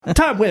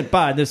Time went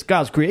by in this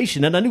God's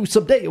creation, and I knew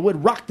someday it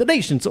would rock the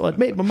nation. So I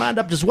made my mind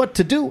up just what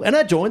to do, and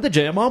I joined the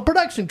Jam On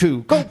production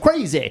crew. Go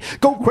crazy,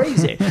 go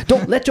crazy.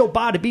 Don't let your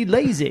body be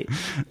lazy.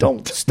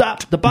 Don't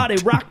stop the body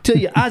rock till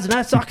your eyes and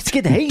eye sockets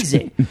get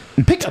hazy.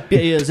 Pick up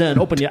your ears and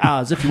open your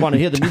eyes if you want to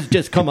hear the music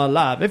just come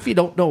alive. If you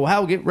don't know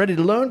how, get ready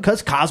to learn,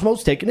 because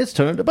Cosmo's taking its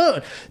turn to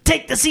burn.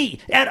 Take the C,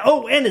 add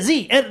O and a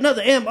Z, add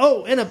another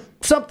M-O and a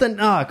something.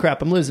 Ah,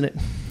 crap, I'm losing it.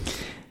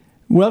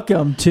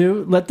 Welcome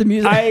to Let the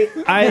Music...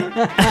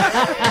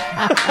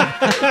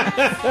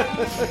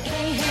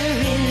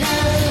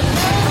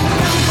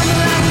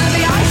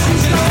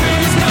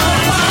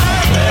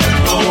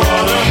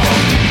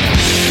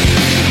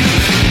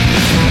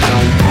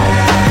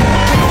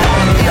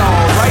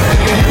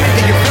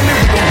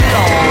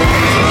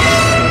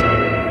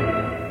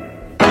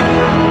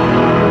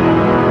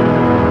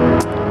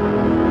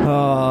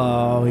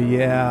 Oh,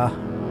 yeah.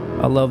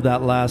 I love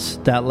that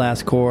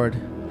last chord.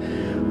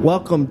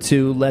 Welcome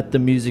to Let the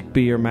Music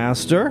Be Your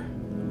Master.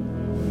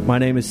 My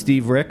name is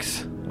Steve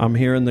Ricks. I'm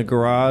here in the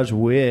garage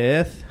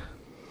with...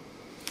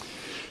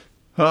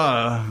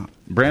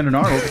 Brandon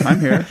Arnold.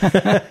 I'm here.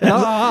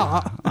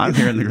 I'm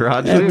here in the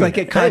garage. Like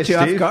it caught you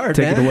off guard,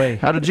 Take man. it away.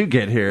 How did you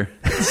get here?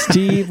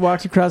 Steve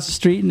walked across the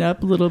street and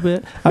up a little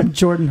bit. I'm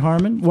Jordan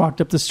Harmon, walked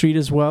up the street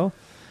as well.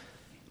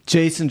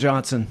 Jason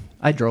Johnson.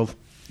 I drove.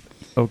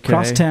 Okay.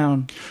 Cross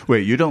town.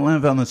 Wait, you don't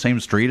live on the same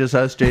street as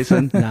us,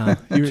 Jason? No,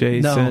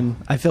 Jason. No,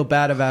 I feel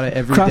bad about it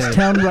every Cross day.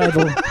 town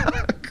rival.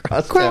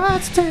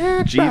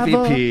 Crosstown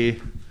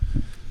GVP.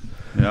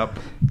 Yep.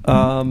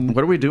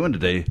 What are we doing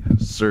today,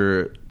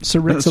 Sir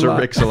Rix-a-lot.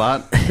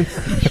 Rix-a-lot?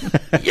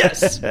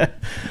 Yes.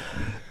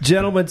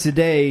 Gentlemen,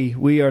 today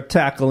we are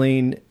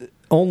tackling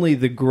only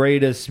the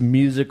greatest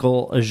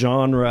musical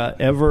genre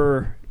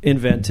ever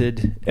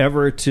invented,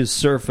 ever to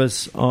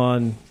surface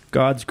on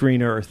God's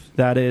green earth.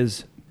 That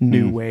is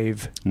New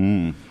Wave.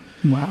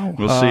 Wow.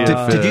 We'll see.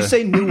 Did you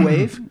say new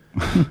wave?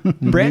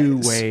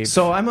 New Wave.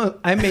 So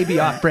I may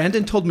be off.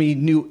 Brandon told me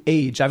new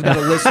age. I've got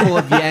a list full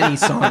of Yanni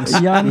songs.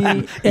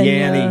 Yanni.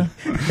 Yanni.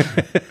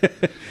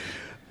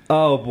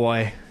 Oh,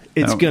 boy.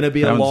 It's going to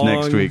be a long... That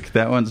one's next week.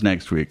 That one's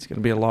next week. It's going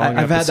to be a long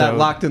I've had that episode.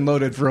 locked and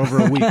loaded for over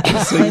a week.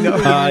 So you know.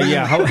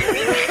 Yeah.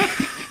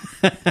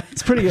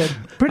 It's pretty good.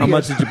 How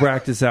much did you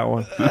practice that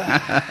one?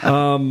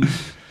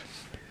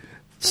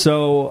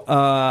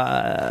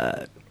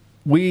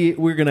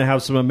 We're going to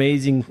have some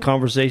amazing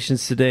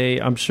conversations today.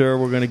 I'm sure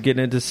we're going to get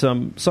into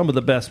some of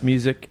the best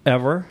music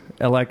ever,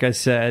 like I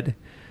said.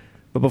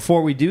 But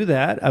before we do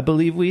that, I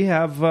believe we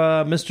have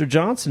Mr.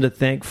 Johnson to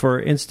thank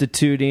for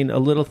instituting a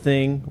little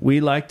thing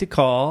we like to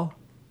call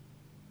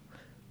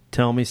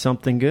Tell Me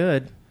Something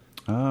Good.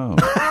 Oh.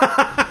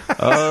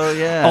 Oh,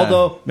 yeah.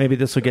 Although, maybe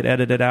this will get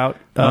edited out.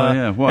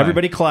 Yeah. Why?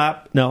 Everybody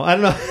clap. No, I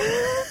don't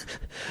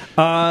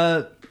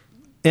know.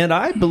 And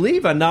I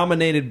believe I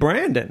nominated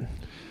Brandon.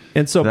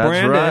 And so, That's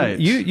Brandon, right.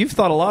 you've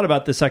thought a lot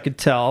about this, I could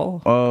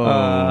tell.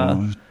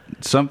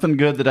 Something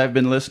good that I've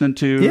been listening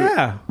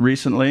to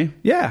recently.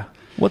 Yeah.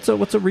 What's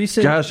a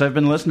recent... Gosh, I've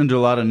been listening to a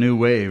lot of new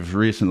wave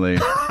recently.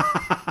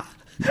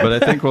 But I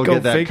think we'll Go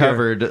get that figure.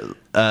 covered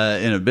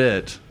in a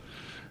bit.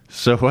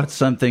 So what's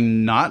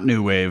something not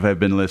new wave I've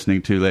been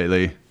listening to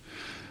lately?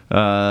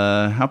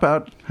 How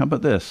about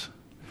this?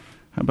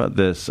 How about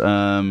this?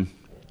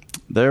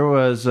 There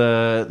was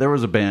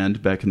a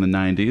band back in the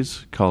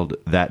 90s called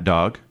That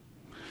Dog.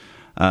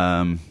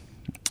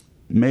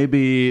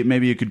 Maybe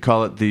you could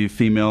call it the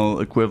female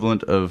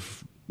equivalent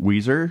of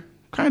Weezer,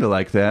 kind of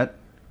like that,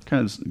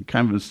 kind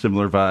of a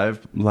similar vibe,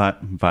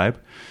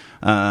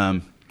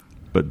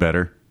 but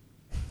better,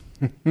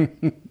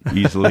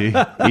 easily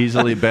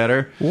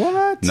better.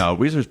 What? No,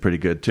 Weezer's pretty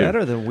good too.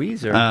 Better than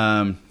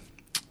Weezer.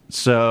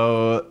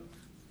 So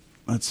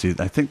let's see.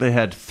 I think they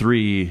had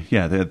three.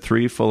 Yeah, they had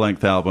 3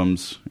 full-length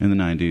albums in the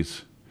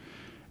 90s,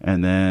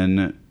 and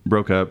then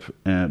broke up.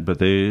 But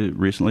they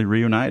recently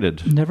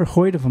reunited. Never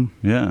heard of them.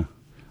 Yeah.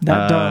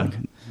 That Dog.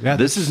 Yeah,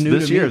 this is new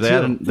this to year.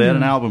 me, They had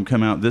an album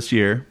come out this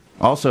year.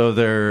 Also,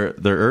 their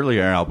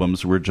earlier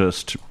albums were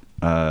just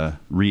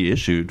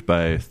reissued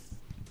by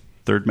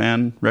Third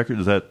Man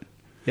Records. Is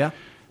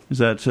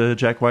that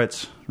Jack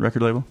White's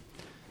record label?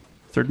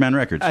 Third Man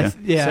Records.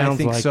 Yeah. Sounds I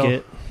think like so.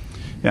 it.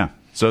 Yeah.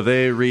 So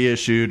they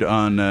reissued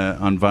on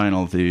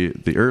vinyl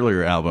the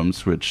earlier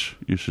albums, which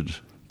you should.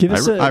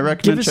 I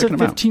recommend checking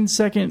them out.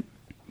 15-second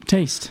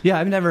taste. Yeah,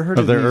 I've never heard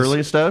Of their these.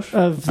 early stuff.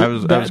 Of I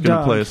was That going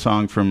to play Dog. a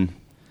song from.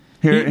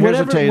 Here's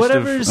a taste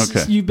whatever's of.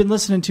 Okay. you've been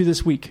listening to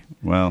this week.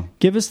 Well,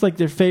 Give us like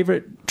their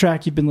favorite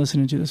track you've been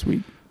listening to this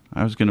week.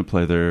 I was going to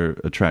play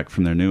a track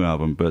from their new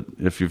album, but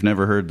if you've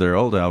never heard their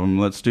old album,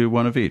 let's do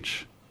one of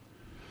each.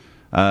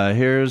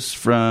 Here's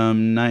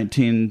from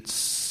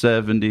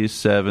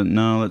 1977.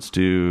 No, let's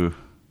do.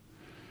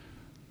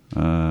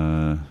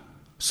 So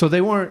they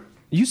weren't.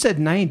 You said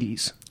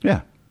 90s.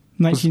 Yeah,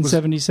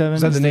 1977.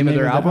 was that the name of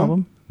their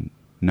album?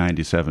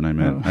 97. I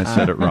meant. I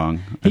said it wrong.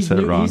 He's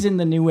in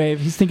the new wave.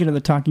 He's thinking of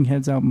the Talking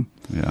Heads album.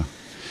 Yeah.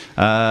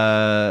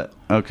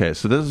 Okay,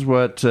 so this is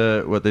what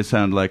they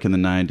sound like in the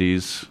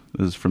 90s.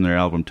 This is from their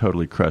album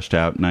Totally Crushed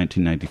Out,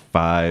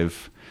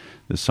 1995.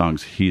 This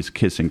song's He's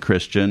Kissing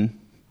Christian.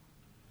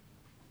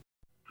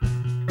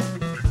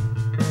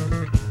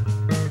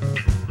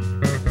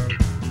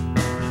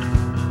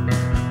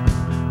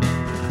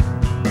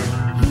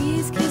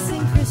 He's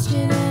kissing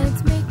Christian and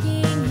it's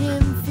making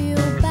him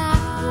feel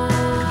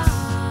bad.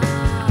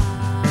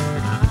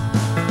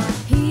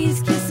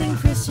 He's kissing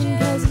Christian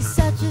because he's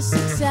such a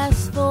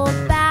successful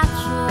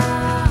bachelor.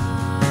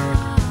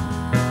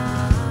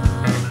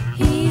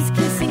 He's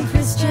kissing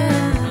Christian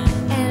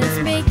and it's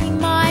making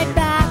my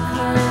back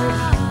hurt.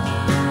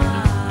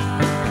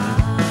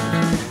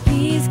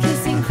 He's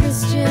kissing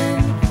Christian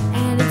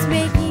and it's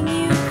making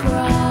you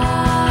cry.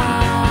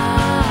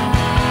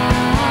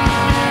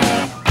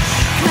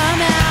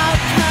 Come out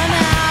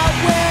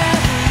wherever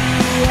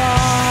you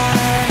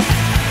are.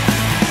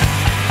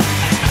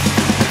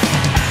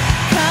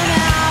 Come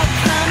out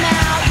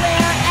wherever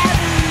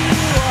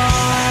you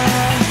are.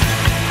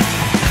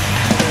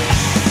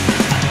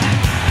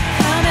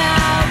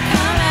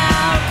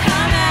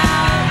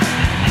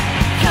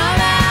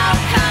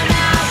 Come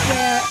out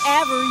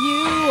wherever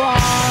you are.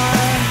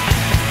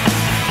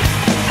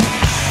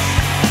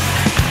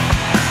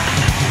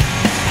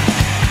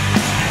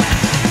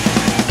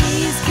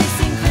 He's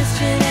kissing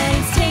Christian and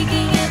he's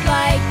taking it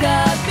like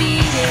a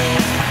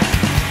beating.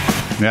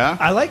 Yeah?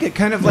 I like it,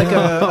 kind of like a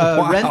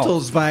Wow.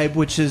 Rentals vibe,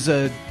 which is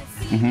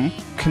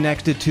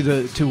connected to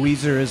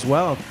Weezer as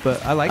well.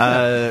 But I like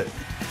that.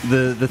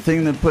 The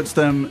thing that puts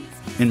them,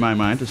 in my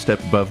mind, a step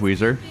above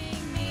Weezer,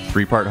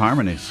 3-part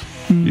harmonies.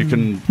 You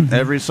can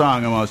every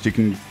song almost you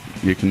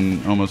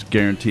can almost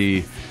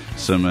guarantee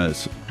some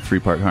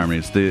 3-part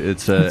harmonies.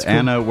 It's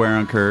Anna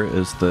Waronker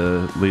is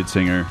the lead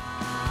singer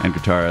and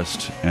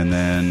guitarist, and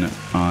then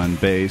on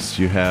bass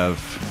you have,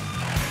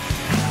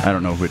 I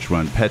don't know which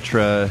one,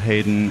 Petra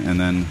Hayden, and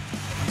then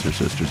what's her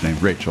sister's name?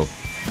 Rachel.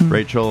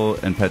 Rachel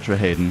and Petra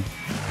Hayden,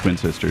 twin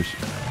sisters.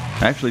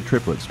 Actually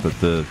triplets, but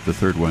the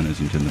third one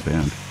isn't in the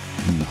band.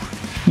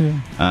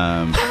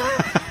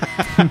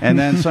 And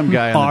then some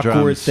guy on the drums.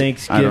 Awkward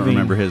Thanksgiving I don't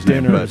remember his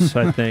name, dinners,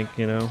 but I think,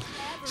 you know.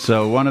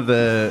 so one of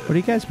the What have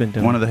you guys been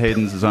doing? one of the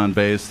Haydens is on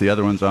bass, the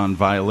other one's on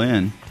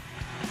violin,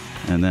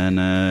 and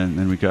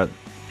then we got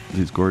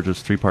these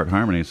gorgeous 3-part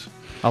harmonies.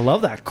 I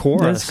love that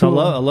chorus. That's cool.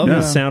 I love Yeah.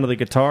 the sound of the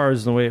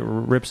guitars and the way it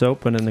rips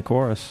open in the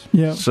chorus.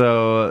 Yeah.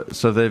 So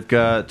they've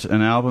got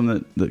an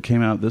album that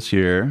came out this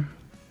year,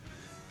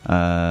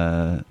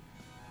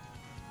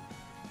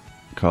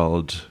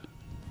 called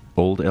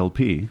Old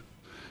LP.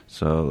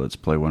 So let's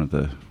play one of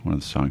the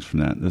songs from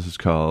that. This is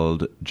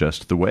called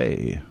Just the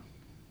Way.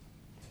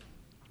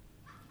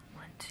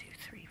 1, 2,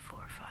 3, 4,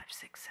 5,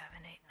 6,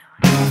 7, 8,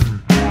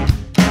 9.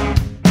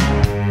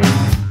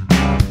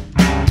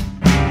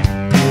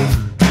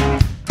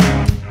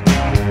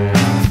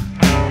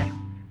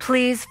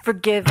 Please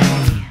forgive me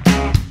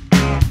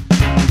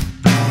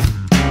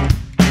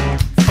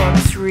for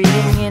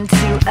misreading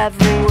into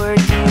every word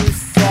you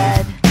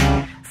said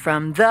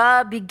from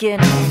the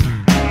beginning.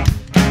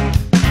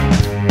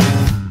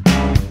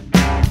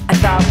 I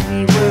thought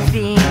we were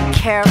being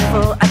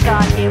careful. I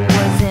thought it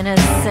was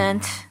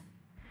innocent.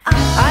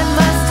 I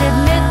must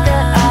admit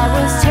that I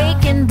was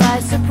taken by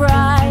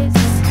surprise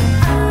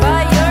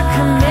by your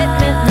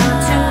commitment not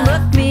to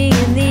look me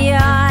in the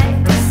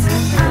eyes.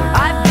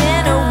 I've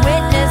been a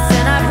witness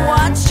and I've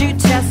watched you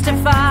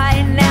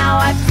testify. Now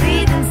I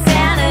plead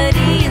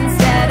insanity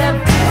instead of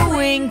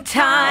doing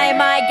time.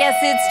 I guess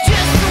it's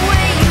just the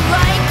way you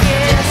like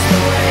it. Just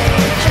the way.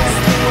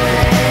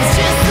 It's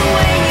just the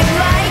way you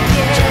like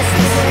it. Just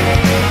the way.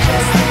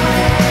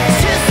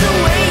 It's just the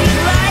way you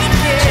like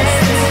it. Just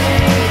the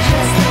way.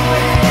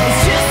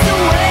 It's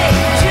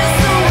just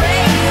the way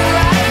you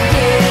like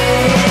it.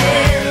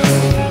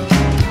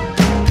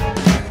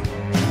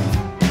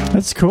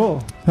 That's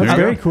cool. That's There you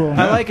very go. cool.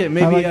 I like it.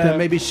 Maybe I like that.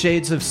 maybe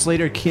shades of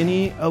Slater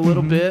Kinney a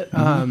little bit.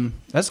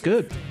 That's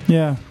good.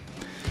 Yeah.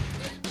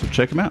 So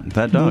check them out.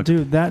 That Well, dog.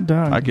 dude, that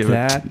dog. I give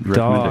That it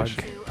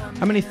recommendation.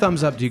 How many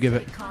thumbs up do you give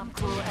it?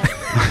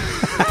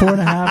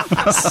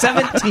 4.5,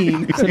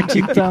 17.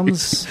 17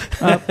 thumbs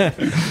up.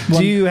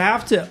 Do you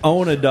have to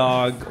own a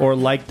dog or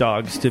like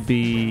dogs to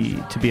be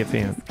a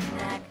fan?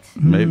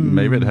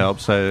 Maybe it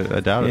helps. I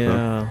doubt it, though.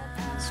 Yeah.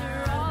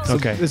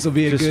 Okay. This will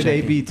be a Just good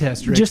checking. A/B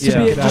test, Rick. Just to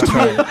Yeah, be,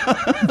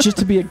 that's just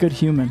to be a good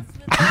human.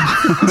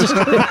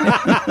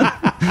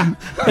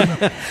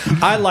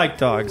 I like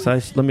dogs.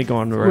 Let me go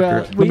on the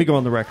record. Let me go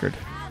on the record.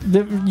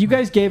 You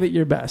guys gave it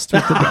your best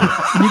with the dog.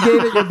 You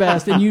gave it your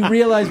best, and you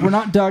realize we're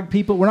not dog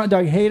people. We're not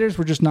dog haters.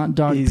 We're just not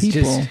dog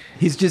people.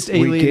 He's just We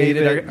gave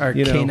alienated it, our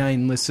you know,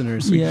 canine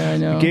listeners. Yeah, I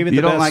know. Gave it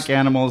You the don't best. like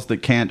animals that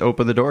can't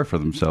open the door for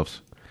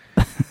themselves.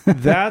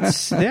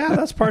 That's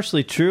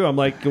partially true. I'm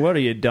like, what are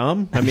you,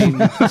 dumb? I mean,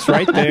 it's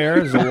right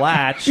there. There's a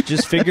latch.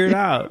 Just figure it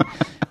out.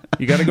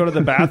 You got to go to the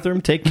bathroom.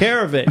 Take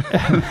care of it.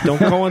 Don't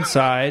go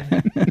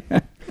inside.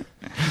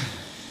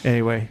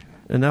 Anyway,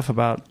 enough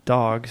about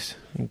dogs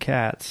and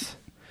cats.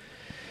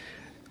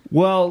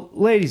 Well,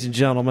 ladies and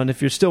gentlemen,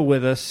 if you're still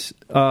with us,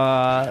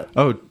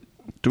 Oh,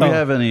 do we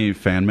have any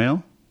fan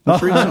mail?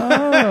 Let's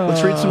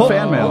read some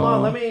fan mail. Hold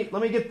on, let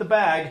me get the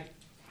bag.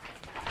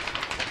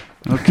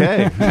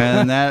 Okay,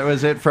 and that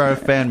was it for our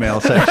fan mail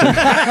section.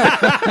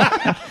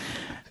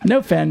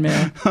 No fan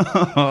mail.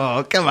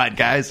 Oh, come on,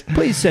 guys.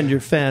 Please send your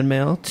fan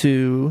mail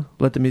to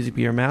Let the Music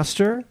Be Your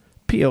Master,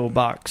 P.O.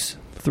 Box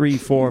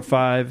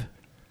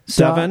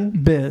 3457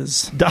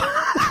 Biz.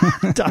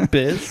 dot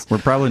biz. We're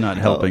probably not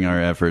helping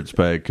our efforts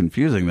by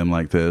confusing them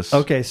like this.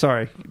 Okay,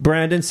 sorry,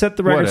 Brandon. Set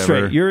the record Whatever.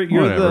 straight. You're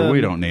Whatever. the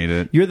We don't need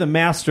it. You're the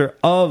master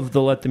of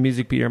the Let the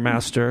Music Be Your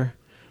Master.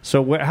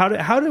 So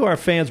how do our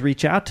fans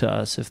reach out to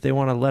us if they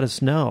want to let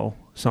us know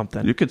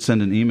something? You could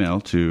send an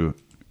email to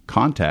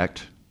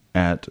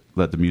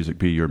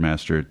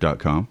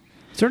contact@letthemusicbeyourmaster.com.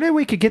 Is there any way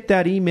we could get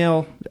that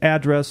email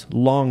address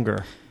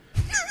longer?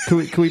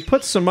 Could we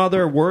put some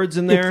other words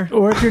in there?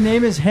 Or if your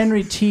name is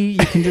Henry T, you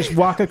can just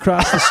walk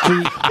across the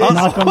street,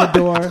 knock on the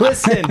door,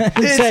 Listen, and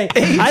say,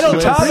 "I don't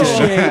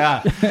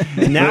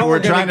appreciate." now we're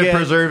we're trying to get,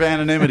 preserve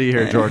anonymity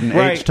here, Jordan.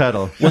 Right. H.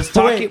 Tuttle. was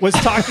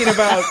talking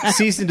about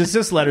cease and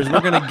desist letters. We're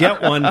going to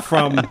get one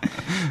from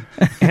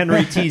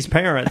Henry T's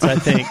parents, I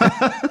think.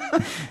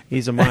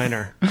 He's a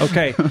minor.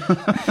 Okay.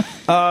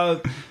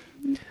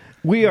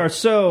 We are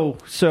so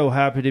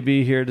happy to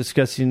be here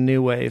discussing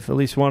New Wave. At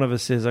least one of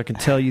us is. I can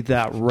tell you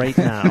that right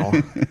now.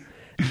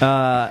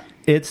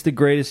 It's the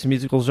greatest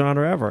musical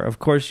genre ever. Of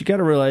course, you got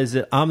to realize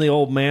that I'm the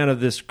old man of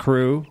this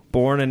crew,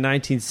 born in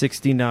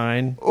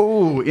 1969.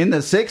 Oh, in the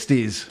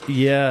 60s.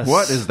 Yes.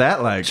 What is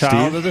that like,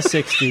 Child Steve? of the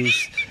 60s.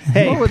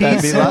 Hey, What would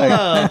that peace be and like?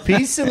 love.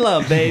 Peace and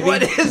love, baby.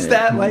 What is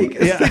that like?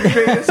 It's the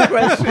greatest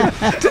question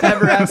to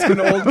ever ask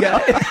an old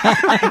guy.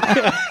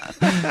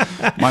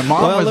 My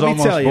mom Well, was let me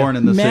almost tell you. born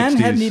in the Man 60s.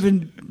 hadn't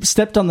even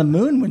stepped on the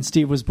moon when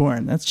Steve was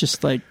born. That's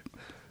just like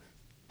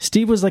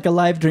Steve was like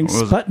alive during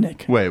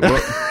Sputnik. Wait,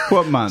 what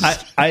month?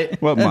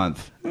 What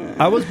month?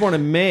 I was born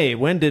in May.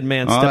 When did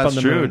man Oh, step that's on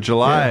the true. moon?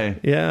 July.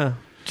 Yeah.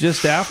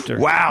 Just after.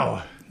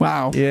 Wow.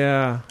 Wow.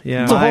 Yeah.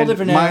 It's a whole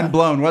different era. Mind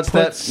blown. What's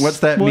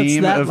that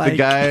meme that of like? the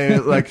guy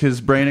like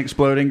his brain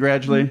exploding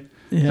gradually?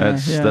 Yeah,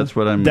 That's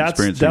what I'm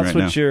experiencing That's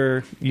right what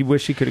now. you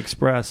wish you could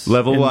express.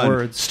 Level in 1,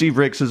 words. Steve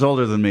Ricks is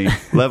older than me.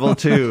 Level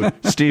 2,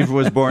 Steve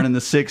was born in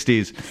the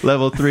 60s.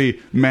 Level 3,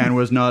 man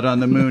was not on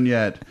the moon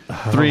yet.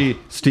 3,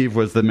 Steve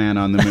was the man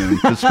on the moon.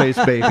 The space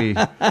baby.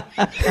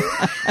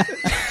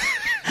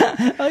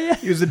 Oh yeah.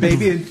 He was a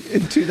baby in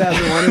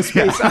 2001 in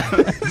Space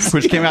Odyssey.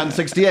 Which came out in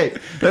 68.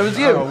 That was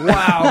you. Oh,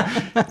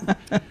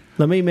 wow.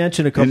 Let me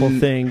mention a couple In-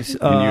 things.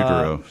 in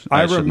utero.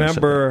 I I shouldn't have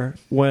said remember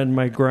when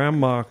my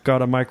grandma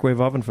got a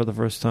microwave oven for the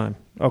first time.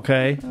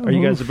 Okay, are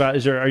you guys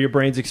are your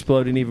brains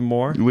exploding even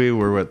more? We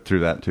were through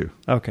that too.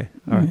 Okay,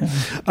 all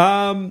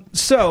right.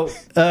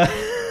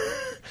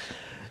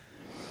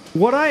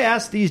 What I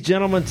asked these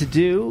gentlemen to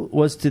do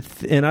was to,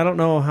 and I don't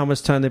know how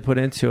much time they put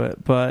into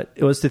it, but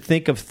it was to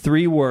think of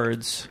three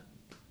words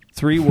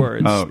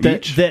Oh,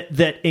 that, each?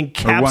 that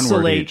encapsulate Or one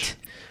word each?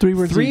 3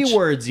 words three each.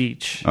 words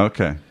each.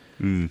 Okay.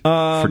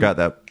 Forgot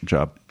that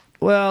job.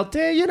 Well,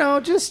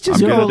 just I'm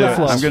go gonna with do the it.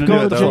 flow. I'm gonna Go do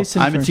it with though.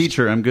 Jason I'm a first.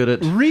 teacher. I'm good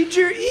at Read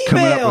your email.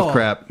 coming up with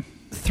crap.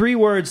 Three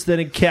words that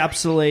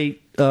encapsulate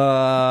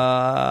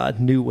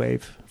New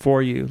Wave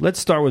for you. Let's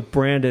start with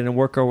Brandon and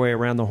work our way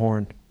around the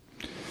horn.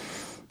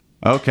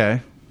 Okay.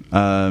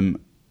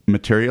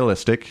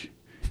 Materialistic,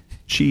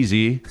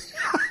 cheesy,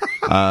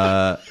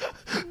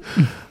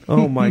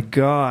 Oh my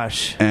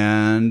gosh.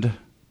 and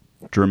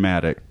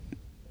dramatic.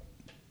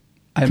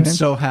 I'm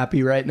so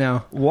happy right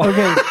now.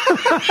 Okay.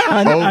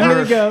 I'm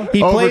going to go.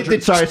 He played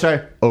the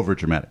sorry. Over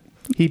dramatic.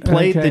 He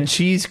played Okay. the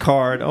cheese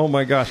card. Oh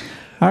my gosh.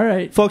 All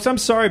right. Folks, I'm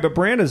sorry, but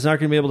Brandon's not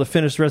going to be able to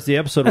finish the rest of the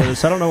episode with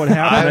us. I don't know what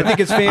happened. I think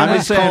his I'm family's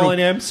just saying, calling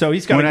him, so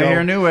he's got to When go. I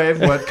hear New Wave,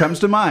 what comes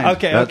to mind?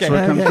 Okay, That's okay.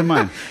 what comes to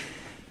mind.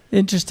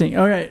 Interesting.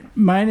 All right.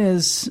 Mine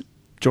is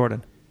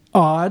Jordan.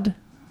 odd,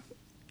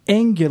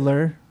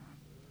 angular,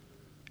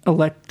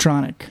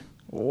 electronic.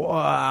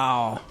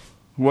 Wow.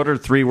 What are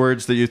 3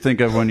 words that you think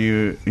of when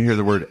you hear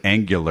the word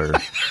angular?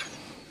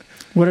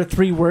 What are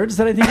 3 words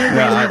that I think of?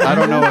 Yeah, I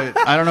don't know.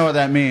 I don't know what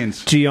that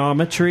means.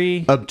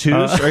 Geometry.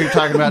 Obtuse? Are you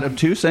talking about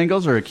obtuse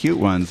angles or acute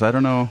ones? I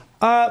don't know.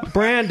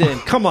 Brandon,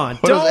 come on.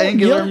 What is Don't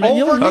angular?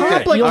 You'll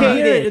overcomplicate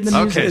hear it it. in the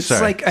music. Okay, It's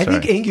sorry. like, I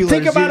think sorry. angular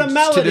Think is about a used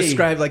melody. to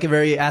describe like a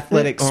very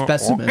athletic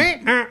specimen.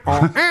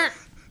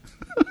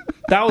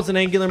 That was an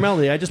angular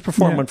melody. I just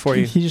performed one for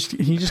you. He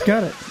just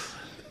got it.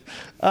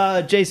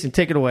 Jason,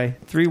 take it away.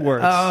 3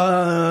 words.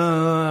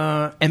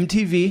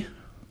 MTV.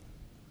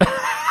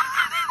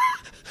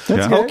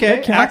 That's Yeah. good. Okay,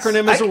 That counts.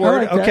 acronym is a I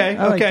word. like that. Okay,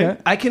 I like okay.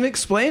 that. I can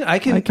explain. I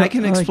can I like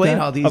explain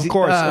that. all these. Of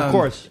course.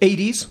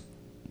 80s.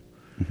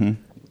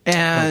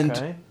 And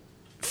Okay.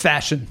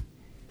 fashion.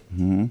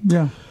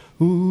 Yeah.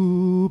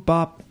 Ooh,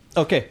 bop.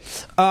 Okay.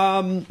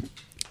 I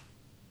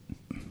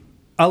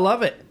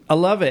love it.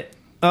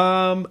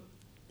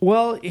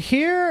 Well,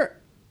 here,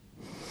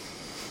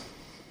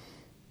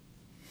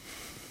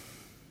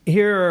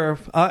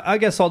 I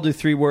guess I'll do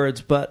 3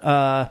 words,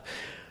 but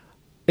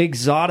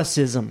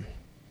exoticism.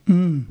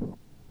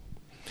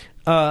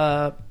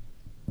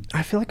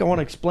 I feel like I want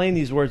to explain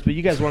these words, but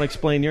you guys want to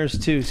explain yours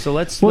too. So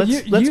let's Well,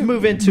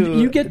 move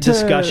into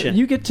discussion.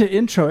 You get to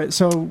intro it,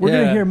 so we're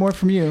going to hear more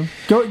from you.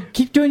 Go,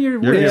 keep doing your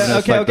You're words. giving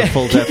us like the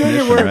full Keep doing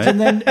your definition,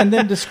 words, right? and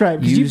then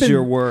describe. 'Cause Use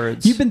your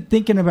words. You've been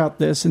thinking about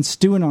this and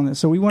stewing on this,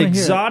 so we want to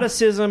hear.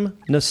 Exoticism,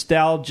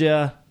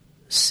 nostalgia,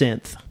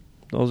 synth.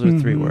 Those are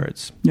 3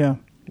 words. Yeah.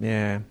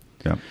 Yeah.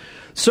 Yeah.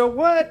 So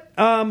what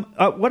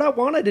I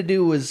wanted to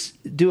do was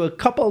do a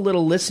couple of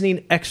little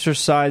listening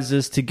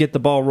exercises to get the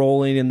ball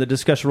rolling and the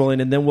discussion rolling,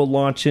 and then we'll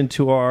launch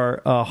into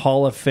our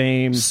Hall of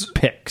Fame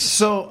picks.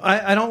 So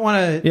I don't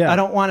want to. Yeah. I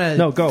don't want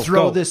to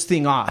throw go. this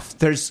thing off.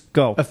 There's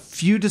Go. a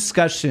few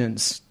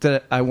discussions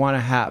that I want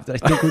to have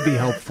that I think would be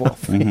helpful.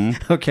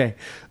 Okay,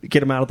 get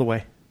them out of the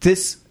way.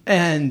 This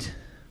and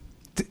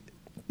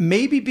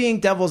maybe being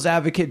devil's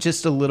advocate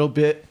just a little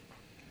bit.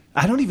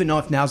 I don't even know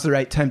if now's the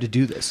right time to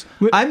do this.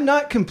 I'm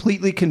not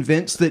completely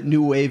convinced that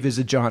new wave is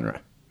a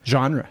genre.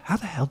 Genre. How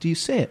the hell do you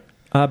say it?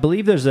 I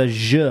believe there's a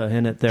 "je"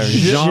 in it there.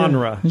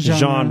 Genre is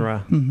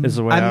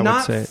the way I I'm would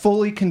not say it.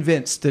 fully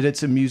convinced that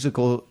it's a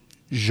musical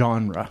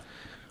genre.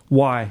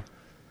 Why?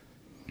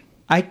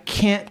 I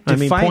can't I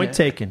mean, define point it.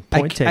 taken. I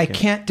Point taken.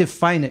 can't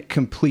define it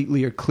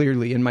completely or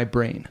clearly in my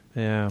brain.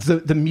 Yeah.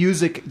 The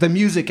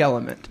music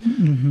element.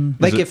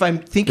 Like if I'm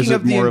thinking Is it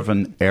of the more of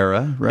an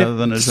era rather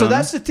than a genre? So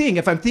that's the thing.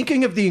 If I'm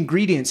thinking of the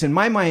ingredients, in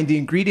my mind, the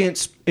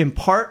ingredients in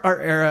part are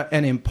era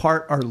and in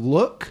part are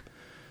look,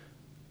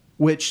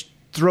 which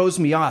throws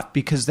me off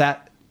because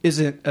that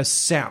isn't a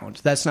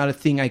sound. That's not a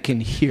thing I can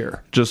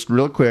hear. Just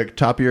real quick,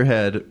 top of your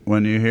head,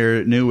 when you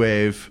hear new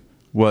wave,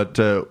 what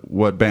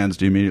bands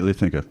do you immediately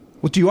think of?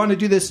 Well, do you want to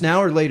do this now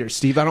or later,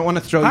 Steve? I don't want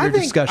to throw your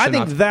discussion I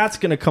think off. that's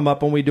going to come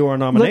up when we do our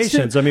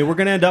nominations. I mean, we're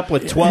going to end up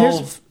with 12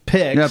 Here's-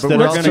 picks Yeah, but that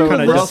we're are going to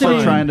kind of also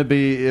define. trying to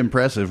be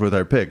impressive with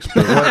our picks.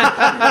 But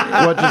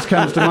what just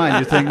comes to mind?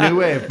 You think new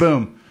wave,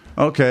 boom.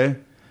 Okay,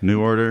 new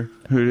order.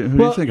 Who do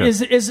you think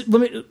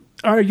of?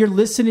 Are you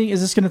listening? Is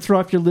this going to throw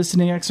off your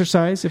listening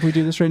exercise if we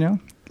do this right now?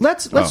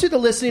 Let's do the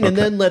listening and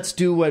then let's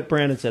do what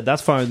Brandon said.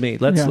 That's fine with me.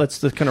 Let's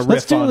just kind of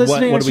Let's riff do on a what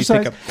listening do we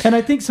exercise, think of. and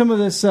I think some of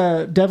this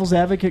devil's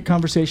advocate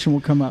conversation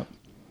will come up.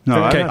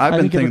 No, Okay. I've I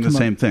been think it'll thinking the come up.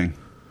 same thing.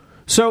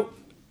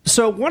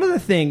 So one of the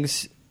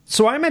things.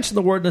 So I mentioned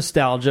the word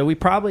nostalgia. We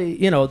probably,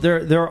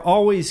 there are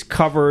always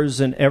covers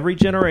in every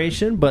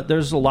generation, but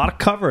there's a lot of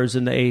covers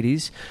in the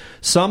 80s.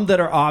 Some that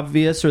are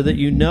obvious or that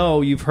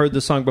you've heard the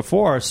song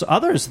before. So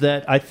others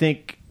that I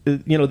think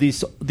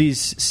these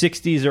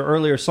 60s or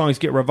earlier songs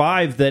get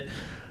revived that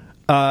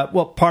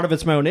part of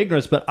it's my own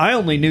ignorance, but I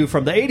only knew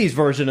from the 80s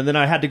version, and then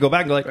I had to go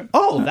back and go like,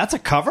 oh, that's a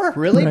cover?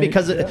 Really? Right.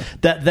 Because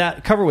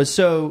that cover was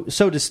so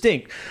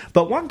distinct.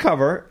 But one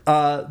cover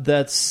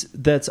that's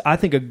I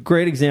think a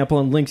great example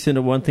and links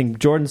into one thing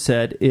Jordan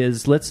said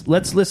is let's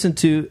listen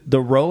to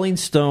the Rolling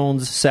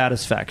Stones'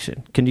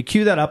 Satisfaction. Can you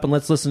cue that up and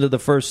let's listen to the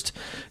first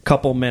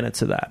couple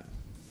minutes of that?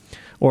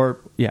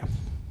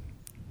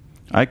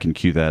 I can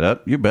cue that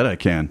up. You bet I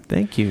can.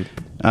 Thank you.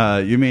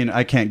 You mean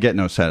I can't get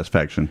no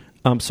satisfaction?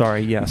 I'm sorry,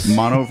 yes.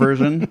 Mono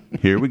version.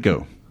 Here we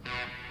go.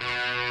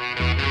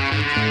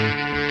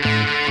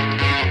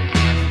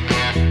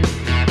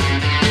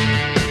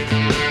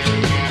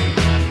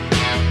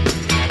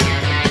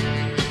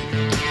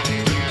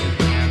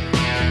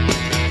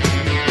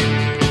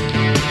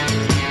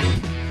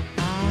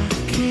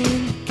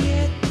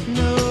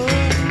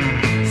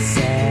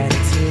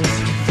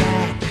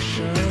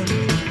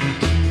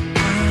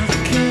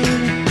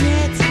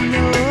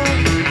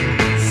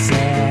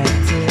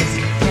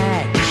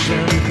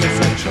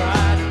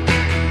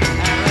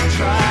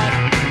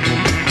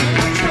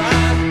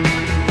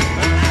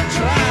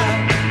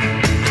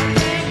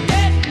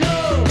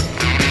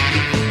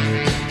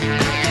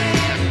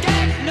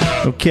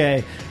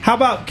 Okay. How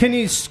about can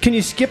you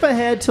skip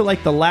ahead to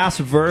like the last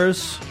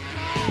verse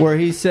where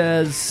he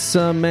says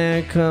some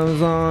man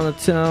comes on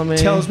to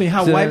tells me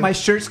how white my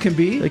shirts can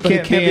be, It but he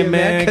can't can't be be a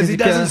man because he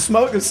doesn't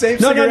smoke the same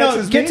No, cigarettes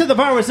as Get me. to the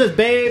part where it says,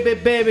 baby,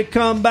 baby,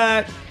 come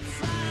back.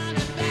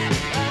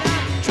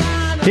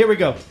 Here we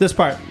go. This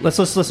part. Let's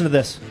listen to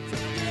this.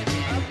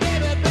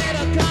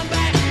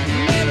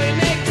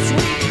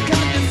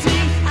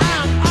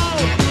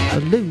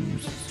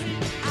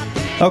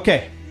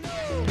 Okay.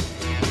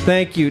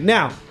 Thank you.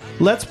 Now,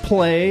 let's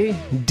play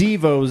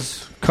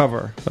Devo's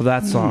cover of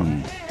that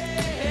song.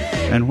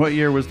 And what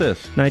year was this?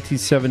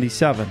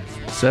 1977.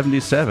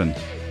 77.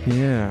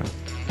 Yeah.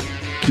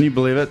 Can you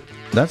believe it?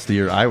 That's the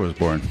year I was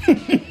born.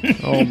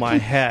 Oh, my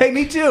heck. Hey,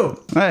 me too.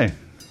 Hey,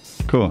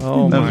 cool.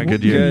 Oh, that was my a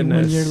good year.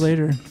 goodness. 1 year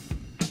later.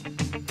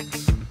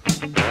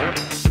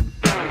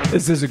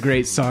 This is a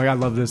great song. I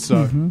love this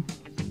song.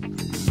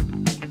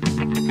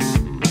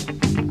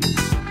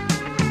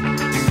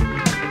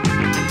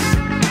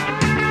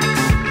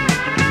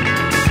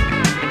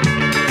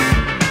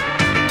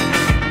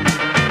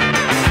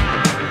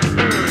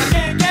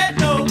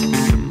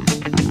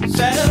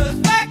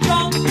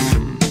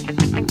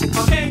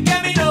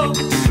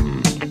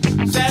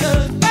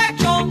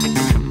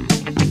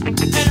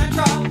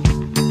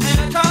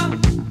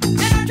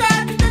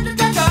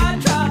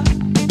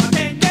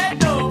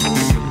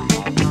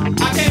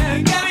 I can't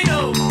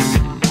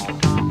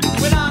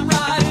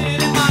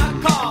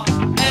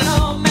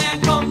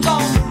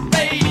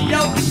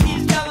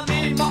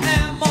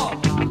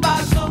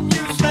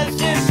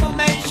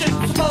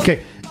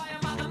Okay.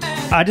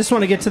 I just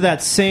want to get to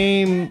that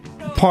same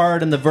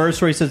part in the verse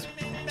where he says,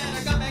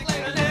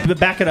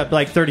 back it up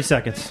like 30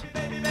 seconds.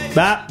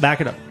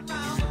 Back it up.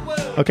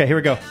 Okay, here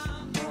we go.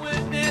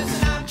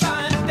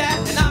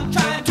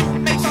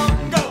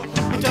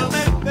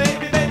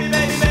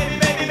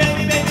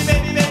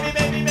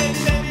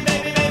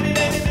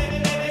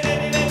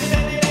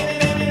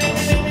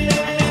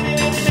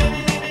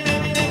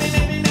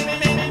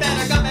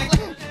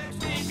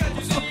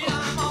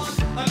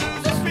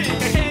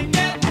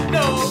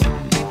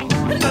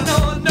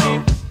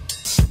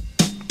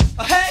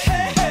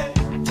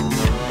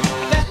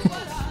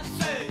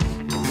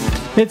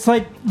 It's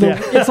like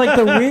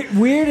the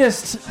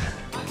weirdest,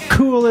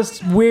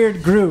 coolest,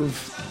 weird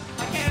groove.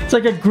 It's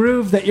like a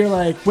groove that you're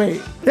like,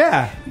 wait,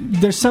 Yeah.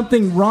 there's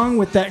something wrong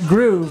with that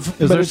groove. Is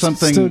but there it's still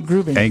something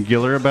grooving.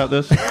 angular about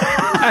this?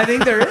 I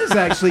think there is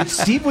actually.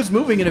 Steve was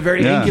moving in a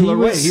very Yeah. angular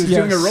He way. was- He was yes.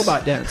 doing a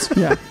robot dance.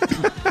 Yeah,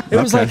 it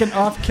was Okay. like an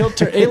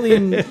off-kilter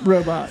alien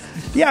robot.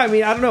 Yeah, I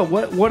mean, I don't know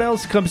what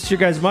else comes to your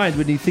guys' mind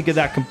when you think of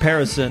that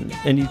comparison,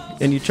 and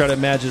you try to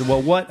imagine.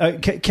 Well,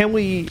 what can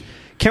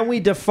we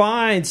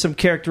define some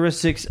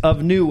characteristics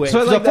of new wave?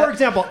 So, like for that-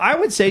 example, I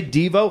would say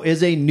Devo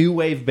is a new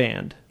wave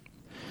band,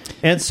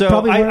 and so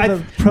Probably one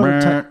of the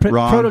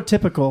Wrong.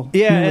 prototypical.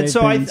 yeah, new and wave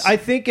so bands. I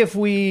think if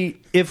we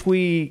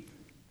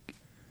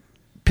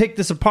pick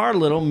this apart a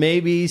little,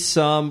 maybe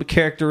some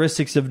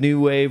characteristics of new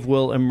wave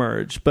will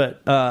emerge.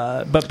 But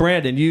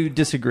Brandon, you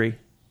disagree.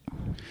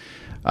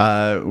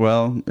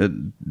 Well, it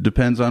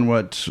depends on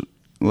what,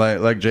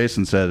 like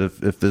Jason said,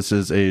 if this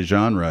is a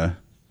genre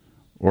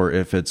or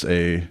if it's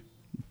a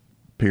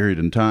period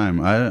in time.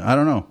 I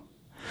don't know.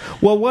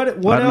 Well, what I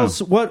don't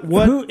else? know.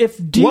 What if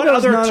Devo's what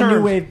other not a term?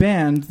 new wave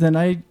band, then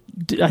I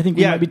think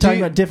we Yeah, might be do talking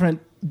you- about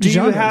different Do you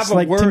genres. have a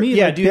like, word? To me,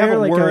 yeah, like, do you have they're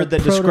a like word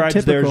that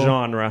describes their prototypical-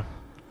 genre?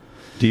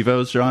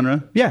 Devo's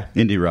genre? Yeah.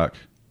 Indie rock.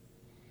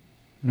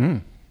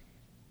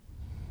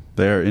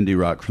 They are indie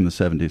rock from the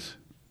 70s.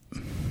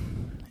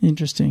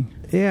 Interesting.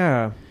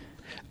 Yeah.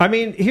 I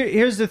mean,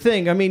 here's the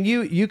thing. I mean,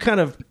 you kind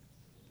of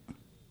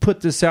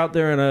put this out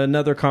there in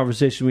another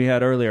conversation we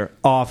had earlier,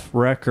 off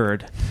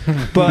record,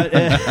 but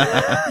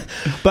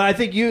but I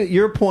think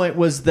your point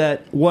was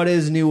that what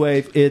is new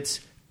wave?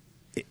 It's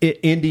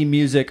indie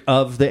music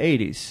of the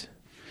 80s,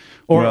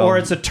 or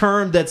it's a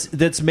term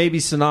that's maybe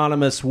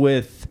synonymous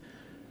with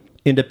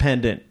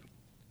independent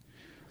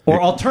or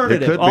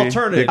alternative. It could be.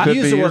 Alternative. It could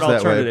Use be the word used that way,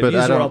 alternative. but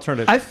Use I the word don't-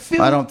 alternative.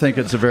 I I don't think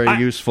it's a very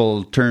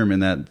useful term in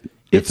that,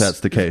 if that's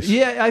the case.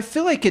 Yeah, I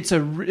feel like it's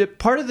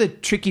part of the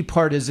tricky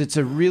part is it's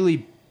a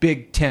really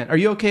big tent. Are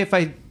you okay if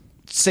I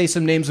say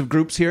some names of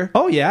groups here?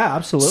 Oh yeah,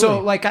 absolutely. So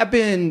like I've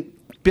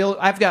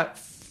got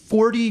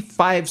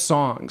 45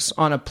 songs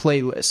on a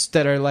playlist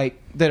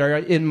that are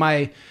in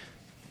my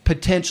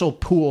potential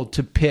pool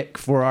to pick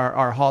for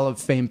our Hall of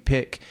Fame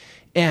pick.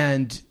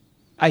 And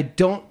I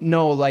don't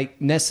know like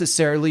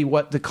necessarily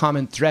what the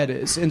common thread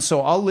is. And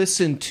so I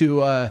listen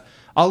to a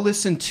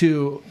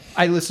Spotify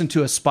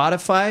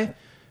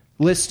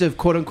list of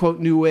quote unquote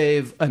new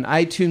wave, an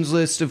iTunes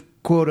list of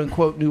quote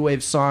unquote new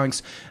wave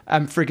songs.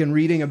 I'm freaking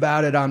reading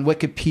about it on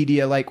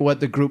Wikipedia, like what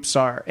the groups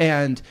are.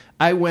 And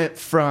I went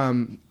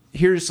from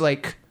here's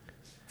like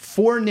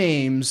 4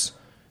 names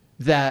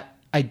that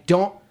I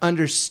don't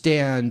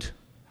understand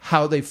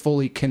how they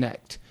fully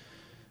connect.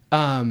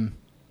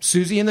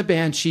 Susie and the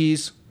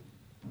Banshees,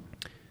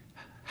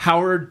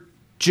 Howard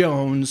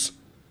Jones,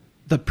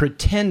 The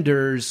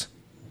Pretenders,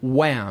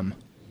 Wham.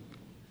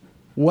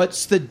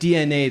 What's the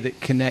DNA that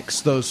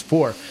connects those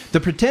 4? The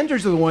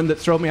Pretenders are the one that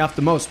throw me off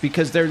the most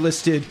because they're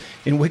listed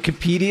in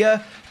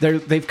Wikipedia.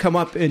 They've come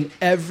up in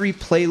every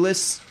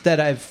playlist that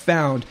I've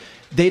found.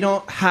 They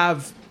don't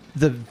have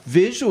the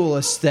visual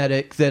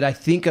aesthetic that I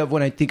think of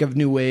when I think of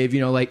new wave,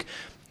 like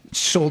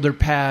shoulder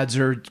pads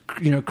or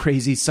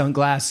crazy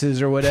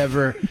sunglasses or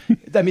whatever.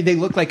 I mean, they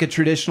look like a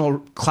traditional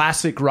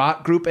classic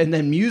rock group, and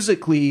then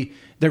musically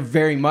they're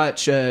very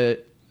much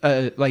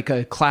like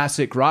a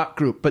classic rock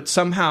group, but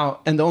somehow,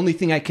 and the only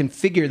thing I can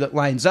figure that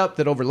lines up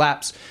that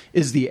overlaps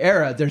is the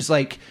era. There's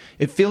like,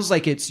 it feels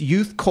like it's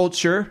youth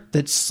culture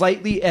that's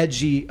slightly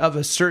edgy of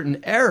a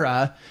certain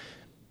era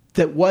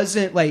that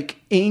wasn't like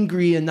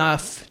angry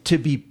enough to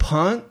be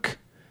punk,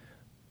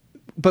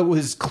 but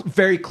was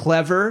very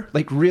clever,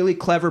 like really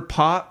clever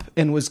pop,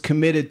 and was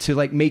committed to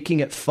like making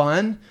it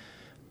fun.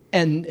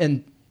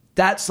 And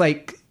that's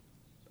like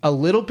a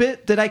little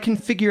bit that I can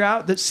figure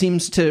out that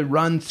seems to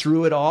run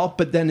through it all.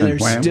 But then there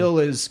Wham. still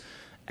is,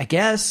 I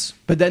guess,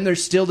 but then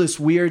there's still this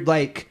weird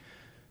like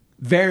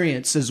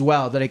variance as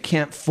well that I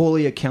can't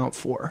fully account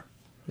for.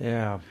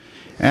 yeah.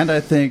 And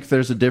I think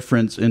there's a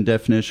difference in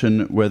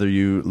definition whether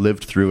you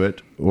lived through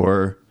it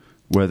or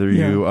whether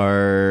you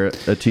are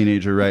a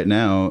teenager right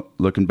now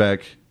looking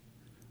back.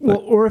 Well,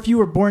 or if you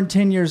were born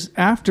 10 years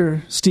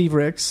after Steve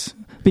Ricks,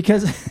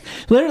 because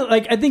literally,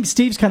 like, I think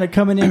Steve's kind of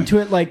coming into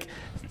it like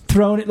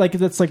thrown it like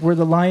that's like we're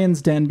the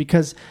lion's den,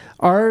 because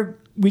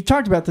we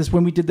talked about this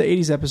when we did the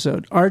 80s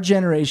episode. Our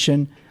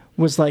generation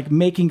was like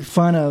making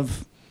fun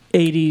of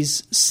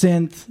 80s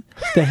synth,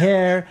 the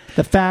hair,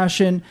 the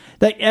fashion,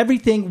 like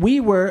everything. We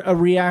were a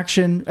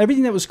reaction.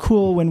 Everything that was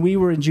cool when we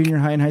were in junior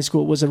high and high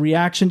school was a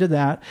reaction to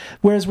that.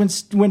 Whereas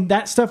when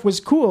that stuff was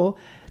cool,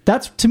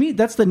 that's, to me,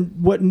 that's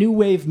what new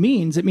wave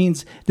means. It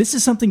means this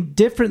is something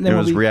different than It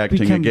what was we reacting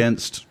become.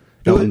 against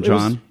Elton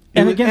John.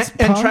 And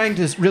trying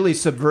to really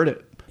subvert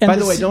it. And By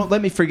the the way, s- don't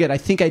let me forget. I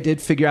think I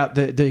did figure out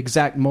the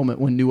exact moment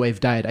when new wave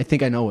died. I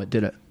think I know what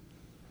did it.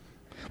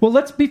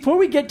 Well, before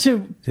we get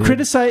to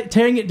criticize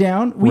tearing it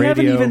down, we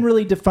haven't Radio. even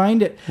really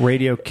defined it.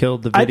 Radio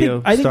killed the I video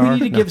think star. we need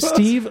to give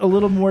Steve a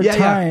little more Yeah,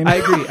 time. I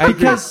agree.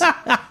 Because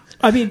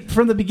I mean,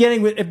 from the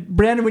beginning,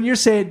 Brandon, when you're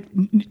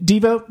saying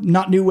Devo,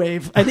 not new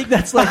wave, I think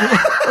that's like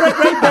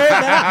right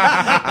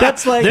there.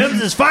 That's like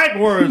Them's his fight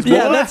words, boy.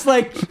 yeah, that's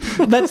like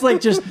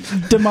just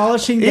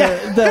demolishing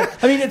the.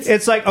 I mean,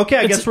 It's like, okay,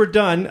 I guess we're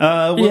done.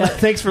 Yeah.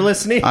 Thanks for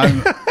listening.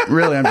 I'm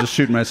just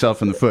shooting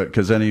myself in the foot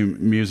because any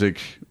music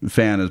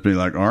fan is being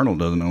like, Arnold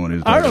doesn't know what he's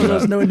talking Arnold about.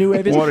 doesn't know what new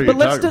wave is. What are you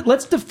But talking-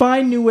 let's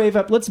define new wave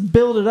up. Let's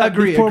build it up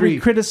before we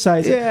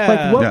criticize it. Yeah.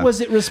 Like, what Yeah. was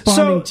it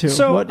responding to?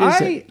 So What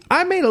is it?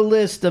 I made a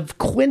list of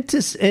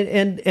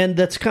and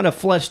that's kind of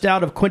fleshed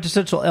out of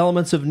quintessential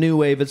elements of new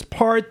wave. It's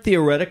part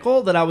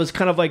theoretical that I was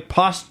kind of like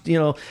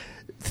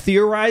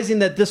theorizing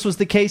that this was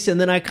the case, and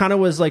then I kind of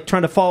was like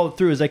trying to follow it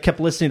through as I kept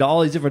listening to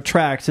all these different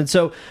tracks. And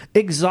so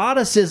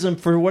exoticism,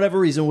 for whatever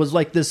reason, was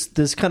like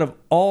this kind of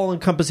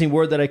all-encompassing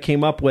word that I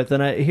came up with.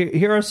 And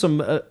here are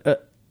some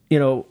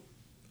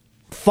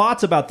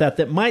thoughts about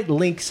that might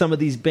link some of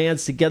these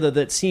bands together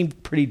that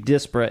seemed pretty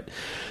disparate.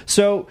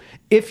 So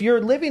if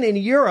you're living in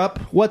Europe,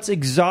 what's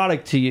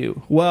exotic to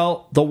you?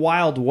 Well, the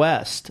Wild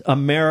West,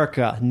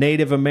 America,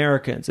 Native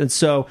Americans. And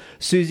so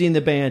Susie and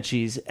the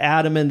Banshees,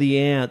 Adam and the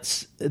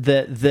Ants,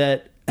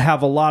 that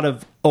have a lot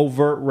of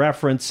overt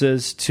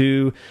references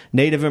to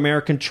Native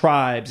American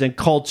tribes and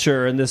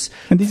culture and this.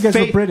 And these guys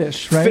were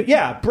British,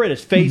 right?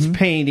 British face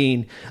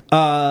painting.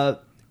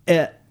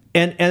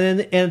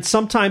 And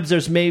sometimes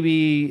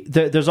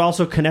there's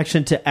also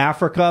connection to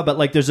Africa, but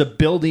like there's a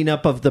building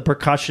up of the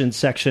percussion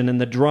section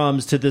and the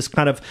drums to this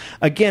kind of,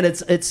 again,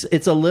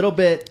 it's a little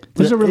bit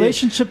There's a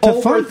relationship to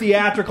over funk,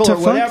 theatrical to or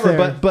whatever,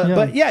 funk there.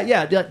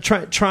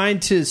 but trying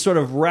to sort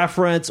of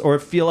reference or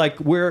feel like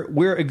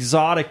we're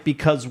exotic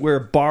because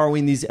we're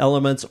borrowing these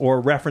elements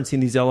or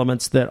referencing these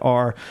elements that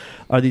are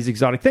these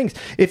exotic things.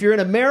 If you're in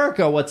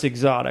America, what's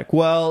exotic?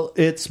 Well,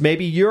 it's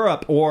maybe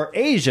Europe or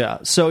Asia.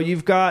 So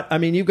you've got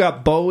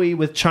Bowie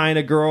with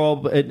China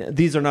Girl.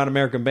 These are not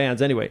American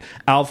bands anyway.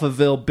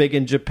 Alphaville, big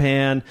in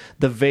Japan.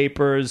 The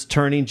Vapors,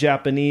 turning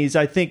Japanese.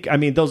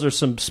 Those are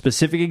some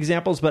specific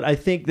examples, but I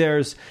think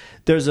there's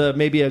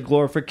maybe a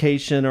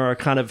glorification or a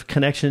kind of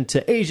connection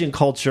to Asian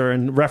culture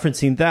and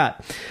referencing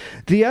that.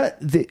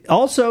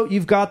 Also,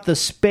 you've got the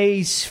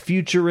space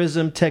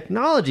futurism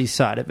technology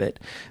side of it.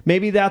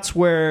 Maybe that's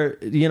where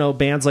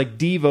bands like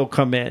Devo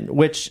come in,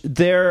 which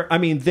their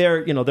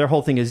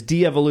whole thing is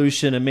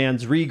de-evolution and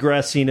man's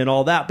regressing and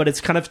all that, but it's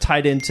kind of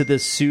tied into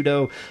this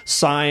pseudo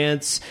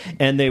science,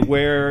 and they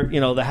wear the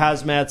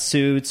hazmat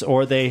suits,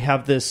 or they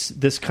have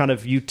this kind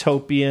of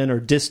utopian or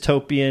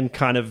dystopian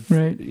kind of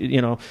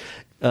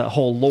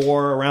whole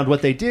lore around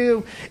what they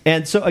do.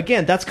 And so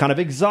again, that's kind of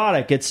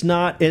exotic. It's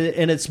not,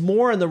 and it's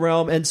more in the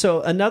realm. And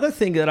so another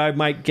thing that I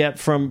might get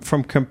from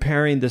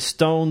comparing the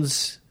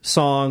Stones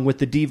song with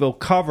the Devo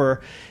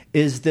cover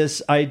is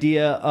this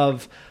idea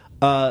of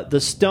the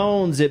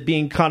Stones, it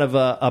being kind of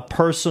a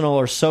personal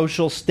or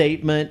social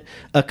statement,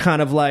 a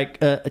kind of like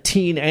a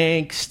teen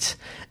angst,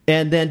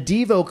 and then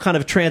Devo kind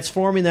of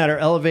transforming that or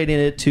elevating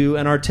it to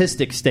an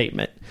artistic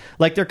statement.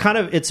 Like they're kind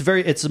of,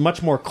 it's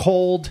much more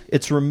cold.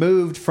 It's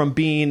removed from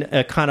being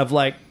a kind of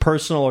like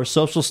personal or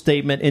social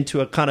statement into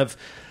a kind of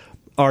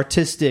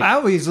artistic. I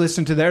always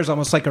listen to theirs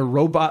almost like a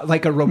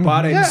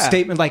robotic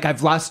statement. Like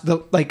I've lost in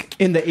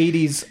the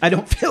 80s, I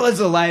don't feel as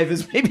alive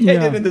as maybe I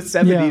did in the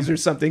 70s or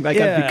something. Like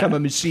I've become a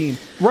machine.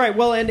 Right.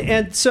 Well, and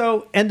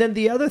then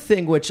the other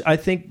thing, which I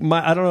think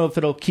I don't know if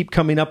it'll keep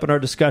coming up in our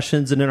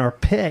discussions and in our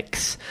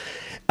picks,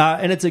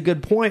 and it's a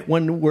good point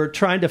when we're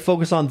trying to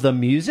focus on the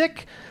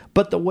music,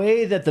 but the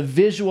way that the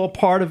visual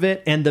part of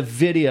it and the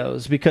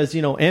videos, because,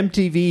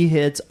 MTV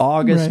hits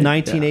August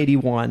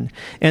 1981.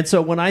 And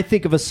so when I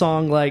think of a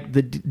song like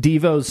the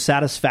Devo's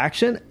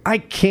Satisfaction, I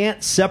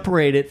can't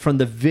separate it from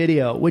the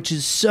video, which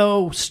is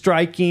so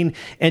striking.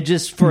 And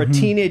just for a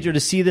teenager to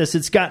see this,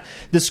 it's got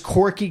this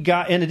quirky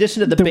guy, in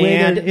addition to the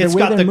band, it's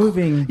got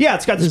moving. Yeah,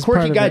 it's got this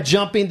quirky guy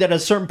jumping that at a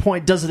certain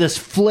point does this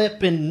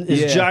flip and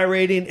is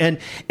gyrating. And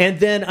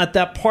then at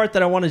that part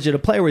that I wanted you to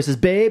play where he says,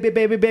 baby,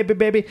 baby, baby,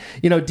 baby,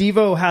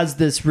 Devo has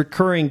this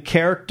recurring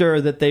character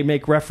that they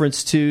make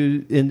reference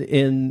to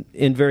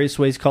in various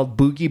ways called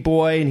Boogie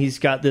Boy, and he's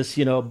got this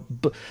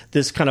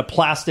this kind of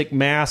plastic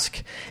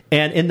mask.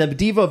 And in the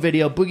Devo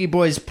video, Boogie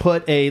Boy's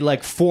put a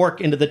like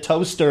fork into the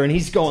toaster, and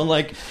he's going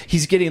like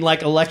he's getting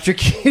like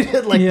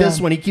electrocuted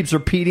this when he keeps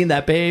repeating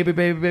that baby,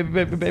 baby, baby,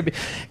 baby, baby.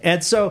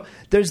 And so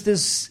there's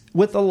this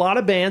with a lot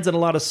of bands and a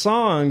lot of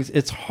songs,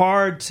 it's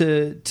hard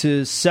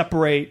to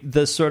separate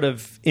the sort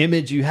of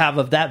image you have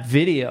of that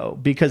video,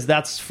 because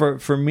that's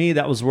for me,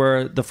 that was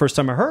where the first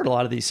time I heard a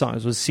lot of these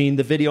songs was seeing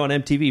the video on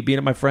MTV, being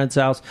at my friend's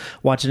house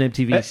watching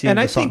MTV, seeing and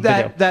the I song think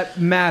that video.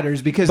 that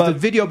matters because the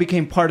video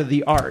became part of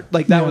the art.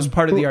 Like that was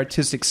part of the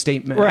artistic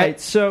statement, right?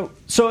 So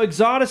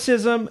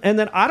exoticism, and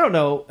then I don't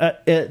know.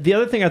 The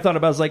other thing I thought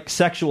about is like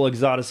sexual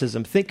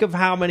exoticism. Think of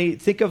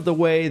the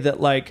way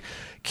that like,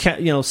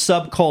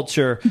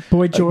 subculture,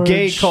 Boy George,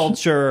 gay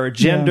culture,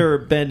 gender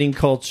bending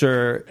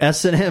culture,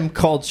 S&M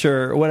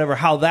culture, whatever,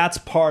 how that's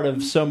part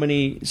of so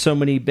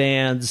many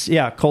bands.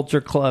 Yeah,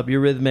 Culture Club,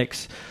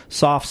 Eurythmics,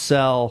 Soft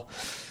Cell,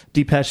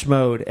 Depeche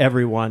Mode,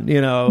 everyone,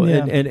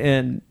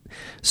 and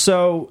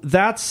so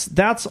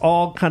that's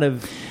all kind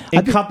of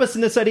encompassed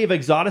in this idea of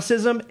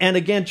exoticism. And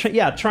again,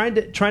 trying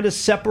to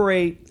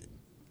separate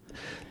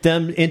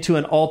them into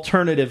an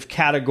alternative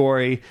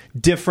category,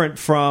 different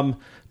from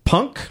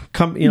punk,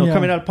 coming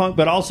out of punk,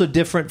 but also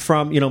different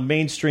from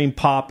mainstream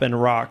pop and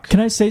rock.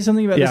 Can I say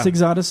something about this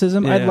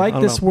exoticism? Yeah, I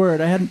like this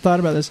word. I hadn't thought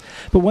about this,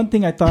 but one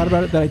thing I thought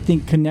about it that I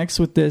think connects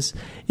with this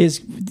is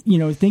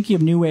thinking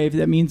of new wave.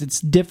 That means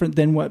it's different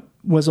than what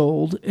was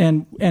old.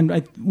 And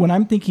when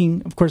I'm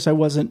thinking, of course, I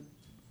wasn't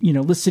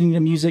listening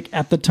to music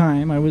at the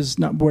time. I was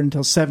not born until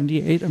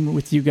 1978. I'm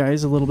with you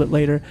guys a little bit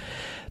later,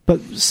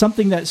 but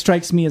something that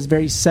strikes me as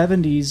very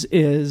 70s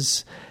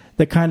is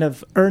the kind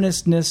of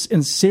earnestness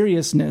and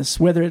seriousness,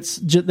 whether it's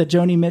the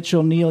Joni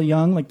Mitchell, Neil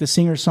Young, like the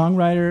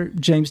singer-songwriter,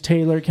 James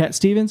Taylor, Cat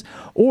Stevens,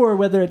 or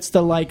whether it's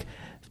the like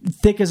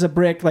thick as a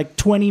brick, like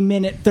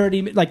 20-minute,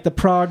 30-minute, like the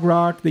prog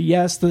rock,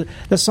 the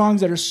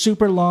songs that are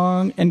super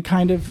long and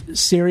kind of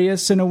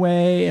serious in a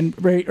way and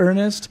very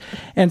earnest.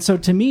 And so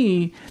to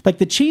me, like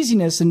the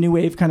cheesiness in new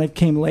wave kind of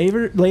came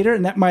later,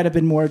 and that might have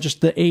been more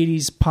just the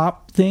 80s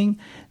pop thing,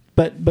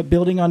 but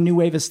building on new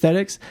wave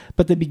aesthetics.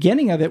 But the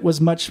beginning of it was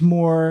much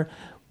more,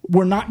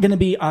 we're not going to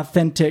be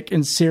authentic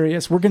and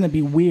serious. We're going to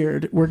be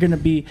weird. We're going to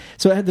be...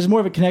 So there's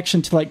more of a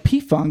connection to like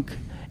P-Funk.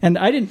 And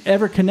I didn't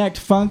ever connect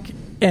funk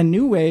and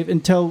new wave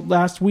until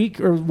last week,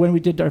 or when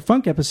we did our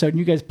funk episode and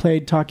you guys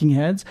played Talking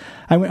Heads.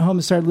 I went home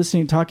and started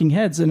listening to Talking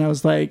Heads, and I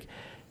was like,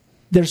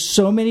 there's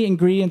so many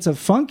ingredients of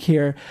funk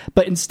here.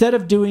 But instead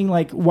of doing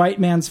like white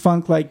man's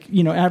funk, like,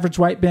 average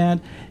white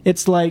band,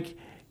 it's like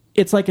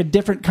a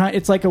different kind.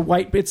 It's like the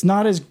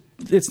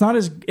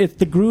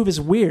groove is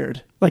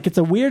weird. Like it's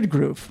a weird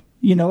groove.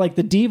 Like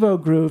the Devo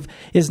groove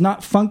is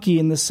not funky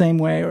in the same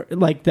way or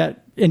like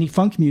that any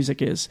funk music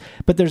is.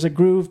 But there's a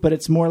groove, but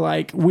it's more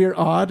like we're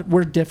odd,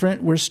 we're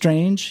different, we're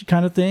strange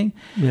kind of thing.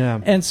 Yeah.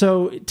 And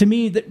so to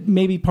me, that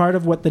maybe part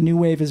of what the new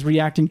wave is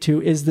reacting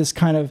to is this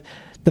kind of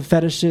the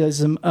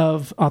fetishism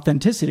of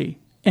authenticity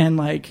and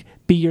like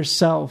be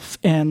yourself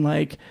and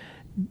like,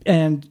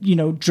 and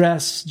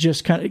dress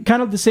just kind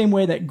of the same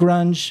way that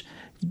grunge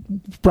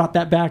brought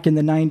that back in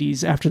the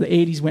 90s after the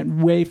 80s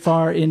went way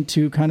far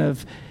into kind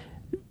of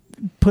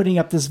putting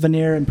up this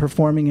veneer and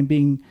performing and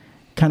being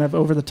kind of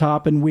over the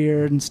top and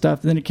weird and stuff.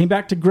 And then it came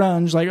back to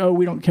grunge, like, oh,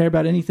 we don't care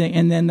about anything.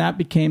 And then that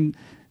became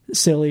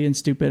silly and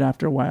stupid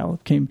after a while.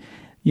 It came,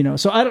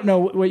 so I don't know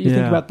what you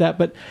think about that,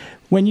 but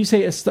when you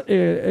say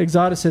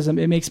exoticism,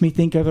 it makes me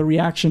think of a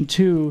reaction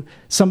to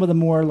some of the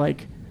more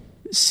like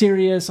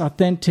serious,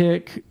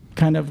 authentic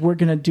kind of, we're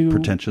going to do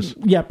pretentious.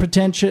 Yeah.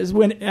 Pretentious,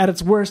 when at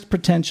its worst,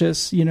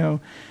 pretentious,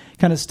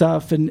 kind of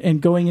stuff, and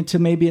going into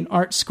maybe an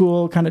art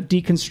school kind of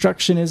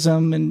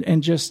deconstructionism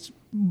and just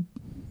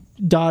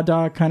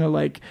Dada kind of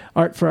like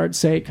art for art's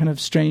sake kind of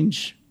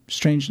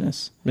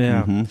strangeness.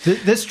 Yeah.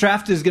 Mm-hmm. This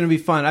draft is going to be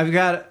fun. I'm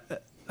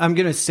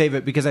going to save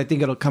it because I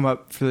think it'll come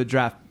up for the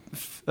draft.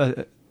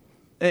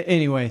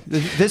 Anyway,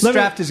 this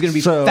draft is going to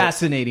be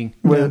fascinating.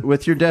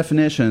 With your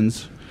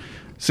definitions,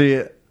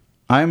 see,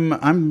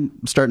 I'm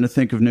starting to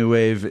think of new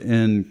wave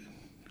in,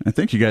 I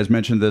think you guys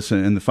mentioned this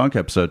in the funk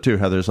episode too,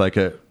 how there's like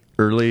a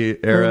early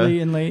era, early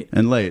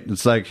and late.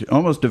 It's like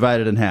almost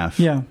divided in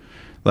half. Yeah.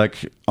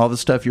 Like all the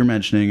stuff you're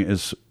mentioning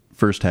is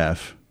first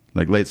half,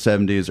 like late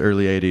 70s,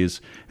 early 80s.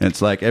 And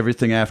it's like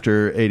everything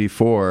after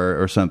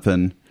 84 or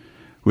something,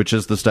 which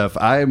is the stuff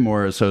I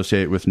more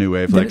associate with new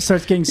wave. Then like, it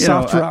starts getting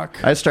soft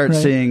rock. I start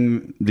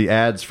seeing the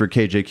ads for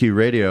KJQ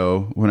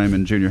radio when I'm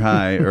in junior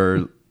high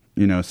or,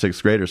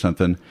 sixth grade or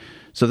something.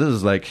 So this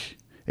is like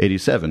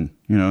 87,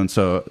 and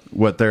so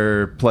what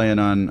they're playing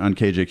on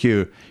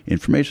KJQ,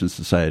 Information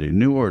Society,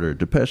 New Order,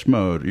 Depeche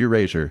Mode,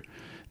 Erasure,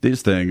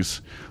 these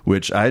things,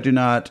 which I do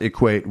not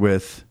equate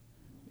with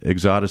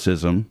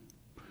exoticism.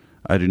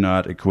 I do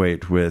not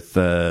equate with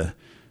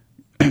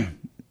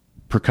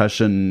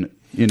percussion,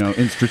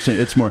 interesting.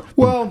 It's more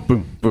boom,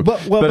 boom, boom.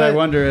 But I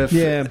wonder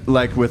if,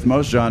 like with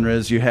most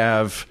genres, you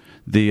have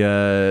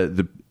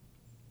the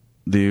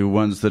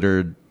ones that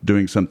are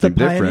doing something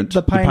different,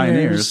 the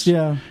pioneers.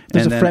 Yeah,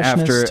 there's and a then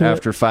freshness to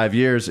after 5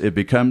 years, it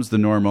becomes the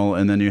normal,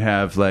 and then you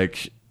have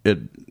like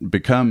it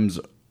becomes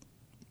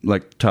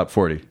like top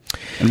 40,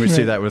 and we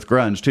see that with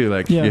grunge too.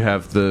 Like you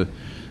have the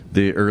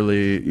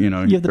early, you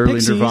have the early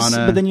Pixies,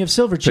 Nirvana, but then you have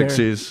Silverchair.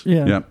 Pixies,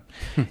 yeah.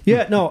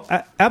 Yeah, no,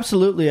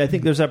 absolutely. I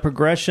think there's that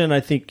progression. I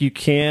think you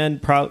can,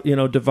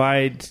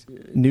 divide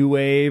new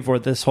wave or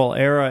this whole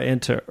era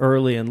into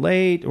early and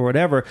late or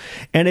whatever.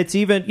 And it's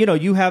even,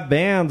 you have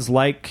bands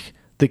like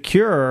The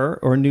Cure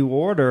or New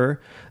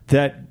Order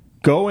that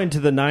go into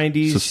the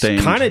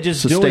 90s kind of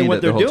just doing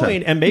what they're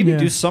doing and maybe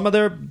do some of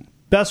their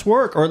best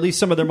work, or at least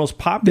some of their most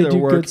popular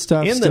work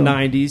in the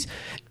 90s.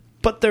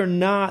 But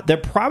they're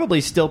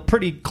probably still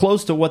pretty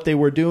close to what they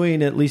were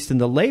doing, at least in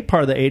the late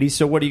part of the 80s.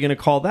 So what are you going to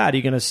call that? Are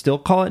you going to still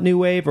call it new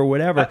wave or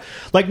whatever?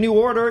 Like New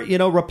Order,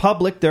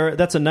 Republic,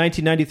 that's a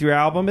 1993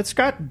 album. It's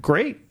got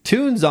great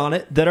tunes on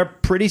it that are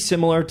pretty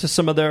similar to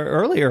some of their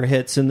earlier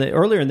hits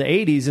earlier in the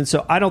 80s. And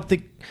so I don't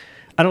think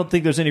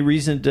there's any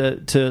reason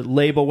to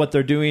label what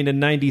they're doing in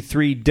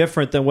 93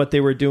 different than what they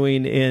were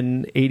doing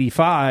in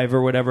 85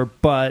 or whatever.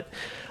 But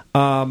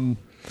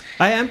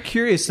I am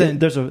curious then.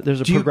 There's a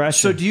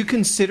progression. So do you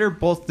consider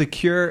both The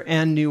Cure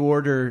and New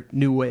Order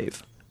new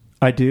wave?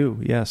 I do,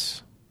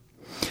 yes.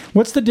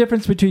 What's the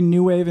difference between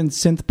new wave and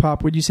synth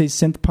pop? Would you say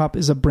synth pop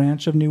is a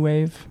branch of new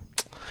wave?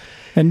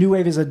 And new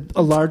wave is a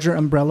larger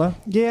umbrella?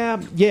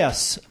 Yeah,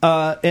 yes.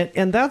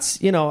 And that's,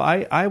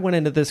 I went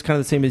into this kind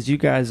of the same as you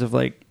guys of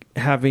like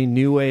having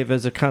new wave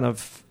as a kind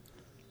of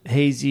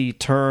hazy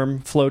term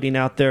floating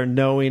out there,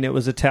 knowing it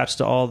was attached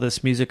to all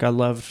this music I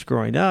loved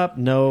growing up,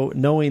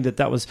 knowing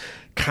that was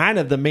kind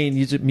of the main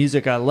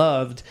music I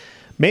loved,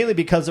 mainly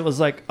because it was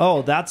like,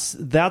 oh, that's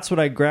what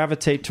I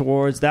gravitate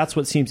towards, that's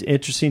what seems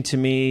interesting to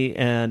me.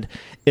 And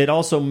it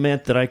also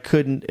meant that I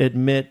couldn't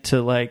admit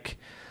to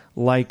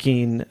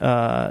liking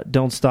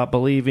Don't Stop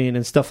Believing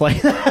and stuff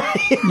like that.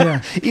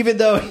 Yeah. Even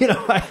though,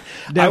 I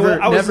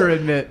never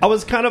admit. I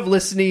was kind of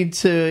listening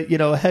to,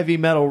 heavy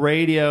metal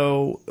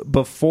radio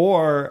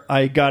before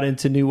I got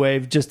into new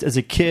wave just as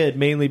a kid,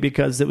 mainly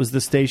because it was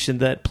the station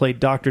that played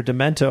Dr.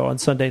 Demento on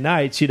Sunday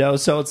nights,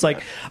 so it's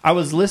like I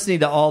was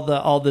listening to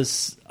all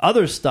this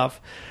other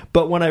stuff.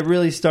 But when I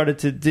really started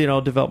to,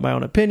 develop my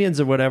own opinions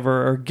or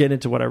whatever, or get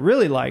into what I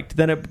really liked,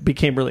 then it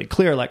became really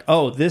clear, like,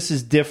 oh, this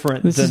is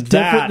different than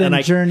that.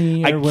 And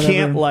Journey or whatever.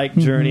 Can't like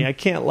Journey. I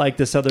can't like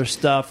this other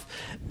stuff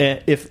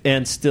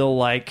and still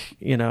like,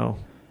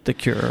 The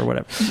Cure or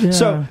whatever.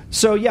 Yeah.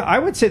 So yeah, I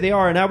would say they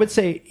are. And I would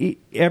say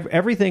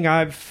everything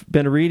I've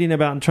been reading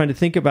about and trying to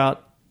think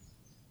about,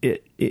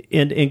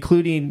 and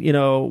including,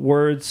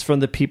 words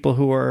from the people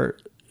who are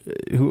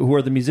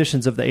the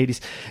musicians of the 80s,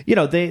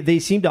 they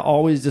seem to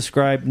always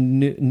describe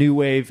new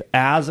wave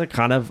as a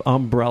kind of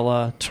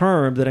umbrella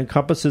term that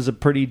encompasses a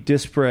pretty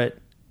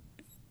disparate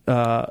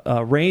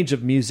range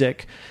of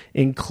music,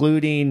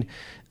 including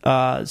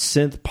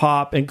synth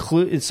pop.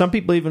 Some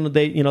people even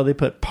they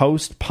put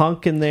post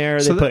punk in there.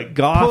 So they put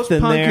goth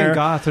in there. Post punk and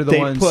goth are the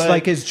ones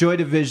like as Joy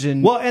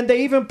Division. Well, and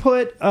they even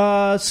put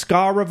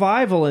ska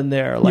revival in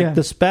there, like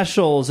the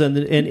Specials and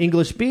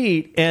English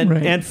Beat.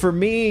 And for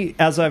me,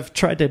 as I've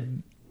tried to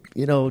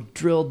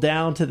drill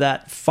down to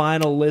that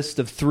final list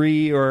of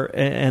three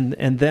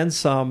and then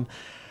some,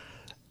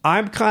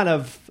 I'm kind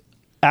of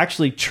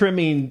actually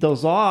trimming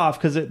those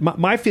off because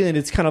my feeling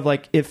it's kind of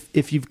like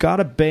if you've got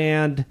a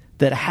band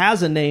that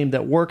has a name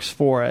that works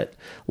for it,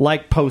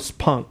 like post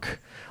punk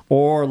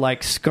or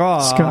like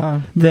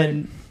ska,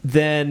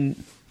 then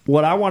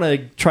what I want to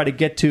try to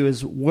get to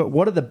is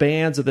what are the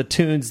bands or the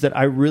tunes that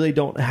I really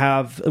don't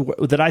have,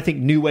 that I think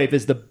new wave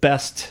is the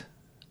best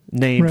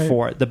name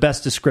for it, the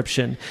best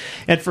description.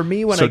 And for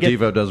me,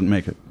 Devo doesn't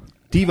make it.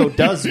 Devo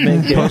does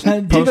make it.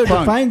 Devo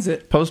defines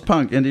it.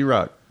 Post-punk, indie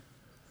rock.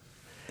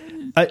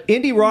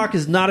 Indie rock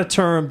is not a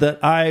term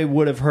that I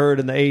would have heard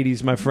in the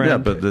 80s, my friend. Yeah,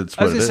 but that's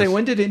what I was going to say,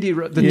 when did the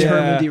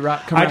term indie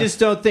rock come out? I just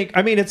don't think,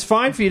 it's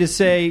fine for you to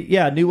say,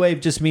 new wave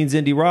just means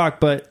indie rock,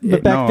 but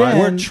back then,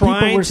 we're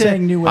trying people were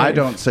saying new wave. I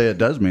don't say it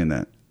does mean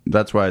that.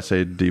 That's why I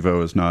say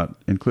Devo is not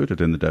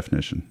included in the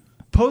definition.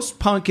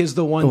 Post-punk is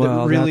the one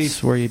that really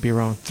that's where you'd be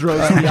wrong.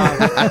 Throws me off.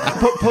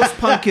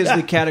 Post-punk is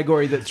the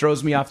category that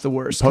throws me off the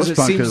worst. Post-punk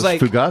it seems is like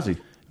Fugazi.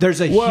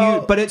 There's a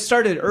huge, but it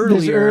started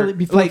earlier.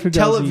 Before like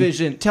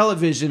Fugazi.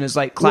 Television is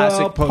like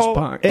classic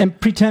post-punk. And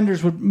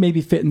Pretenders would maybe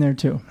fit in there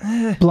too.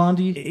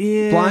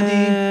 Blondie,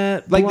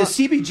 like the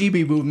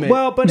CBGB movement.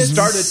 Well, but it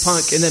started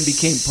punk and then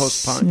became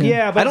post-punk.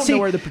 Yeah, but I don't know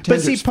where the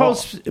Pretenders fall.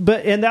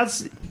 And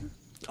that's.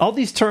 All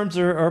these terms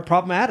are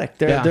problematic.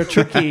 They're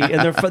tricky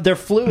and they're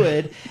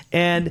fluid.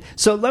 And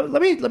so let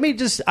me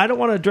just. I don't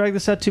want to drag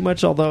this out too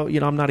much, although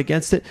I'm not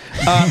against it.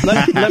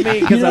 Let me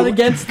because I'm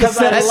against the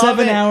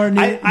 7-hour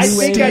new. I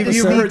think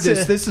you've heard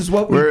this. This is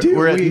what we do.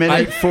 We're at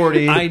minute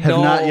 40. I have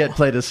not yet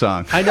played a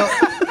song. I know.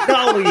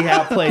 No, we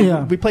have played.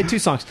 Yeah. We played 2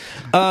 songs.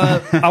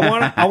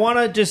 I want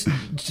to just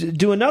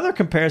do another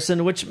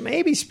comparison, which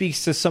maybe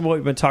speaks to some of what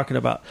we've been talking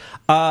about.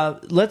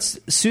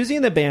 Susie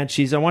and the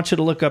Banshees. I want you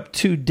to look up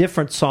 2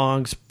 different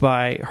songs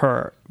by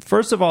her.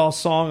 First of all, a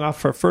song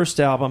off her first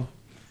album.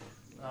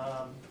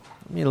 Let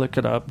me look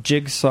it up.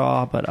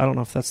 Jigsaw, but I don't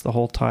know if that's the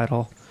whole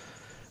title.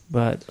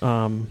 But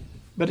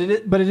But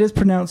it is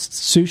pronounced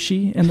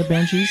sushi in the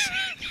Banshees.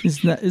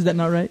 Is that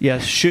not right?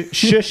 Yes, sushi.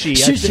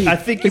 Sushi. I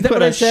think you Is that put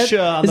what I a said? sh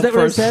on Is the that what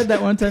I first. said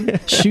that one time?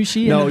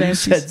 Sushi. No, in the you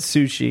Banshees? said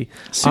sushi.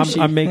 Sushi.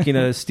 I'm making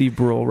a Steve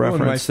Brule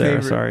reference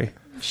there. favorite- Sorry.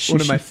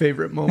 One of my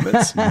favorite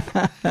moments.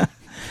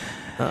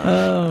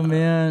 Oh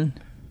man.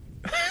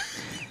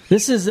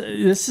 This is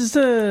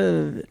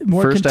a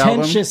more First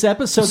contentious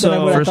episode than I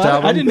So- would have First thought.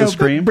 album, I didn't The know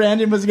Scream?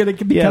 Brandon was going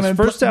to become Yes, a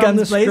first album,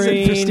 guns The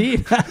blazing for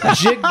Scream.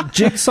 Steve.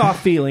 Jigsaw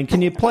Feeling.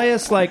 Can you play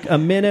us like a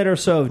minute or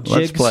so of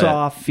Let's play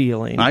Jigsaw it.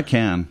 Feeling? I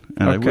can,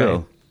 and I Okay.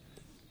 will.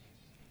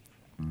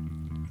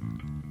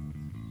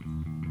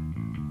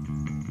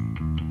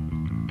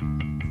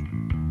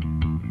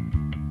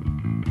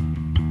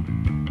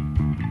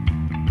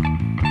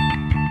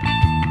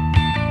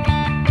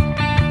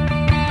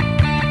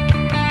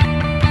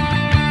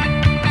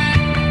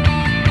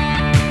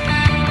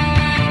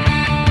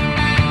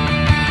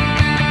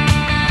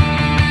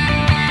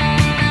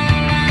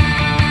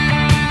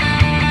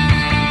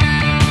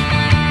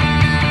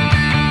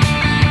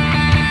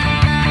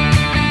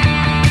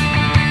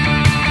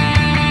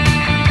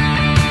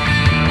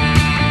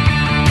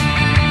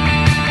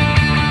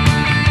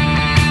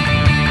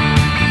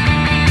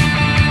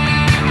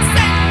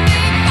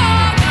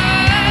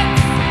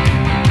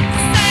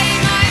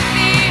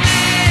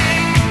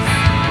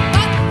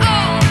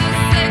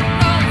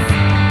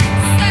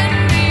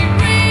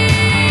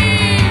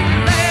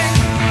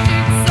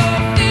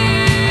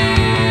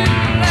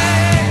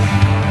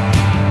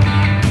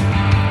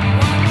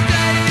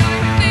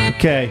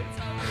 Okay.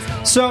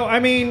 So, I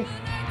mean,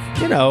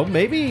 you know,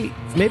 maybe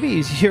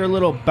you hear a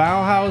little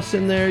Bauhaus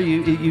in there.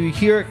 You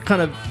hear it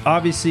kind of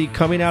obviously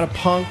coming out of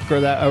punk or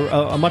that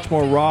a much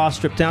more raw,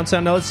 stripped down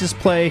sound. Now let's just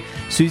play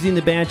Susie and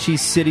the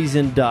Banshees, Cities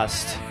in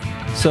Dust.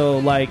 So,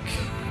 like,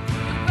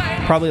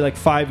 probably like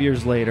 5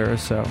 years later or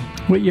so.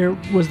 What year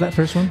was that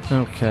first one?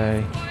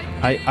 Okay.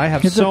 I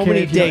have It's so okay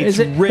many if you don't- dates is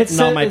it- written it's-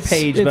 on my it's-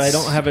 page, but I it's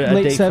don't have a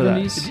late date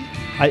 70s? for that.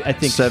 I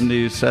think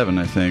 77,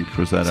 I think,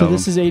 was that So album.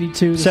 this is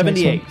 82. this next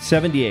 78.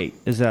 78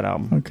 is that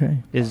album. one? Okay.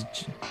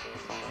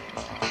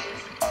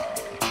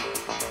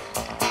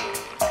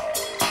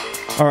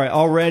 All right,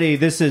 already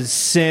this is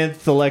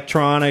synth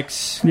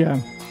electronics. Yeah.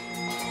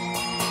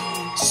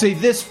 See,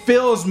 this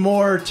feels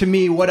more to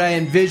me what I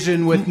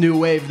envision with New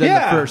Wave than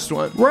the first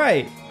one.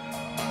 Right.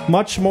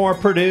 Much more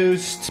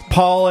produced,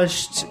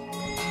 polished.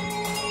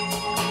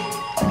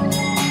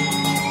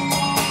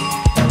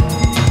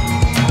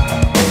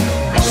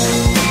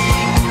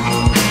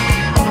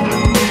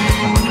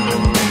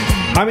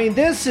 I mean,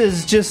 this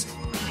is just,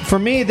 for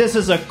me, this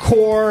is a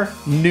core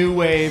new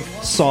wave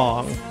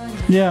song.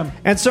 Yeah.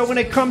 And so when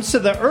it comes to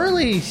the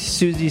early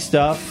Susie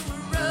stuff,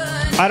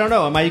 I don't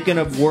know. Am I going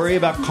to worry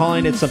about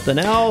calling it something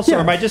else? Yeah. Or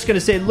am I just going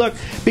to say, look,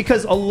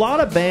 because a lot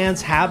of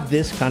bands have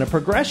this kind of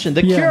progression.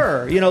 The Yeah.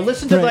 Cure, you know,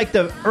 listen to Right. like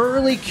the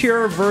early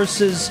Cure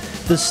versus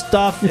the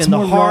stuff It's in the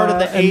more heart raw of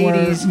the and more-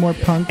 80s. more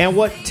punk. And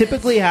what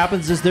typically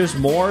happens is there's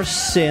more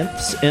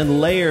synths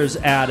and layers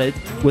added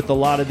with a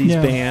lot of these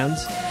Yeah.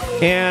 bands.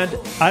 And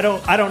I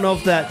don't know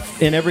if that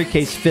in every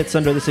case fits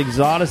under this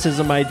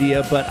exoticism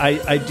idea, but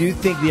I do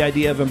think the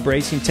idea of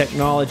embracing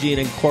technology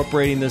and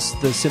incorporating the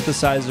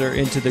synthesizer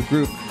into the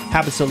group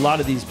happens to a lot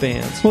of these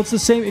bands. Well, it's the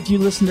same if you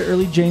listen to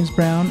early James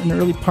Brown and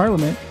early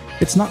Parliament.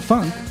 It's not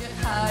funk.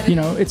 You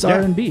know, it's Yeah.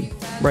 R&B.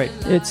 Right.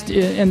 It's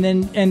and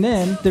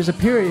then there's a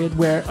period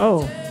where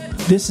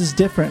this is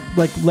different.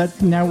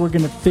 Like now we're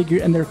going to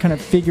figure, and they're kind of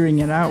figuring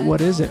it out.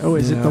 What is it? Oh,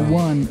 is it the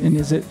one? And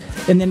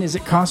then is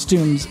it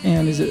costumes?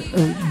 And is it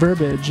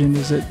verbiage? And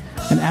is it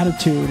an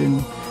attitude and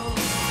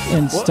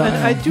Well, style?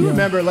 and I do you know?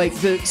 remember, by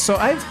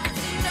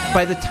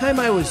the time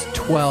I was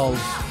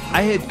 12,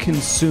 I had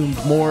consumed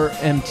more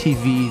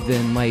MTV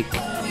than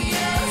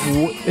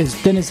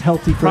Then it's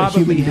healthy for a human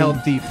probably being.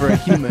 healthy for a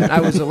human. I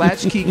was a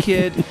latchkey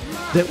kid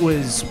that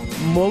was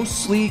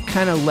mostly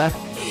kind of left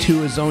to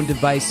his own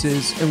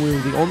devices, and we were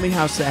the only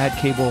house that had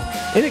cable.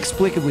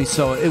 Inexplicably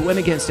so. It went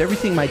against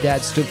everything my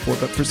dad stood for,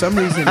 but for some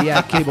reason he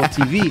had cable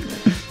TV.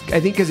 I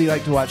think because he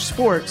liked to watch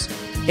sports.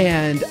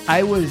 And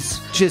I was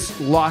just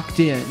locked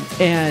in,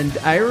 and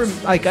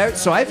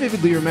so I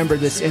vividly remember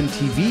this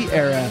MTV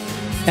era,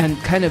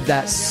 and kind of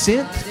that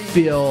synth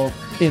feel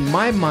in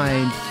my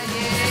mind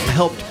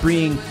helped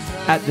bring,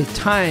 at the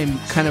time,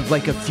 kind of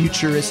like a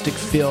futuristic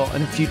feel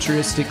and a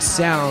futuristic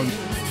sound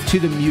to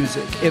the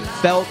music. It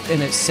felt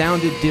and it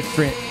sounded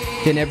different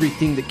than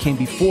everything that came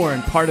before,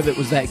 and part of it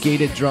was that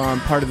gated drum,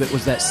 part of it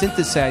was that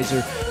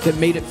synthesizer that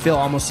made it feel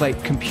almost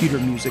like computer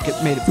music. It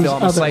made it feel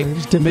almost like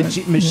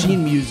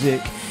machine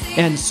music.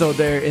 And so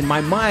there, in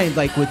my mind,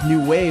 like with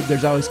New Wave,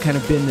 there's always kind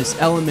of been this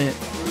element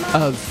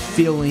of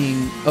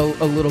feeling a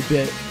little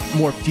bit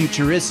more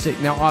futuristic.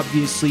 Now,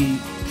 obviously,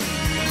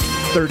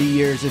 30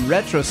 years in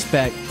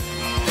retrospect,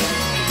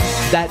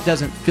 that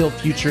doesn't feel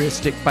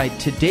futuristic by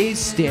today's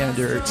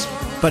standards,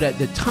 but at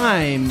the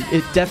time,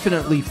 it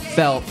definitely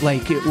felt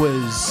like it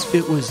was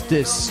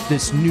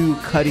this new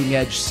cutting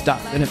edge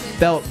stuff, and it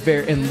felt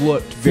and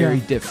looked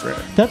very different.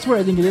 That's where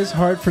I think it is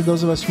hard for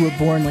those of us who were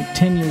born like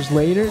 10 years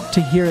later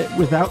to hear it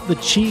without the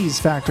cheese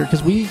factor,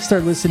 because we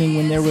started listening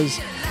when there was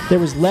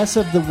less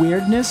of the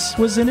weirdness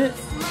was in it,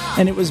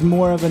 and it was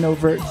more of an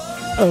overt.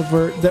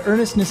 The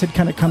earnestness had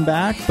kind of come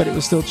back, but it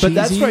was still cheesy. But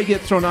that's where I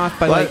get thrown off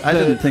by I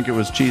didn't think it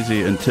was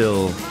cheesy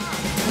until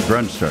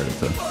grunge started,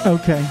 though.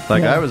 Okay.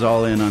 I was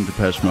all in on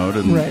Depeche Mode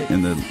in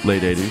the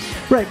late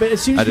 80s. Right, but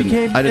as soon as I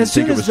didn't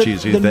think it was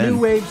cheesy the then. new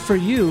wave for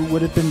you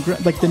would have been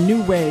like the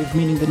new wave,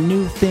 meaning the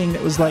new thing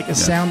that was like a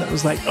sound that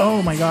was like,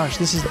 oh my gosh,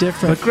 this is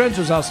different. But grunge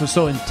was also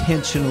so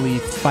intentionally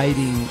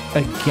fighting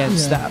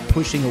against that,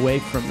 pushing away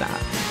from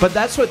that. But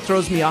that's what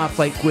throws me off,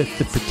 like with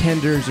the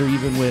Pretenders or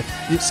even with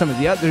some of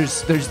the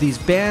others. There's these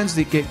bands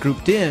that get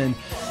grouped in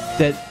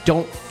that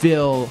don't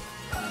feel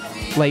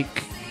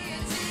like,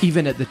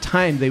 even at the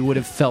time, they would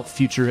have felt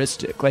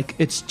futuristic. Like,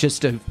 it's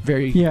just a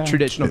very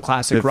traditional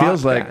classic rock band. It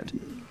feels like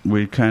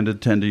we kind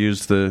of tend to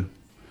use at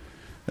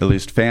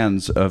least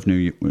fans of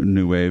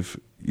new wave,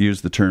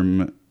 use the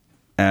term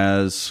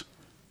as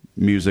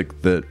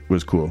music that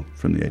was cool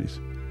from the 80s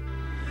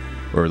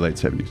or late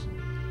 70s.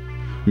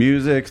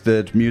 Music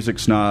that music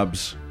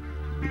snobs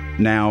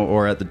now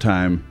or at the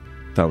time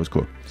thought was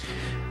cool.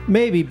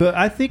 Maybe, but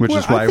I think Which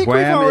is why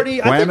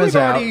Wham is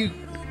out.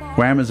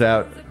 Wham is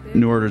out.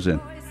 New Order's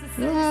in.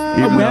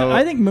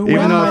 I think even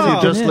though if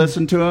you just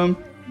listen to them,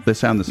 they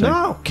sound the same.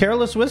 No,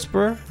 Careless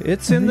Whisper.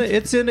 It's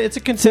a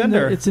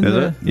contender. It's in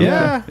the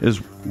yeah. Is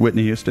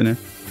Whitney Houston in?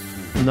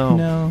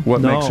 No.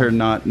 What makes her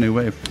not new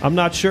wave? I'm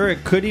not sure.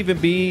 It could even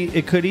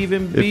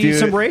be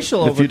some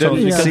racial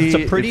overtones because it's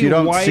a pretty if you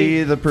don't white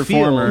see the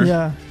performer,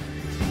 yeah.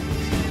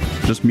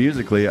 just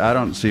musically, I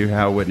don't see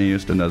how Whitney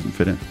Houston doesn't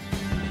fit in.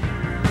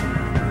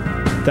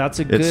 That's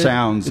a good. It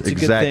sounds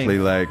exactly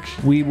like.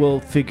 We will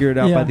figure it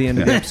out by the end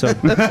of the episode.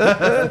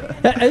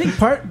 I think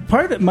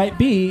part of it might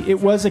be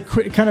it was a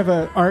kind of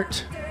a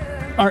art.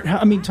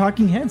 I mean,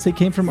 Talking Heads, they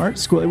came from art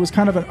school. It was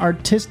kind of an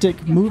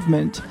artistic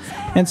movement,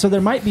 and so there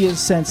might be a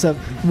sense of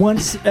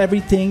once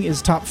everything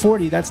is top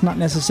 40, that's not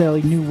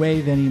necessarily new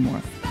wave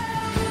anymore.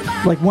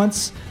 Like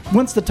once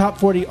the top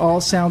 40 all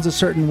sounds a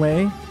certain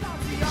way,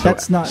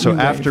 that's not. So new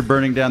after wave.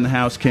 Burning Down the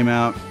House came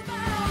out,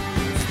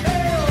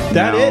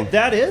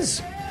 that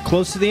is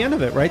close to the end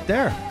of it right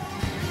there.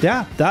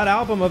 Yeah, that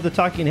album of the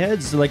Talking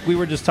Heads, like we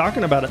were just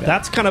talking about it,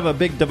 that's kind of a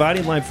big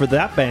dividing line for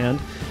that band.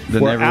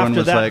 Then everyone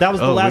was like, that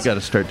was the last, we got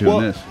to start doing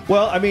this.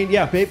 Well, I mean,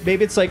 yeah,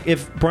 maybe it's like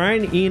if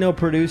Brian Eno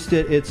produced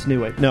it, it's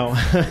new wave. No.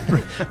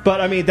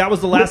 But, I mean, that was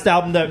the last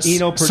album that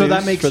Eno produced. So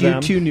that makes you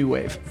too new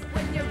wave.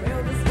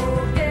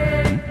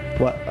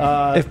 What?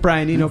 If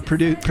Brian Eno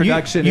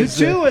production you is...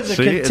 too as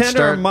a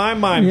contender in my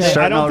mind. Yeah.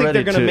 I don't think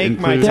they're going to make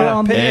my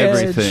top pick.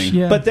 Everything.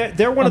 Yeah. But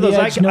they're one of those...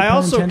 I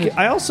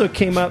also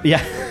came up...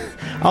 Yeah.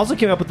 I also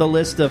came up with a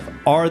list of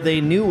are they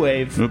new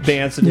wave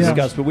bands to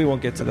discuss, but we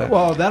won't get to that.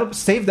 Well, that'll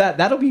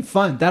be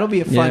fun. That'll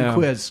be a fun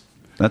quiz.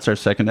 That's our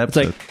second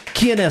episode. It's like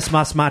 ¿Quién es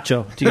más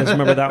macho? Do you guys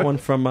remember that one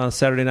from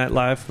Saturday Night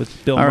Live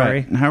with Bill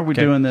Murray? Right. How are we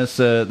doing this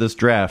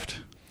draft?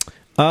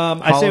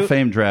 Hall of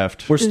Fame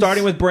draft. We're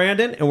starting with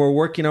Brandon, and we're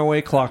working our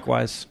way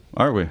clockwise.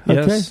 Are we?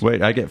 Yes. Okay.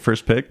 Wait, I get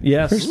first pick?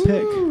 Yes. First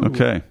pick.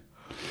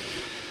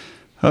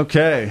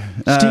 Okay.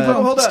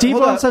 Steve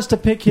wants us to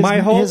pick his. My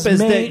hope is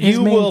that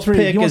you will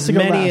pick as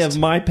many of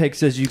my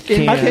picks as you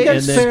can. I think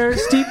that's fair.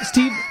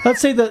 Steve,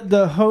 let's say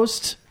the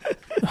host,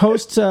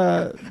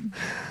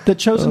 the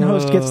chosen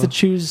host gets to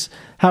choose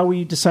how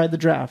we decide the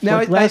draft. Now,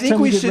 I think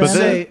we should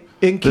say,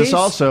 in case... This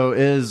also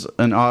is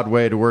an odd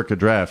way to work a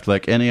draft.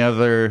 Like any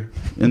other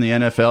in the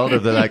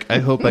NFL, they're like, I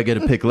hope I get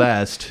to pick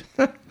last.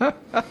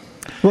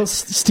 Well,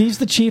 Steve's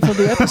the chief of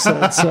the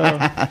episode, so...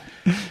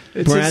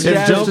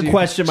 Brandon, don't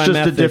question my methods.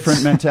 It's just a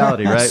different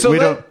mentality, right? So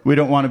we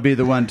don't want to be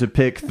the one to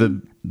pick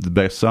the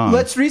best song.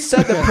 Let's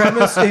reset the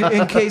premise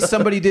in case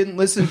somebody didn't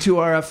listen to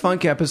our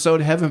funk episode.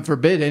 Heaven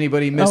forbid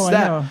anybody missed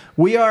that.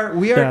 We are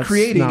That's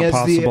creating as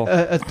possible.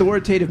 the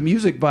authoritative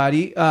music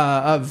body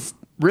of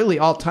really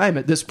all time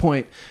at this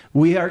point.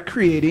 We are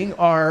creating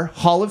our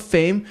Hall of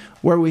Fame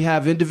where we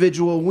have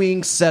individual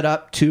wings set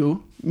up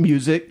to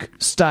music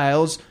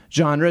styles,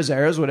 genres,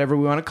 eras, whatever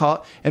we want to call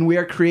it. And we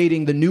are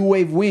creating the New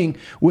Wave Wing,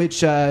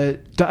 which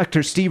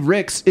Dr. Steve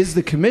Ricks is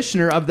the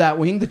commissioner of that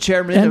wing, the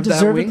chairman of that wing. And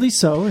deservedly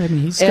so. I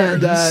mean,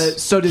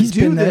 so to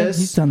do this,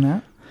 he's done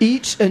that.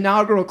 Each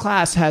inaugural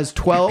class has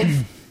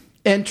 12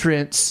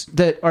 entrants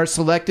that are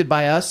selected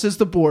by us as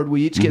the board.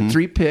 We each get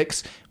 3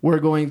 picks. We're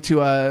going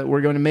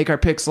to make our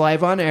picks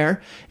live on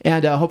air,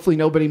 and hopefully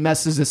nobody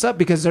messes this up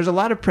because there's a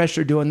lot of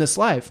pressure doing this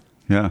live.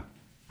 Yeah.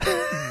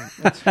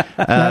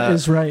 That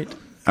is right.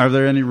 Are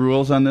there any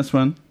rules on this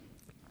one?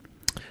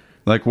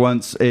 Like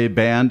once a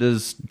band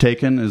is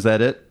taken, is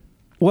that it?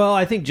 Well,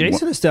 I think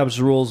Jason established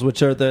rules,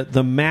 which are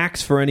the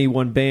max for any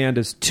one band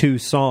is 2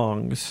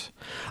 songs.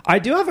 I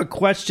do have a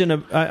question.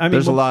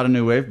 There's a lot of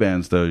new wave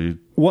bands, though.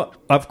 What?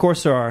 Of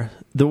course there are.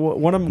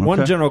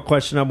 One general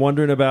question I'm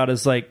wondering about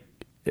is like,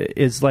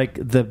 is like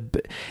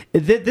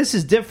this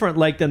is different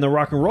like than the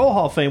Rock and Roll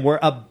Hall of Fame where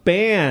a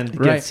band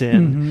gets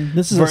in.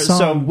 This is a song.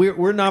 So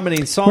we're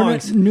nominating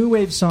songs, new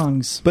wave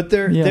songs. but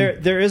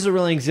there is a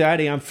real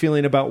anxiety I'm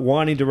feeling about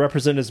wanting to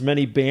represent as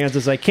many bands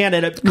as I can,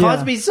 and it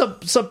caused me some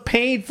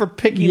pain for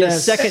picking the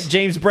second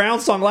James Brown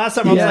song last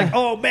time. I was like,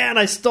 oh man,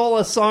 I stole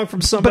a song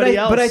from somebody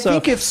else. But I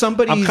think if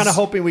somebody's, I'm kind of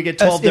hoping we get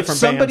 12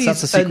 different bands.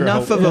 That's a secret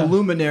enough hope. of a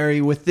luminary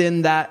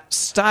within that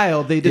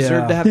style, they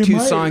deserve to have They two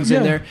might, songs yeah.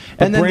 in there.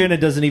 But And then Brandon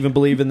doesn't even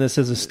believe in this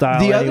as a style.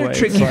 the anyway. other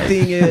tricky It's like,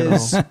 thing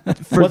is,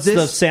 for what's the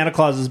this Santa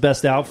Claus's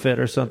best outfit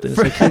or something? It's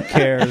like, who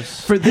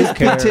cares? for this Who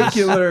cares?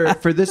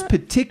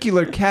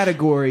 particular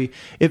category,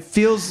 it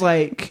feels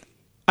like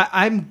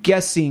I'm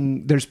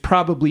guessing there's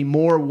probably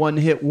more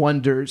one-hit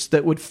wonders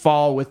that would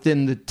fall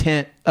within the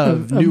tent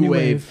of new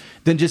wave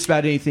than just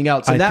about anything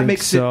else, and I that think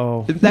makes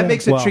so. it that Yeah.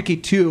 makes it Well, tricky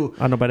too.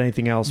 I don't know about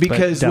anything else,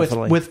 Because but with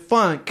definitely.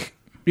 funk,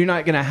 you're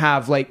not going to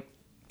have like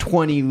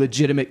 20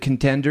 legitimate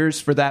contenders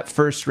for that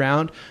first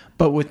round.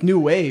 But with new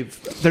wave,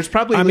 there's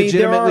probably I mean,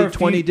 there legitimately are a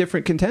 20 few-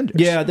 different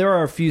contenders. Yeah, there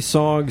are a few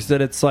songs that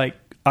it's like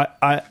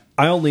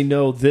I only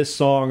know this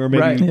song or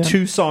maybe Right. Yeah.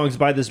 two songs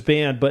by this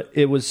band, but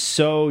it was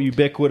so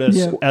ubiquitous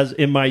Yeah. as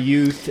in my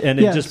youth, and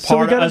it just so we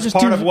part gotta as just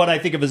part do- of what I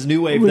think of as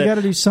new wave. we that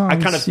gotta do songs, I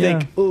kind of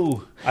think,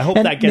 ooh, I hope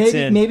And that gets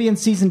maybe, in. Maybe in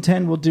season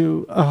 10 we'll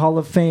do a Hall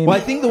of Fame. Well, I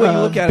think the way you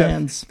look at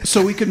bands. it,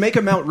 so we could make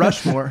a Mount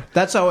Rushmore.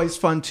 That's always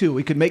fun too.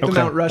 We could make the Okay.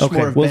 Mount Rushmore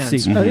Okay, of we'll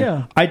bands. see. Oh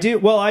yeah. I do.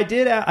 Well, I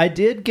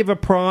did give a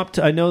prompt.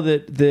 I know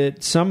that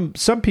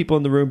some people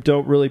in the room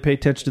don't really pay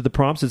attention to the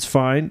prompts. It's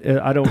fine.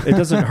 I don't. It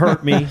doesn't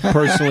hurt me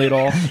personally at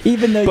all.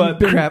 Even though But you've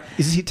been, Crap.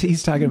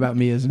 He's talking about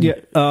me, isn't he? Yeah.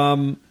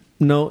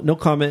 No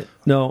comment.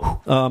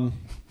 No.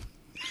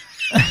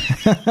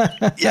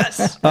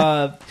 Yes.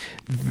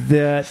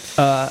 That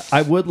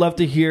I would love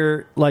to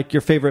hear like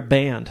your favorite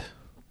band,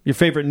 your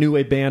favorite new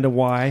wave band, and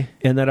why.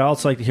 And then I'd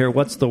also like to hear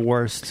what's the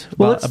worst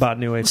let's- about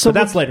new wave. so but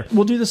that's we'll, later.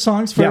 We'll do the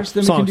songs first,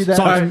 then we songs, can do that.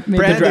 songs. and maybe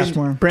Brandon, the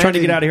Rushmore. Trying to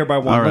get out of here by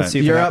 1. All right. Let's see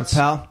if You're it up, happens.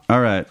 pal.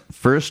 All right,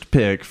 first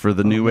pick for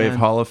the New Wave man.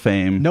 Hall of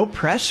Fame. No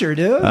pressure,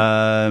 dude.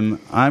 I'm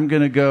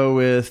gonna go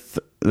with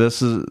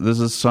this is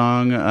a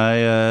song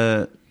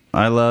I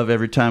love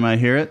every time I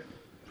hear it,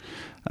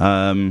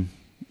 and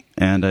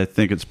I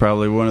think it's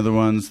probably one of the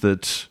ones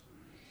that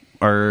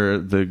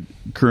the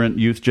current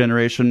youth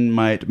generation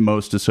might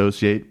most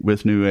associate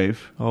with new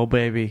wave Oh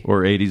baby,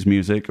 or 80s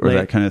music or Lay-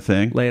 that kind of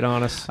thing. lay it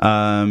on us.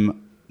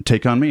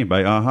 Take on Me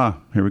by Aha.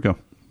 Here we go.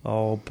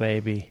 Oh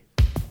baby.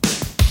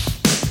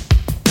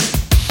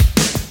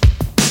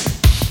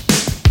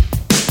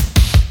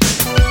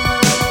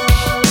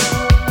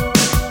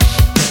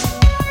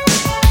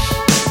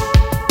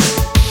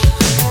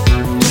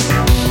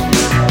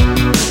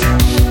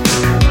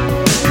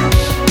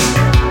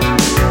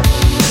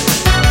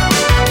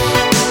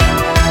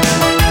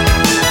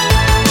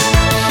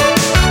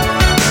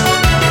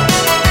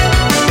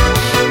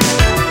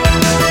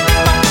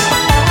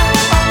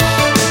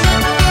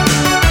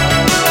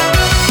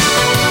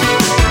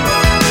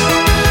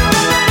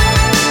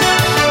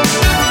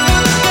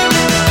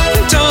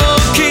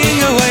 Talking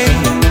away,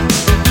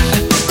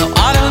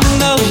 I don't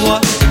know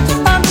what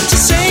to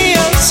say.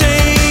 I'll say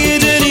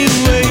it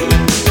anyway.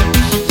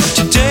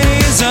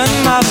 Today's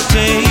another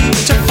day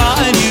to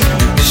find you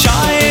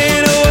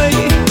shying away.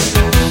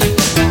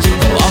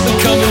 I've been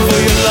coming for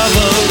your love,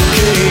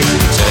 okay?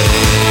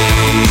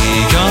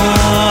 Take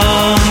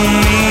on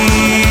me,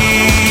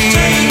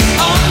 take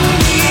on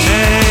me,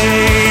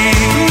 take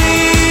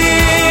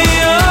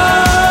me on,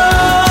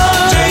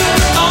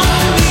 take on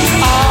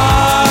me.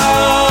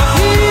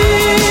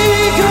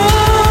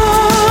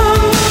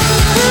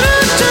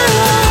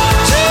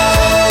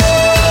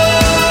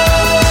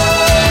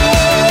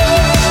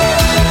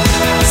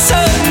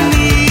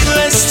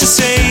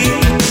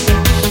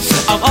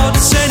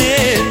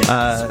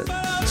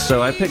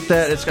 So I picked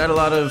that. It's got a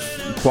lot of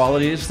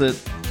qualities that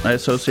I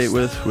associate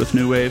with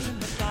new wave.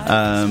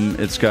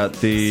 It's got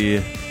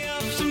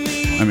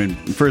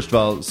first of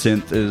all,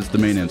 synth is the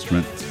main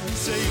instrument,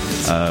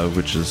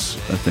 which is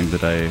a thing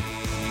that I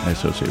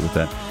associate with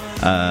that.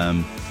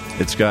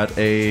 It's got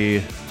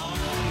a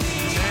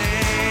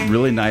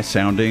really nice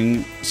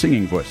sounding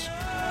singing voice.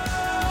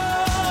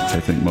 I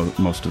think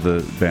most of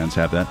the bands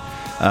have that.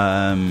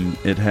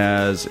 It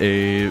has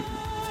a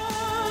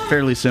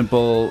fairly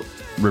simple,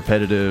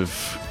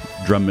 repetitive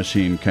drum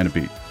machine kind of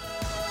beat.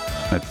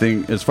 I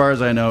think, as far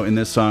as I know, in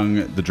this song,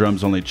 the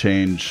drums only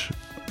change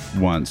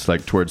once,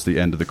 like towards the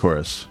end of the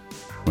chorus,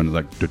 when it's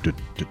like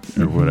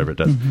or whatever it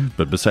does.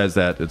 But besides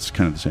that, it's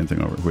kind of the same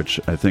thing over, which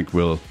I think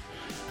we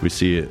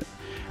see it.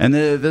 And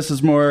this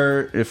is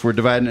more, if we're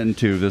dividing it in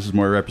two, this is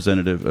more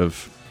representative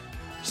of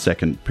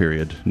second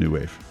period new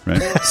wave, right?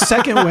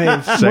 Second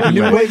wave. Second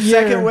New wave. wave.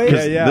 Second wave.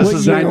 Yeah. This What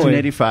is year?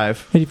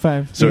 1985.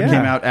 85. So it Yeah.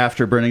 came out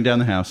after burning down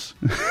the house.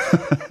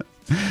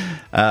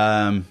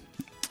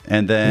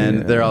 And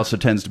then there also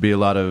tends to be a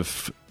lot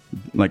of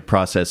like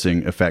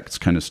processing effects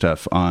kind of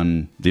stuff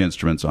on the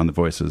instruments, on the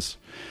voices.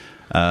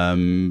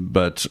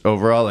 But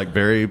overall, like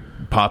very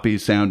poppy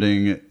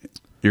sounding,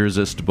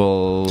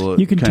 irresistible.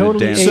 You can kind of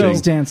totally dancing.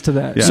 80s dance to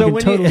that. Yeah. You So can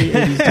when you- totally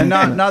 80s And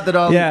dance. not that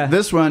all. Yeah.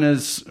 This one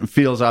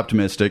feels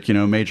optimistic.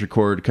 Major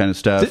chord kind of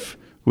stuff,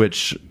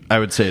 which I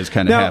would say is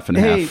kind of Now, half and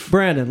hey, half.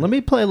 Brandon, let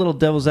me play a little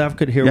devil's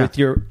advocate here Yeah. with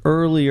your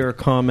earlier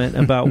comment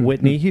about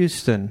Whitney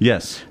Houston.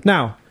 Yes.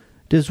 Now,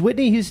 does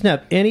Whitney Houston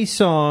have any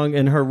song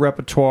in her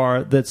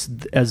repertoire that's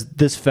as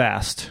this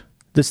fast,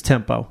 this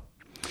tempo?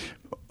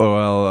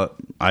 Well,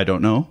 I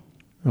don't know.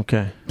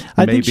 Okay.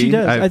 I think she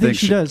does. I think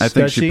she does. I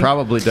think Does she she?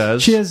 probably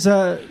does. She has.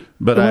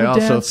 But I I Wanna also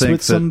Dance think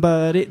with that-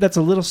 somebody. That's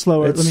a little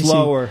slower. It's Let me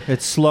slower.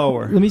 It's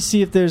slower. See. Let me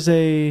see if there's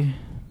a.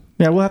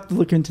 Yeah, we'll have to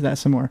look into that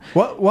some more.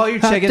 While you're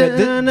checking it,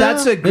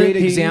 that's a great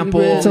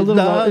example. It's a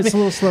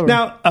little slower.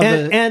 Now,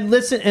 and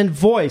listen, and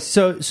voice.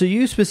 So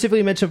you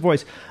specifically mentioned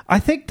voice. I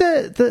think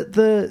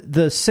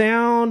the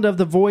sound of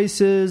the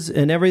voices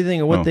and everything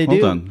and what they hold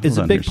do on, is hold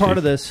a on big here, part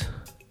of Steve. this.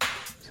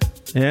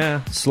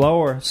 Yeah,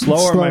 slower, my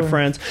slower.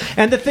 friends.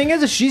 And the thing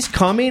is, she's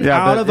coming Yeah,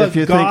 out but of if a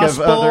you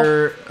gospel.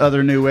 think of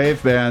other new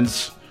wave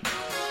bands,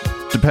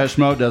 Depeche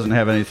Mode doesn't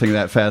have anything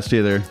that fast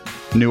either.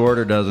 New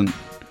Order doesn't.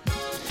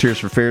 Tears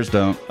for Fears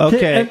don't.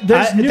 Okay,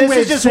 There's new this wave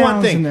is just one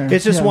sounds in thing. there.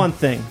 It's just Yeah. one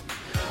thing.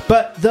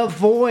 But the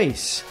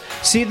voice.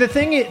 See, the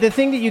thing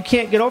that you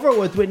can't get over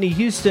with Whitney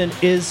Houston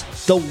is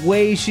the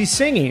way she's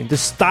singing, the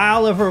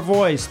style of her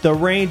voice, the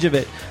range of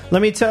it.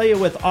 Let me tell you,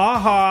 with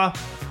Aha,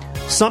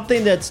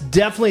 something that's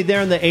definitely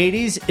there in the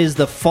 80s is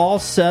the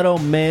falsetto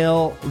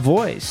male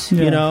voice.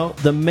 Yeah.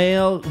 The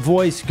male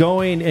voice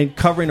going and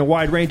covering a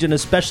wide range, and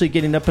especially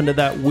getting up into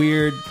that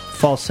weird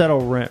falsetto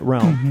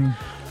realm.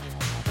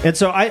 And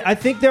so I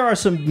think there are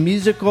some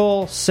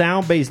musical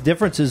sound-based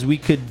differences we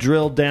could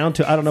drill down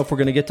to. I don't know if we're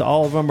going to get to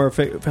all of them or if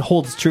it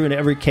holds true in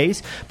every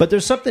case. But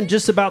there's something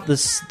just about the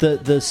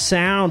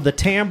sound, the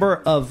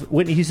timbre of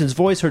Whitney Houston's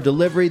voice, her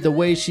delivery, the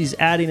way she's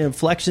adding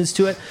inflections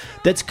to it,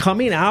 that's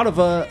coming out of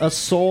a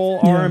soul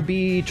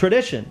R&B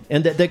tradition,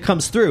 and that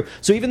comes through.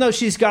 So even though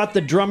she's got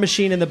the drum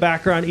machine in the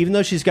background, even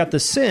though she's got the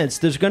synths,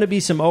 there's going to be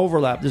some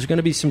overlap. There's going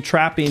to be some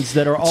trappings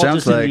that are all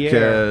Sounds just in like the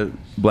air.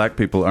 black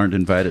people aren't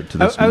invited to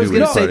this. I was new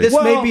going to wave say party. this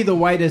may Well- be the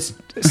widest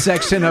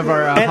section of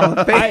our And Hall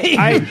of Fame.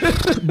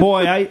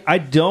 I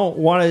don't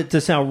want it to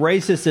sound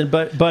racist,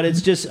 but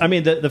it's just, I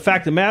mean, the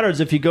fact of the matter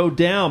is, if you go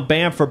down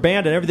band for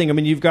band and everything, I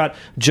mean, you've got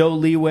Joe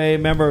Leeway,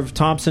 member of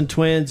Thompson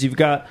Twins, you've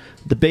got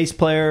the bass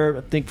player,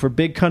 I think, for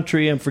Big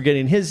Country, I'm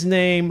forgetting his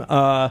name.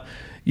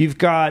 You've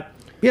got,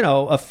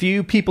 a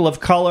few people of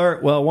color.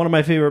 Well, one of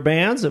my favorite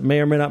bands that may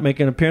or may not make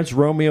an appearance,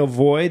 Romeo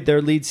Void.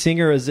 Their lead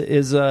singer is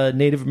a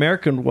Native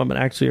American woman,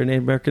 actually, or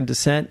Native American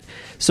descent.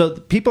 So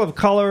the people of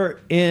color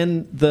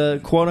in the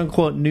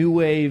quote-unquote new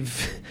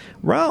wave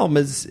realm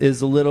is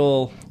a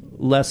little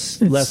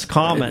less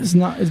common. It's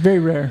very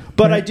rare.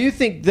 But Right. I do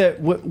think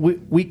that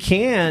we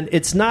can.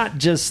 It's not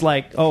just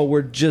like,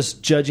 we're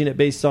just judging it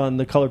based on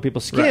the color of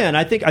people's skin.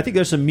 I think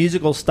there's some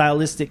musical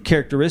stylistic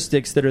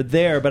characteristics that are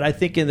there. But I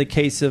think in the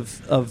case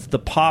of the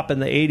pop in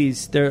the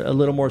 '80s, they're a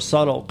little more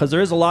subtle because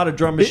there is a lot of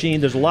drum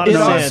machine. There's a lot of it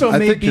synth. also I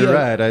may think be you're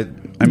a- right.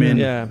 I mean,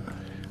 yeah.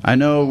 I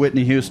know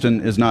Whitney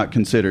Houston is not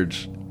considered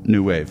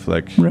new wave.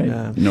 Like Right.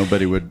 Yeah.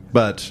 nobody would.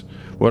 But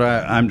what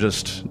I'm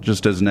just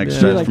as an You're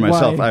exercise like, for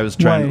myself, why? I was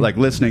trying Why?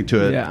 listening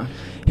to it. Yeah.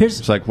 Here's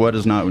It's like, what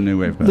is not new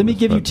wave? Let me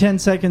give you But- 10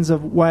 seconds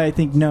of why I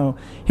think no.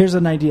 Here's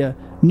an idea.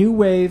 New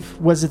wave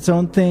was its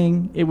own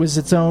thing. It was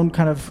its own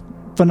kind of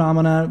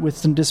phenomena with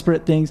some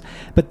disparate things.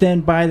 But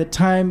then by the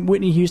time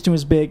Whitney Houston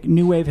was big,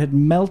 new wave had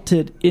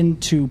melted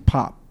into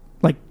pop.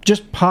 Like,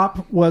 just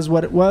pop was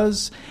what it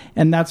was,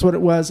 and that's what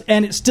it was.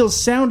 And it still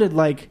sounded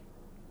like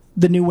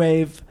the new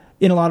wave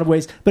in a lot of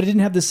ways, but it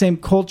didn't have the same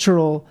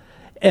cultural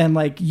and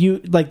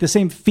the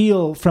same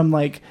feel from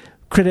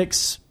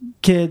critics,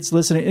 kids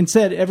listening.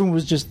 Instead, everyone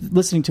was just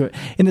listening to it.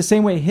 In the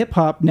same way, hip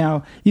hop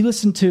now, you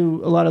listen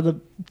to a lot of the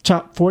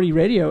top 40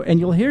 radio, and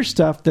you'll hear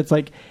stuff that's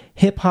like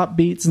hip hop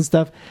beats and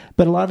stuff,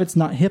 but a lot of it's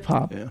not hip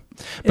hop. Yeah.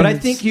 But I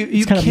think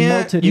you kind of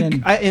can't. melted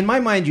in. In my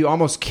mind, you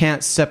almost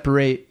can't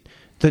separate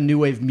the new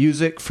wave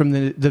music from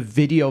the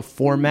video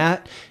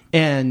format,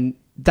 and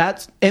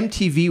that's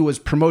MTV was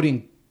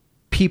promoting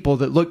people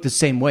that look the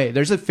same way.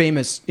 There's a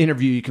famous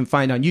interview you can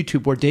find on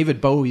YouTube where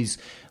David Bowie's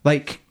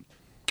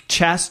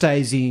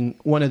chastising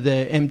one of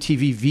the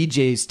MTV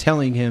VJs,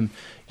 telling him,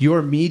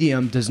 "Your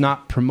medium does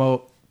not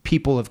promote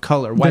people of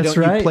color. Why That's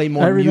don't right. you play I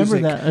more remember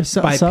music that. I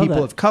saw by people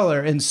that. of color?"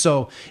 And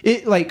so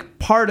it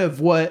part of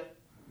what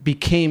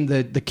became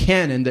the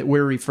canon that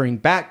we're referring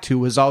back to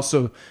was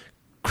also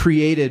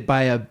created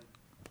by a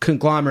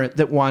conglomerate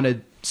that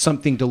wanted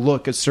something to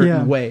look a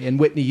certain way, and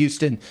Whitney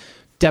Houston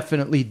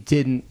definitely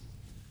didn't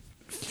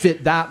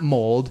fit that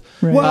mold.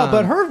 Right. Well,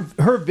 but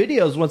her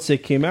videos, once they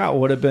came out,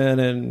 would have been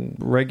in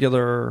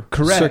regular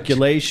Correct.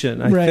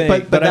 circulation, I Right.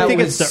 think. But I that think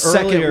was it's the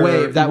second earlier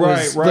wave. That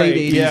was late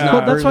 80s, Yeah. not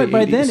Well, that's why early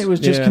by then 80s. it was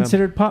just Yeah.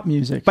 considered pop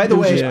music. By the It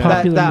was way, just that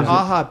popular music.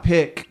 Aha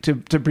pick, to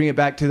bring it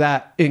back to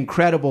that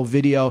incredible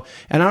video,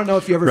 and I don't know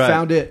if you ever Right.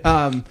 found it.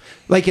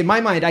 In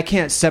my mind, I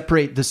can't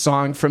separate the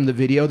song from the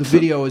video. The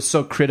video is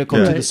so critical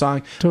to Right. the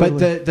song. Totally.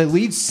 But the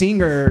lead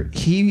singer,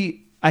 he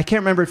I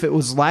can't remember if it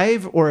was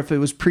live or if it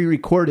was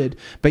pre-recorded,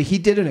 but he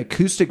did an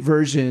acoustic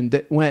version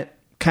that went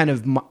kind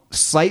of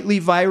slightly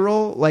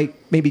viral, like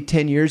maybe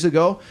 10 years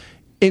ago.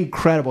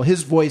 Incredible.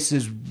 His voice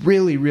is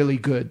really, really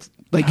good.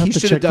 Like, I'll he have to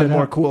should have check done that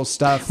more out. cool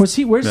stuff. Where's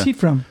he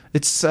from?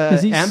 It's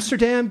Is he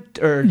Amsterdam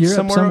or Europe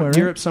somewhere, somewhere, right?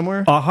 Europe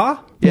somewhere.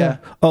 Aha. Yeah.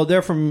 Oh,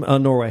 they're from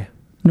Norway.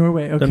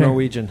 Norway. Okay. They're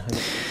Norwegian.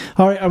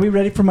 All right, are we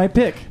ready for my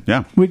pick?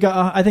 Yeah. We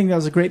got. I think that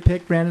was a great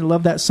pick, Brandon.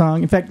 Love that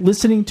song. In fact,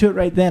 listening to it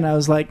right then, I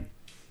was like,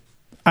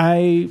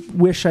 I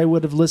wish I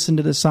would have listened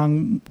to the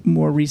song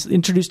more recently.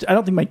 Introduced. I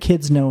don't think my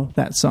kids know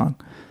that song,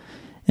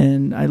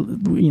 and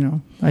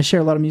I share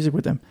a lot of music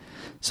with them.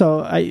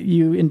 So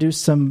you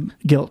induced some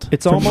guilt.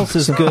 It's from almost me,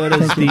 as so good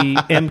as thank you.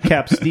 the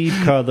MCAP Steve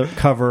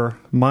cover,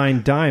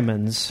 Mine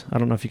Diamonds. I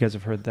don't know if you guys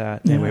have heard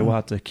that. Anyway, Yeah. we'll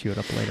have to cue it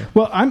up later.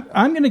 Well,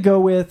 I'm going to go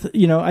with,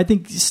 I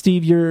think,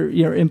 Steve,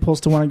 your impulse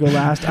to want to go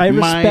last. I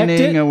respect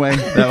Mining it away.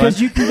 That because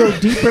one. you can go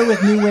deeper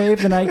with New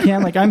Wave than I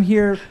can. Like, I'm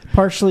here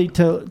partially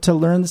to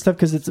learn the stuff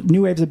because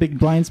New Wave's a big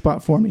blind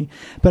spot for me.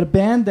 But a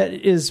band that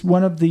is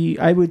one of the,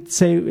 I would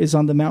say, is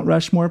on the Mount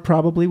Rushmore,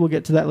 probably, we'll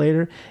get to that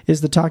later,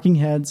 is the Talking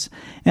Heads.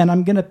 And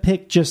I'm going to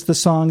pick just the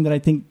song that I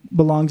think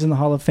belongs in the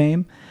Hall of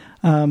Fame.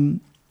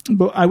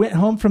 But I went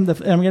home from I'm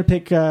going to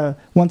pick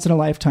Once in a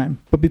Lifetime.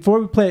 But before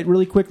we play it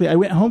really quickly, I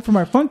went home from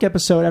our funk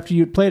episode after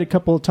you had played a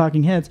couple of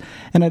Talking Heads,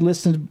 and I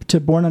listened to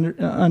Born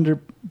Under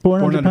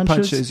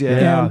Punches,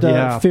 yeah. and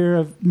Yeah. Fear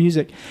of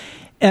Music.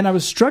 And I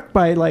was struck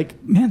by,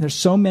 like, man, there's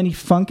so many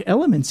funk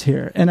elements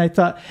here. And I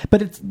thought,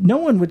 but no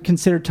one would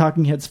consider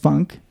Talking Heads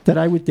funk that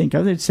I would think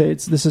of. They'd say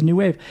this is new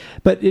wave.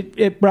 But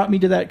it brought me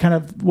to that kind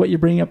of, what you're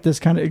bringing up, this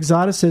kind of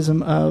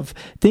exoticism of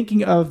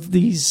thinking of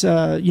these,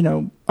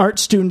 art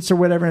students or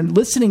whatever, and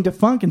listening to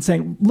funk and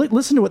saying,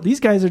 listen to what these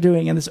guys are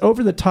doing, and this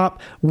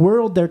over-the-top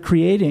world they're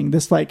creating,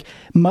 this, like,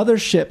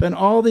 mothership and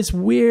all this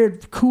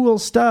weird, cool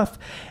stuff.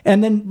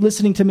 And then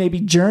listening to maybe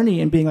Journey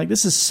and being like,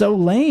 this is so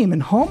lame,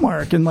 and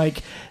Hallmark, and,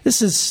 like,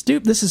 this is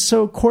stupid, this is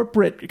so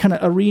corporate, kind of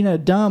arena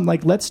dumb.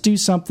 Like, let's do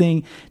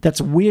something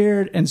that's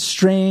weird and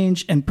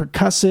strange and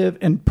percussive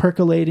and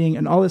percolating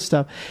and all this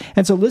stuff.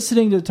 And so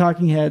listening to the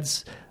Talking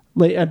Heads,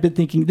 I've been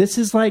thinking, this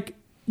is like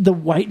the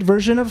white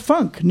version of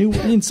funk.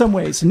 In some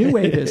ways, new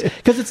wave is,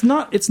 because it's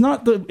not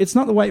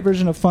the white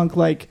version of funk,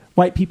 like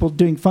white people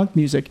doing funk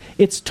music.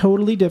 It's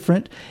totally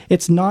different.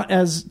 It's not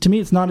as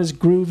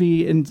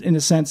groovy in a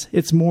sense.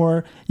 It's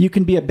more, you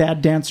can be a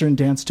bad dancer and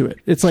dance to it.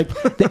 It's like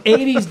the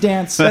 80s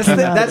dance.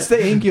 That's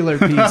the angular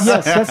piece.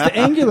 Yes, that's the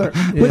angular,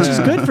 which is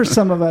good for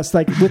some of us,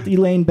 like with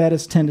Elaine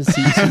Bettis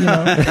tendencies,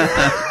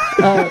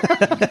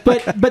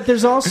 but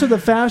there's also the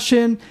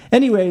fashion.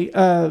 Anyway,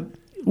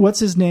 what's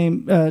his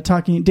name?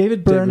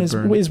 David Byrne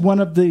is one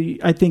of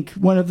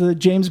the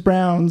James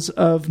Browns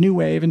of new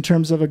wave in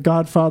terms of a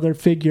godfather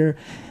figure.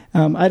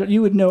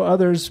 You would know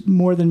others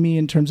more than me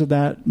in terms of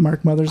that.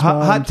 Mark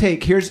Mothersbaugh. Hot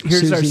take. Here's our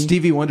Susie.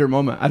 Stevie Wonder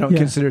moment. I don't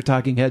consider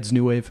Talking Heads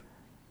new wave.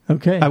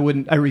 Okay. I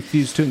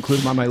refuse to include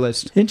them on my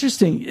list.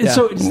 Interesting. Yeah.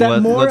 So is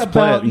that more let's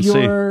play it about and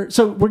your?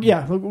 So we'll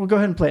go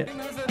ahead and play it.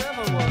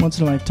 Once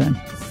in a Lifetime.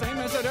 Same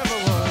as it ever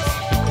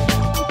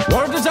was.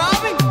 Water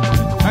dissolving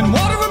and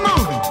water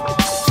removing.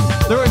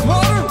 There is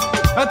water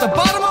at the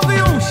bottom of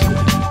the ocean.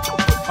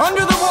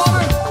 Under the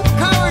water,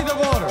 carry the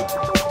water.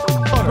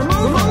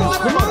 Remove water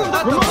at the bottom of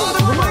the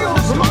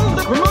ocean.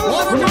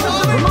 Water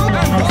dissolving and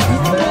water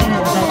removing.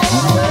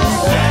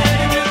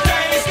 Letting the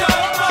days go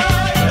by.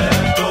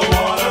 Let the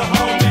water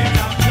hold me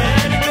down.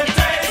 Letting the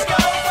days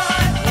go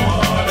by.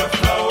 Water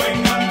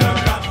flowing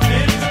underground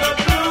into the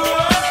blue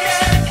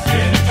again.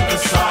 Into the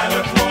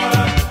silent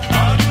water.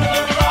 Under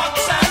the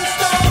rocks and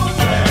stones.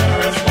 There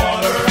is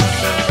water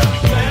underground.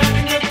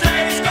 Letting the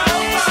days go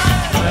by.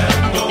 Let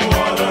the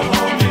water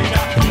hold me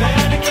down.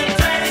 Letting the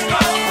days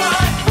go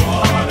by.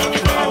 Water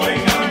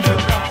flowing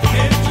underground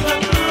into the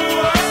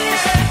blue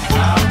again.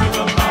 After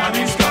the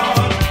body's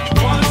gone,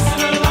 once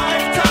in a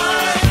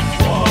lifetime.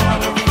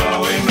 Water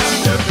flowing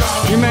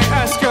underground. You may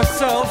ask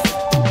yourself,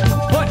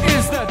 what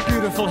is that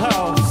beautiful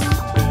house?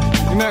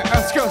 You may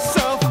ask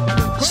yourself.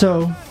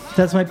 So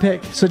that's my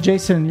pick. So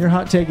Jason, your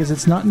hot take is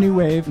it's not new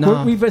wave.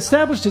 No. We've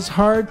established it's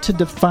hard to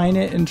define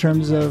it in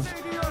terms of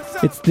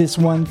it's this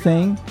one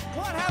thing.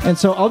 And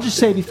so I'll just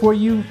say before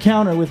you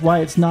counter with why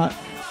it's not,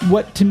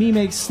 what to me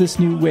makes this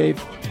new wave,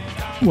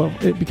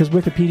 because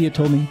Wikipedia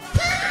told me,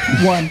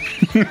 one,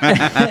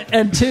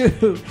 and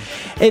two,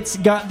 it's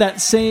got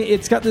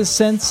this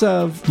sense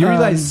of You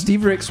realize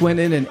Steve Ricks went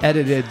in and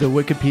edited the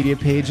Wikipedia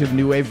page of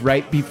New Wave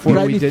right before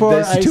Right we before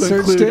did I this to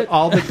searched include it.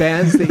 all the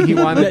bands that he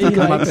wanted That to he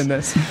come likes. up in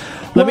this.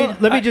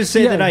 Let me just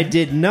say that I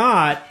did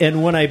not.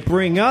 And when I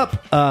bring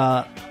up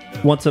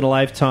Once in a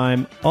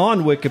Lifetime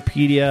on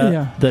Wikipedia,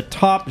 Yeah. the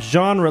top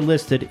genre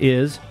listed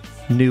is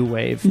new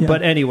wave. Yeah.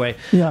 But anyway,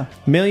 Yeah.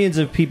 millions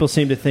of people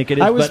seem to think it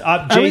is. I was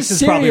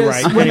Jason's probably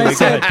serious right. when Anyway, I go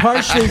said ahead.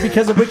 partially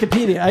because of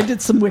Wikipedia. I did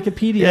some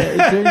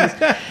Wikipedia doing this.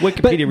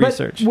 Wikipedia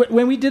research.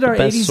 When we did our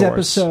The best 80s source.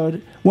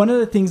 episode, one of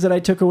the things that I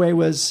took away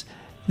was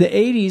the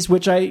 80s,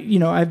 which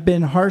I've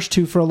been harsh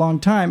to for a long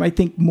time. I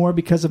think more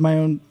because of my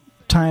own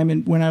time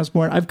and when I was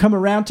born. I've come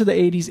around to the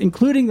 80s,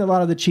 including a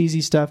lot of the cheesy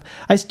stuff.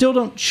 I still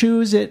don't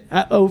choose it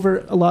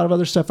over a lot of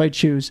other stuff I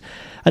choose.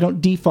 I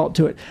don't default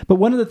to it. But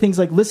one of the things,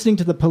 like listening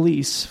to the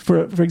Police,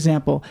 for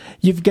example,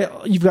 you've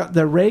got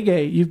the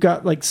reggae, you've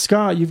got like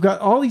ska, you've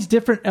got all these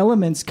different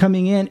elements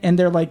coming in, and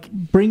they're like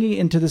bringing it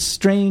into this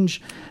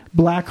strange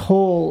black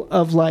hole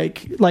of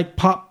like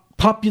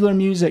popular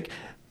music.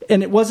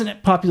 And it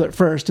wasn't popular at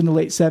first in the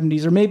late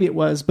 70s, or maybe it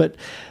was, but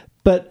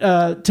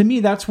to me,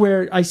 that's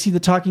where I see the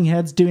Talking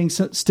Heads doing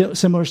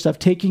similar stuff,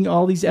 taking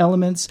all these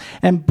elements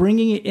and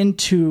bringing it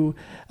into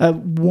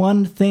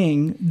one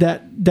thing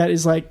that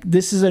is like,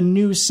 this is a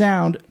new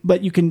sound,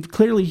 but you can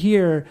clearly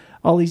hear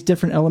all these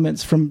different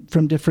elements from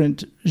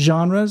different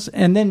genres.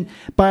 And then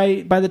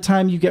by the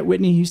time you get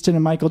Whitney Houston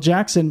and Michael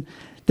Jackson,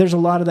 there's a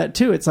lot of that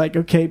too. It's like,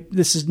 okay,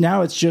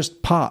 it's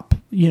just pop,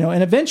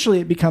 and eventually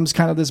it becomes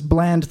kind of this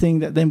bland thing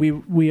that then we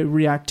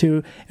react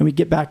to, and we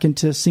get back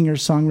into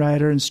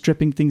singer-songwriter and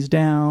stripping things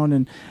down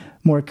and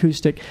more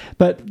acoustic.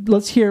 But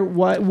let's hear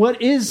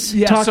what is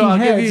Talking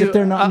Heads if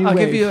they're not new wave.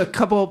 I'll give you a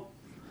couple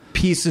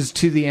pieces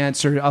to the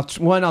answer.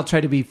 I'll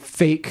try to be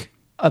fake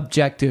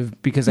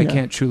objective because I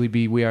can't truly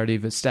be. We already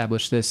have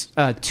established this.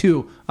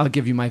 2, I'll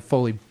give you my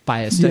fully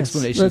biased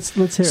explanation. Let's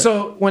hear it.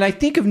 So when I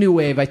think of new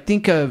wave, I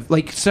think of,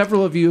 like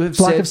several of you have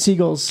Flock said, of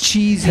Seagulls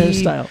cheesy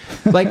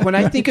hairstyle. Like when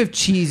I think of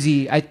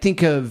cheesy, I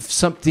think of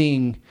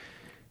something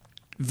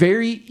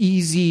very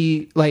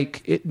easy,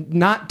 like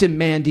not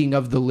demanding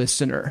of the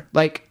listener.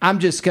 Like, I'm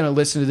just going to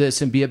listen to this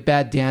and be a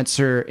bad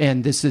dancer,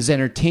 and this is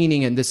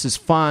entertaining and this is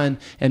fun,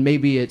 and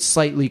maybe it's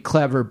slightly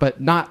clever, but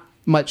not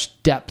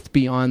much depth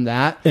beyond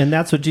that. And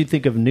that's what you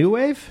think of new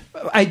wave?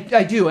 I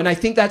do, and I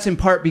think that's in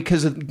part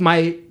because of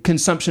my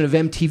consumption of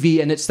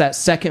MTV, and it's that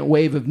second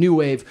wave of new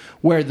wave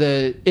where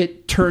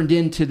it turned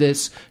into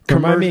this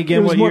Remind me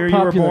again what year you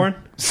were born?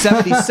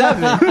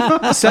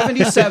 77.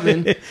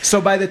 77. So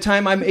by the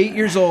time I'm 8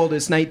 years old,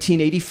 it's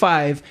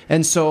 1985,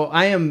 and so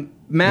I am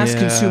mass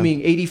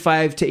consuming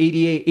 85 to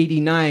 88,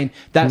 89,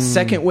 that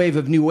second wave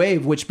of new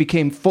wave, which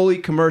became fully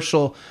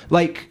commercial,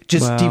 like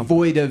just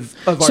devoid of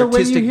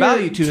artistic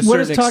value to a certain extent. What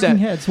is Talking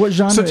Heads? What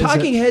genre So is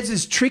Talking it? Heads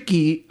is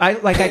tricky. I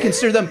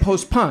consider them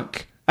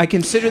post-punk. I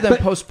consider them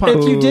post-punk.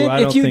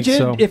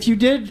 If you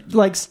did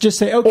like just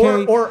say,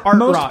 okay, or art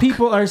most rock.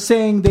 people are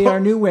saying they are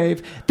new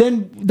wave,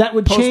 then that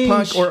would change.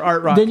 Post-punk or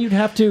art rock. Then you'd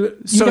have to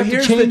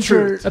Here's change the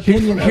your truth.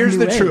 opinion. Here's of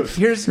the new truth.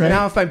 wave, right?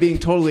 Now, if I'm being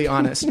totally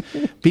honest,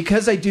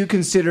 because I do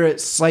consider it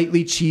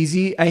slightly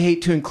cheesy, I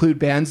hate to include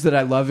bands that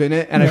I love in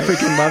it, and I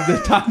freaking love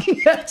the Talking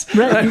Heads.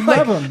 Right, you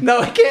love them. No,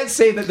 I can't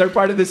say that they're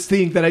part of this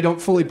thing that I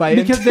don't fully buy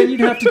into. Because then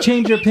you'd have to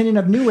change your opinion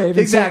of new wave and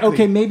Exactly. say,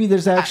 okay, maybe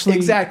there's actually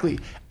exactly.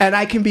 And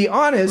I can be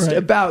honest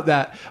about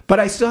that, but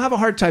I still have a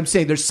hard time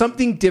saying there's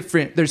something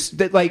different. There's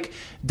that, like,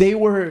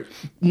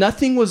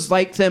 nothing was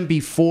like them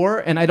before,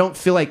 and I don't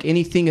feel like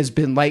anything has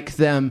been like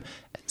them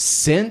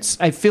since.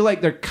 I feel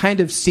like they're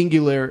kind of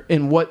singular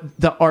in what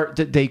the art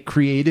that they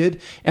created,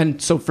 and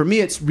so for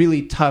me, it's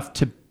really tough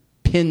to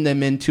pin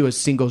them into a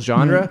single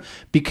genre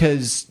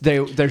because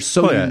they're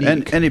so unique.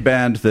 And any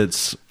band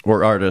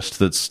or artist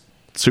that's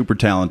super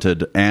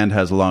talented and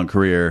has a long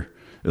career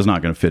is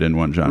not going to fit in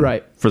one genre,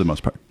 Right. for the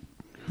most part.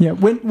 Yeah,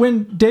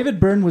 when David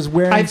Byrne was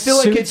wearing I feel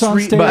like suits it's on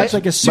stage,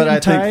 like a suit But I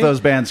and tie, think those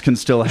bands can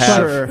still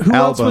have Who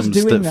else was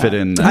albums doing that fit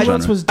in that Who genre.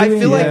 else was I doing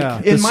feel like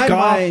that? in the my ska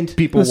mind,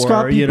 people the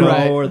ska were, people, know,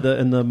 right. or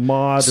in the mod,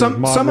 mod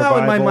somehow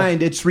in my revival.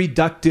 mind, it's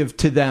reductive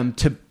to them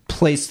to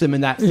place them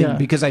in that thing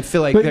because I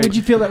feel like But they're. would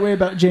you feel that way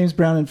about James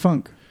Brown and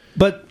funk?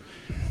 But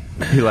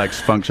He likes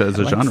funk as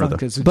a genre, though.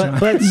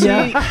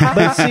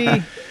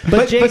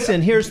 But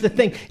Jason, here's the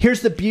thing.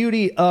 Here's the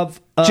beauty of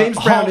James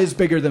Brown is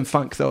bigger than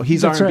funk, though.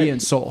 He's That's R&B right.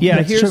 and soul. Yeah,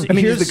 That's here's true. he's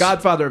here's the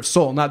godfather of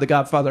soul, not the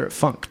godfather of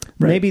funk.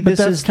 Right. Maybe But this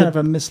that's is kind of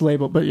a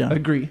mislabel, but yeah.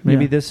 Agree.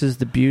 Maybe Yeah. this is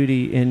the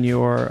beauty in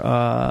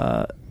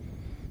your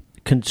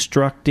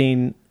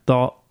constructing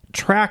the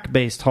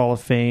track-based Hall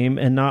of Fame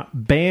and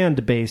not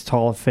band-based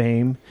Hall of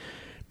Fame,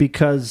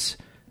 because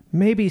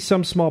maybe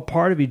some small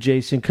part of you,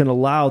 Jason, can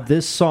allow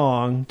this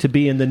song to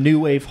be in the New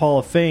Wave Hall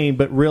of Fame,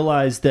 but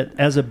realize that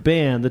as a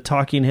band, the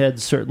Talking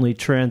Heads certainly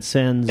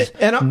transcends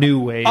New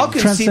Wave. I'll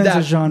concede Transcends a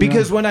that genre.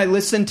 because when I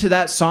listened to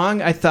that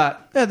song, I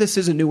thought, this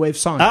is a new wave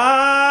song.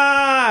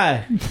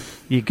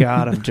 You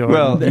got him, Jordan.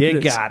 Well,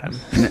 you got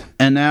him.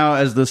 And now,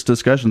 as this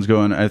discussion's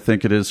going, I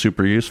think it is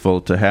super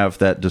useful to have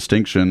that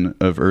distinction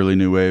of early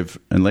new wave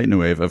and late new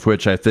wave, of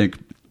which I think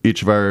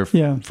each of our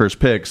first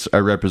picks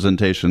are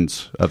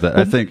representations of that.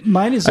 Well, I think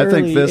mine is I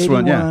early, think this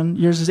 81. one,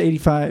 Yours is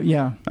 85.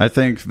 Yeah. I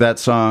think that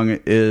song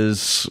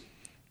is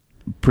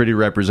pretty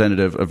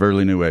representative of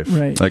early new wave.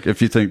 Right. Like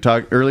if you think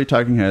early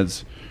Talking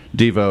Heads,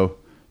 Devo,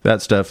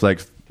 that stuff,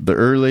 like the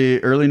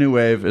early new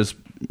wave is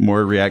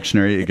more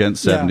reactionary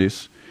against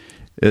 70s.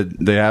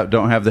 They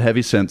don't have the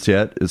heavy synths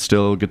yet. It's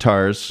still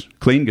guitars,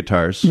 clean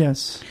guitars.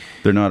 Yes.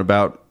 They're not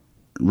about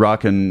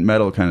rock and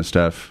metal kind of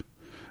stuff,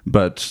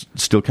 but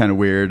still kind of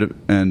weird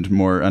and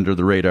more under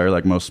the radar,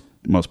 like most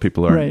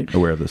people aren't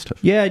aware of this stuff.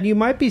 Yeah, and you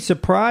might be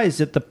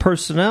surprised at the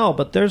personnel,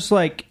 but there's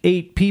like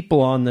 8 people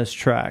on this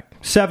track.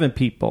 7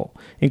 people,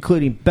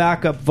 including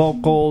backup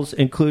vocals,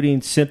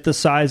 including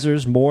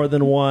synthesizers, more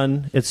than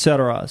one,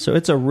 etc. So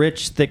it's a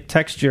rich, thick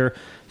texture.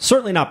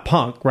 Certainly not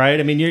punk, right?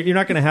 I mean, you're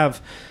not going to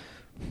have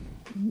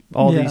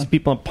all these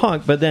people in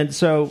punk, but then,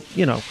 so,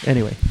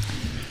 anyway.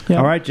 Yeah.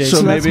 All right, Jason.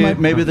 So that's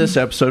maybe this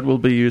episode will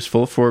be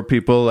useful for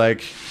people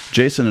like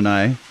Jason and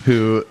I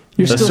who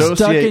You're still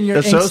stuck in your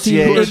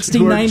associate angsty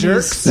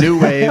 90s. new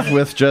wave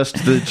with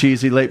just the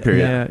cheesy late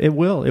period. Yeah, it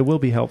will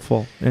be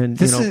helpful. And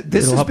This it'll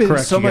has help been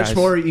correct so you much guys.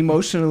 more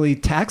emotionally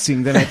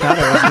taxing than I thought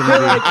I was going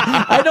to be.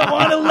 I don't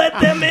want to let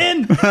them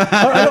in. Or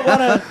I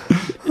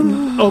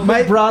don't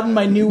want to broaden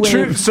my new wave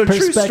True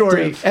perspective.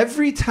 story.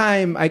 Every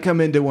time I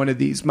come into one of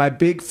these, my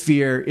big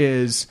fear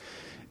is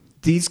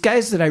these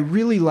guys that I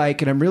really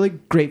like, and I'm really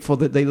grateful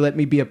that they let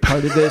me be a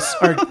part of this,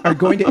 are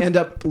going to end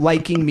up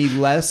liking me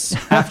less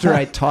after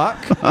I talk.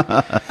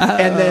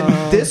 And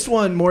then this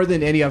one, more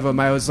than any of them,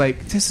 I was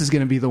like, this is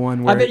going to be the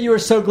one where... I bet you were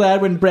so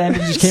glad when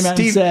Brandon just came out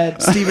and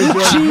said, Steven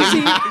Jordan. cheesy.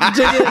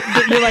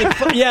 You're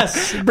like,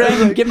 yes,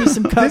 Brandon, give me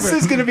some cover. This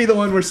is going to be the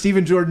one where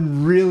Steven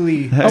Jordan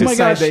really Oh my decide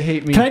gosh! they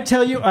hate me. Can I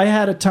tell you? I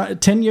had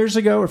 10 years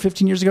ago or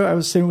 15 years ago. I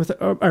was sitting with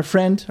our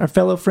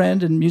fellow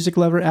friend and music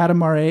lover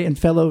Adam R.A. and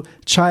fellow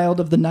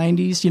child of the '90s.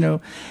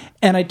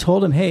 And I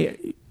told him,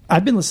 "Hey,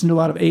 I've been listening to a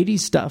lot of '80s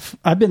stuff.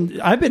 I've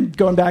been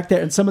going back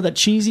there and some of the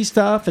cheesy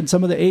stuff and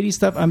some of the '80s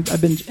stuff.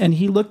 And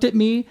he looked at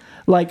me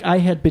like I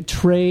had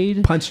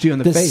betrayed, Punched you in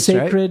the face,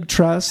 sacred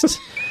trust."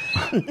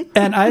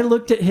 And I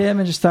looked at him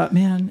and just thought,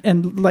 man,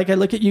 and like I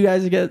look at you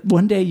guys again.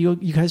 One day you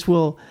guys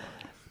will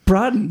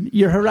broaden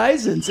your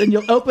horizons and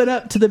you'll open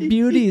up to the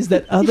beauties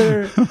that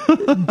other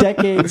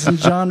decades and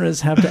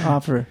genres have to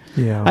offer.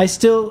 Yeah. I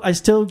still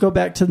go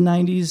back to the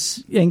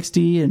 90s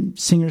angsty and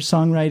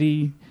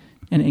singer-songwriting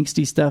and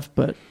angsty stuff,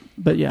 but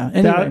yeah.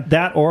 Anyway,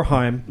 That or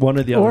Haim, one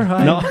or the other. Or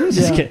Haim, No,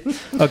 just yeah. kidding.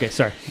 Okay,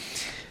 sorry.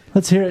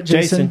 let's hear it,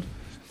 Jason.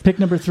 Pick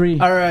number 3.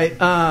 All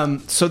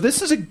right. So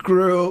this is a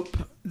group.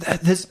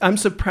 I'm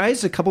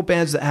surprised a couple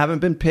bands that haven't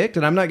been picked,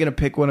 and I'm not going to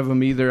pick one of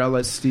them either. I'll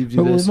let Steve do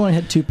But this. we've only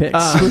had 2 picks.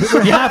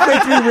 We're halfway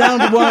through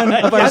round 1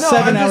 of our I know,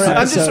 7-hour episode.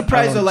 I'm just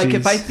surprised though. Like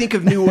geez. if I think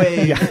of new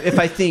wave, if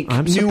I think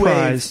I'm new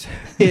surprised.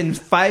 wave in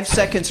 5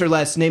 seconds or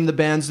less, name the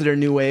bands that are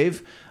new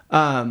wave.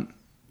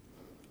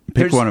 Pick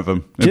There's- one of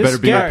them. It better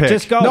be a pick.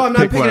 Just go. No, I'm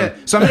not Pick picking one.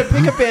 it. So I'm going to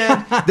pick a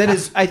band that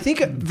is, I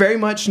think, very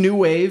much new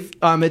wave.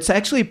 It's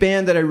actually a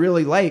band that I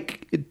really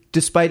like,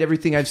 despite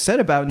everything I've said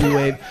about new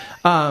wave.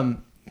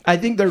 I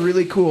think they're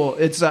really cool.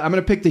 It's I'm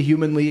going to pick the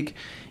Human League,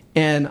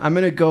 and I'm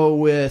going to go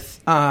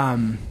with. I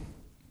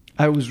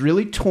was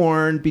really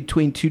torn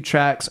between 2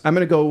 tracks. I'm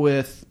going to go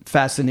with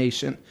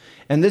Fascination.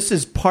 And this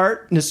is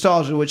part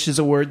nostalgia, which is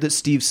a word that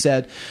Steve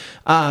said.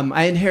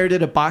 I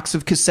inherited a box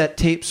of cassette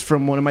tapes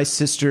from one of my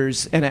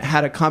sisters, and it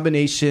had a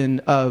combination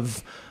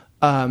of.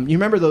 You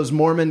remember those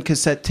Mormon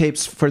cassette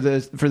tapes for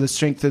the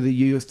Strength of the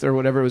Youth or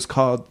whatever it was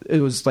called?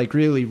 It was like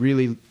really,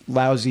 really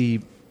lousy,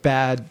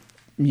 bad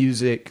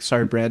music.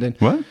 Sorry, Brandon.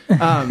 What?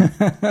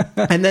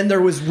 And then there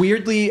was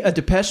weirdly a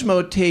Depeche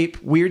Mode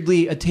tape,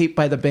 weirdly a tape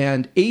by the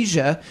band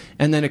Asia,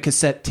 and then a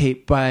cassette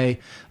tape by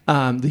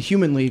the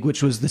Human League,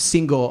 which was the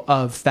single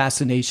of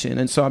Fascination.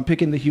 And so I'm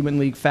picking the Human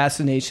League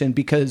Fascination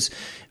because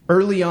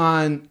early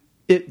on,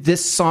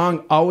 this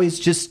song always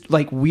just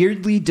like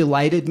weirdly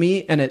delighted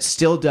me, and it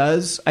still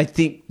does. I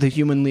think the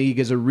Human League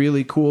is a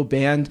really cool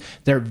band.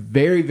 They're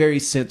very, very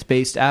synth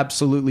based,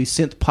 absolutely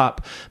synth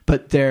pop,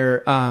 but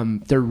they're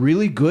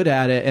really good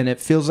at it, and it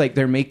feels like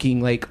they're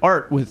making like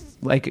art with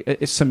like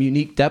some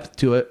unique depth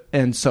to it.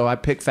 And so I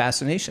pick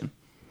Fascination.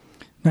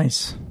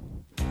 Nice.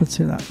 Let's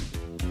hear that.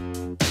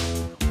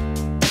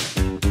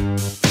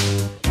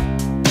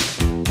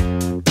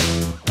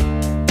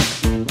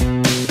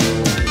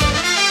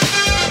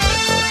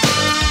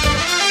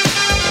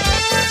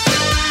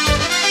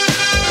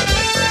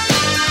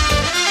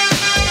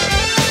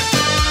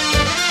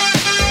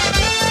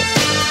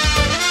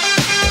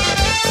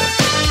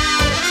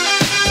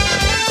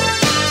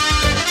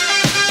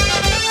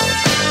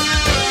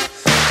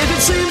 If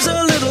it seems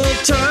a little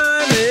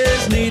time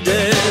is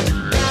needed,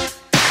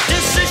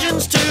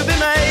 decisions to be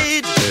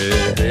made.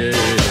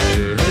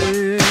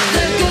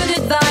 The good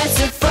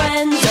advice of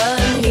friends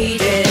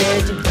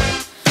unheeded,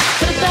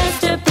 the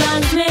best of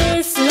plans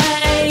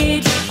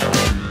mislaid.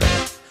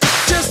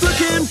 Just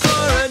looking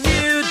for a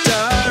new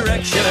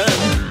direction.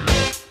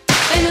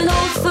 In an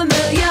old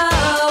familiar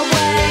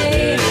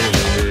way,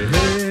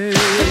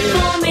 the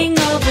forming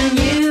of a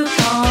new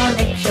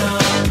connection.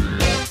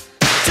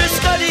 To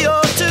study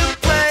or to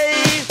play.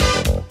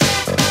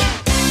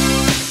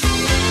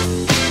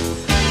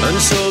 And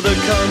so the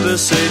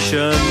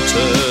conversation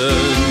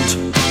turned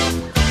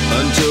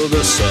until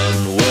the sun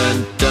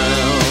went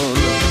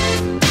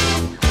down,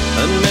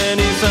 and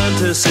many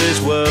fantasies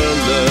were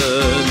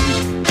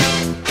learned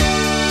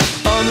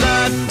on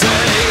that day.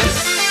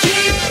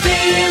 Keep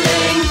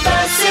feeling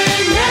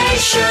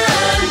fascination,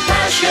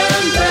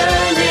 passion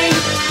burning,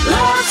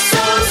 love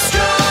so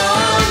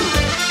strong.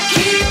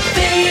 Keep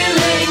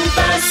feeling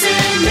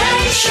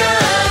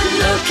fascination,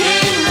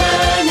 looking,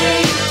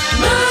 learning,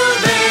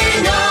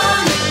 moving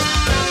on.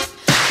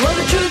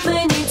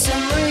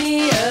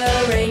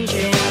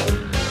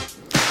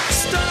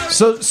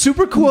 So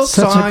super cool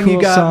Such a song. cool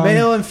You got song.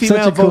 male and Such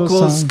female a cool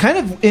vocals. song. Kind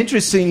of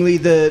interestingly,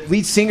 the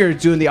lead singer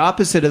is doing the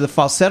opposite of the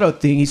falsetto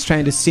thing. He's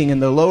trying to sing in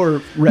the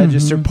lower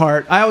register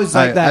part. I always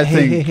like that. I hey,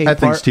 think hey, hey I think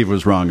part. Steve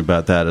was wrong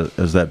about that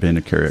as that being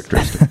a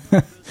characteristic.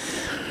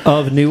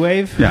 Of new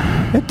wave.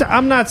 Yeah.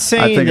 I'm not I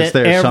saying think it's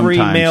that there every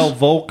sometimes. male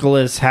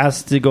vocalist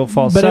has to go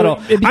falsetto.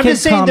 But it I'm became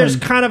just saying there's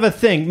common. kind of a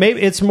thing.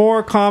 Maybe it's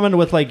more common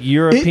with like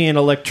European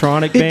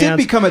electronic it bands. did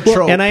become a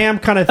trope. And I am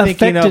kind of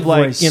thinking Affected of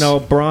like voice.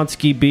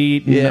 Bronski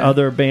Beat and Yeah.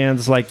 other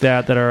bands like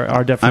that are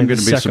definitely. I'm going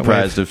to the be second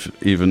surprised wave.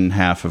 if even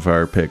half of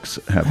our picks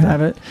have Have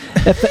that.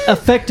 it.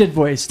 Affected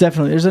voice,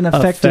 definitely. There's an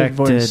affected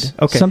voice.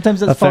 Okay.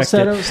 Sometimes it's Affected.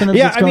 falsetto. Sometimes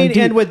yeah, it's I going mean,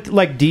 deep. and with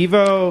like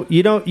Devo,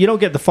 you don't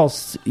get the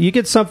false. You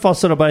get some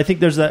falsetto, but I think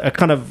there's a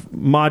kind of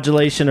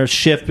modulation or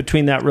shift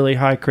between that really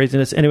high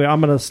craziness. Anyway, I'm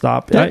going to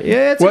stop. Yeah,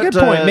 it's a What,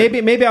 good point.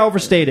 Maybe I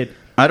overstated.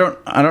 I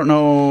don't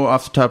know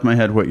off the top of my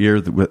head what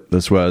year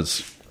this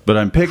was, but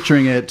I'm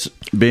picturing it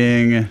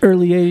being.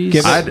 Early 80s.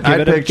 Give it- I'd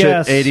a picture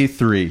guess. it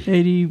 83.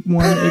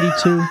 81,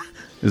 82.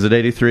 Is it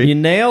 83? You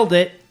nailed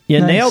it.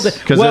 You Nice. nailed it.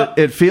 Because Well,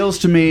 it feels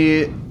to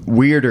me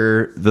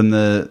weirder than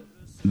the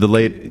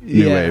late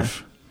new Yeah.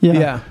 wave, Yeah.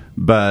 yeah.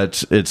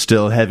 but it's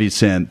still heavy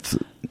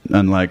synth,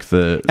 unlike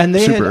the And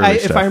they super had, early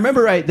if stuff. I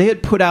remember right, they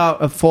had put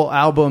out a full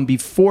album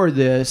before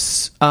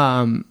this.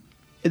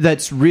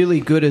 That's really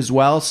good as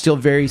well. Still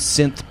very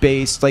synth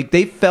based. Like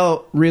they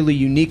felt really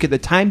unique at the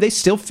time. They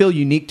still feel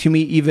unique to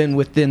me, even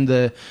within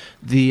the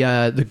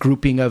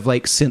grouping of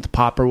like synth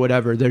pop or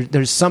whatever.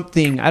 There's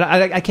something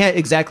I can't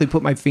exactly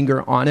put my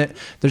finger on it.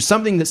 There's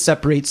something that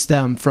separates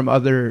them from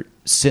other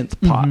synth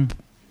pop.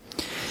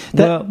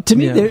 That, to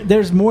me, yeah.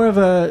 there's more of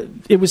a.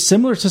 It was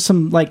similar to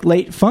some like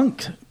late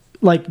funk,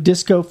 like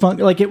disco funk.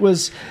 Like it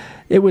was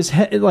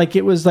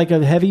like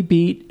a heavy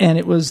beat, and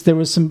there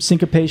was some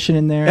syncopation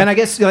in there. And I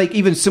guess like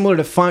even similar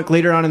to funk,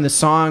 later on in the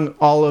song,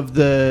 all of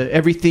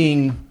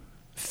everything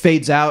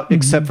fades out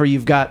except for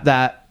you've got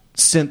that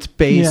synth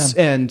bass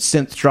Yeah. and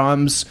synth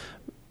drums,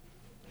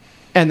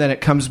 and then it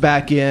comes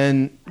back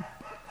in.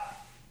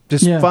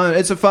 Just Yeah. fun.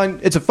 It's a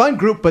fun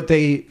group, but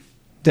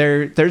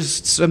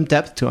there's some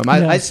depth to them.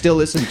 Yeah. I still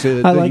listen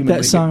to. I the like Human that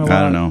League. song a lot.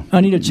 I don't know.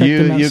 I need to check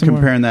them out You some more.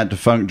 comparing that to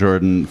Funk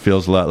Jordan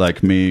feels a lot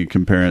like me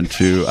comparing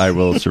to I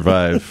Will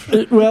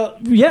Survive. Well,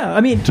 yeah.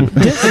 I mean,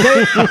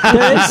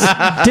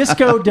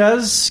 disco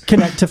does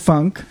connect to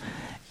funk.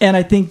 And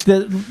I think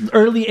the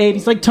early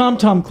 80s, like Tom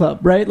Tom Club,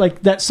 right?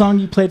 Like that song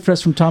you played for us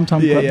from Tom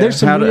Tom Club. yeah. There's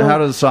some How real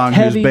does the song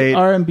heavy whose beat,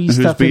 R&B whose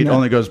stuff beat in there.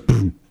 only goes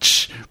boom,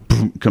 tsh,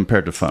 boom,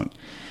 compared to funk?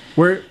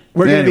 We're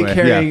going to Anyway, be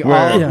carrying yeah, we're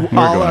all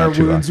going our on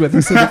too wounds long. with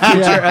us in the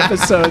future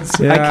episodes.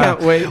 I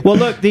can't wait. Well,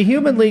 look, the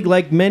Human League,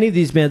 like many of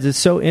these bands, is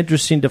so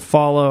interesting to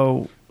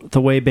follow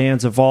the way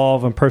bands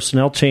evolve and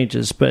personnel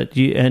changes. But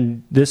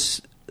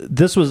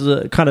this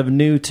was kind of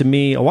new to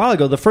me a while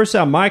ago. The first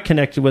album I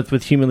connected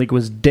with Human League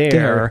was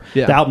Dare,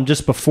 Yeah. the album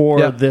just before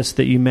Yeah. this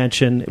that you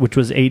mentioned, which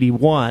was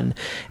 81.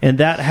 And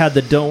that had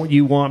the Don't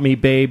You Want Me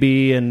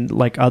Baby and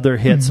like other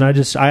hits. And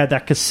I had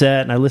that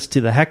cassette and I listened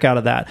to the heck out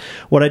of that.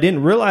 What I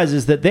didn't realize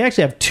is that they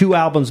actually have two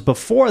albums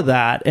before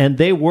that, and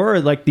they were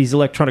like these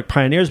electronic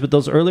pioneers, but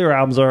those earlier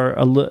albums are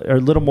a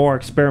little more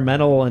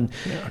experimental, and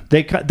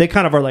they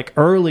kind of are like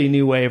early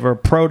new wave or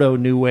proto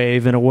new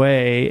wave in a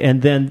way.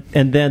 And then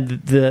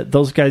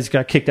those guys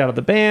got kicked out of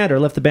the band or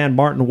left the band.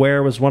 Martin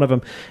Ware was one of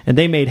them, and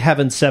they made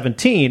Heaven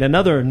 17,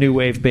 another new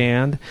wave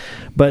band.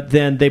 But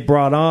then they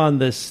brought on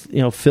this,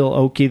 Phil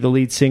Oakey, the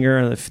lead singer,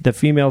 and the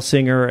female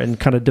singer, and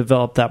kind of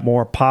developed that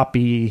more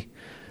poppy,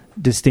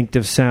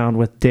 distinctive sound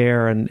with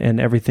Dare and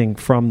everything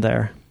from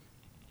there.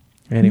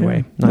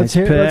 Anyway, nice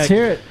pick. Let's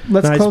hear it.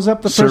 Let's Nice. close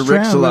up the Sir first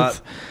Rick's round.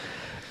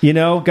 a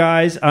lot.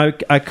 Guys,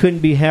 I couldn't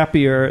be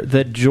happier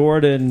that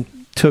Jordan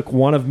took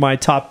one of my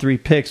top 3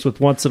 picks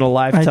with Once in a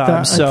Lifetime.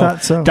 I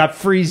thought so. That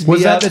frees me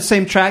Was up. that the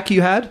same track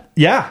you had?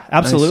 Yeah,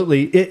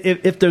 absolutely.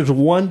 If there's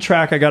one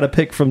track I got to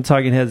pick from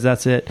Talking Heads,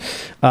 that's it.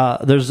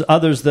 There's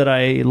others that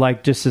I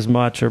like just as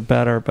much or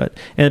better,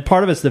 and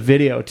part of it's the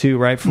video too,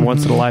 right? From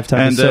Once in a Lifetime,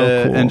 And it's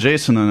so cool. and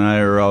Jason and I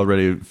are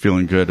already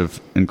feeling good of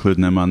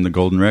including them on the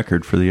golden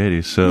record for the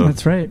 80s. So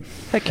That's right.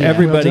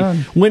 Everybody Well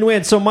done.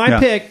 win-win. So my Yeah.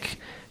 pick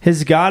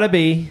has got to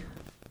be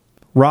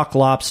Rock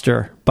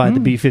Lobster by the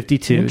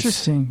B-52s.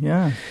 Interesting.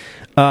 Yeah.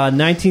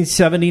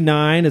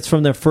 1979. It's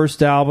from their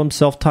first album,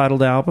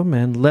 self-titled album,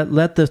 and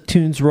let the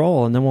tunes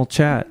roll, and then we'll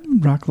chat.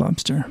 Rock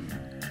Lobster.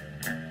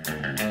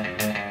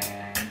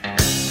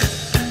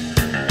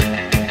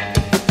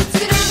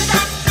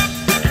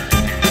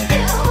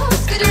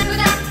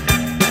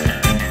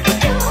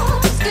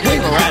 We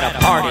were at a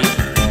party.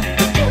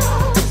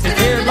 The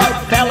beer light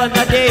fell in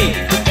the day.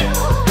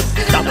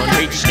 Someone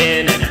reached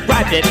in and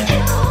grabbed it.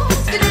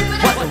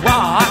 Was a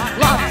rock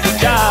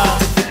lobster.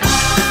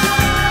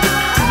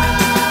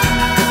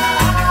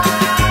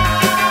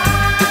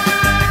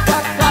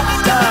 Rock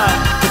lobster.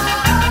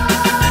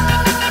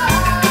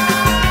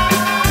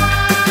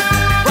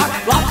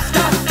 Rock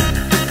lobster.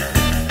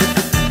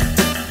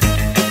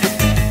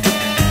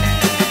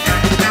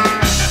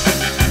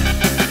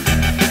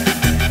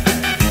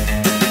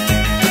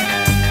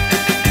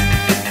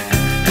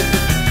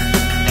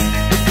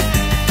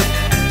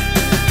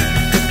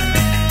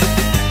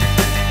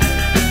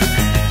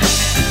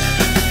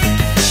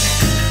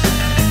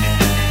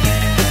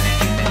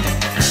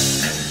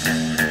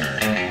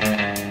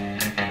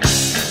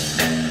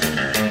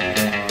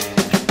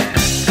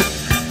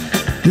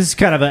 This is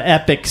kind of an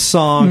epic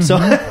song. So,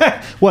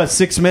 what,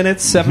 6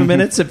 minutes, 7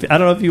 minutes? I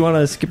don't know if you want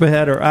to skip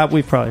ahead or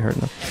we've probably heard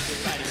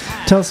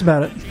enough. Tell us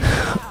about it.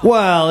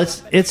 Well,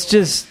 it's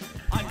just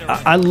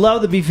I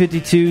love the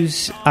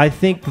B-52s. I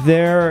think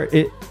they're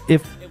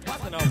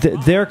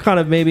kind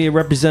of maybe a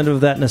representative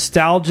of that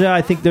nostalgia.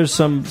 I think there's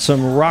some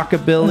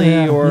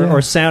rockabilly or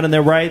sound in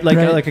there, right?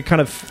 Like a kind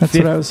of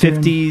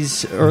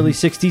 50s, early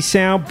 60s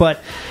sound,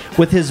 but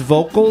with his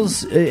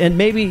vocals, and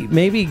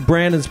maybe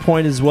Brandon's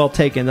point is well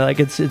taken. Like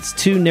it's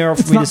too narrow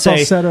for me to say.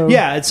 Falsetto.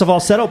 Yeah, it's a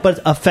falsetto,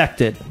 but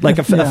affected, like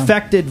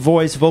affected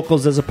voice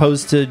vocals as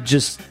opposed to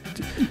just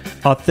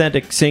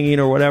authentic singing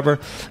or whatever.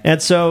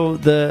 And so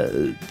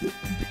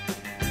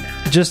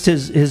just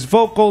his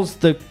vocals,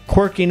 the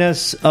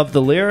quirkiness of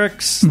the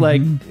lyrics,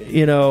 like,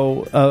 you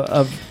know,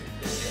 of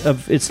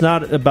it's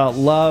not about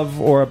love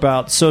or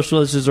about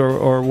social issues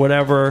or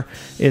whatever.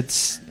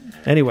 It's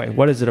anyway.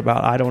 What is it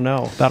about? I don't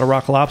know. About a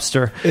rock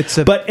lobster. It's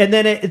a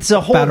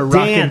whole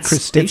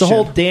dance. It's a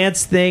whole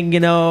dance thing. You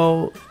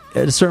know,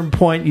 at a certain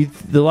point,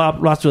 the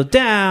lobster would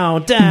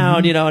down,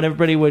 you know, and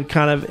everybody would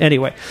kind of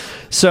anyway.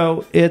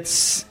 So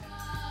it's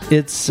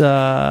this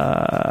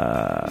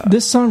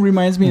song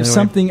reminds me of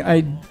something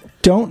I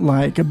don't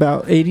like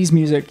about 80s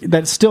music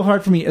that's still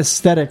hard for me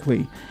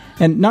aesthetically,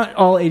 and not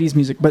all 80s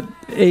music, but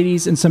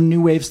 80s and some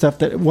new wave stuff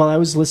that while I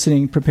was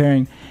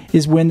preparing,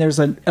 is when there's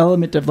an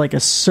element of like a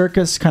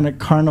circus kind of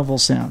carnival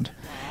sound.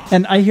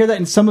 And I hear that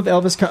in some of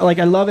Elvis, like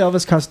I love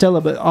Elvis Costello,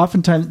 but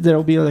oftentimes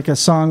there'll be like a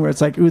song where it's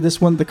like, ooh,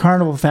 this one, the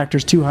carnival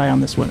factor's too high on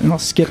this one, and I'll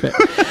skip it.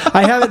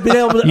 I haven't been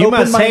able to You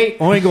must hate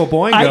Oingo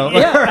Boingo.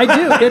 I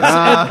do.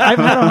 I've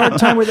had a hard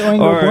time with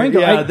Oingo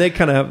Boingo. Yeah, they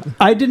kind of...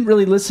 I didn't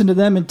really listen to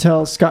them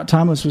until Scott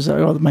Thomas was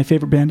my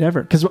favorite band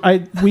ever, because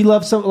we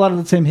love a lot of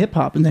the same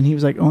hip-hop, and then he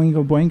was like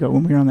Oingo Boingo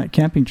when we were on that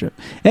camping trip.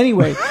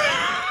 Anyway...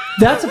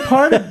 That's a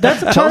part of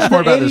Tell us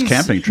more about this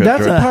camping trip.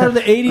 That's a part of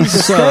the 80s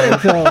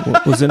aesthetic, though.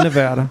 Was in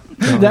Nevada.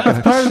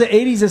 Part of the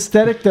 80s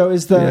aesthetic, though,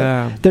 is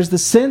there's the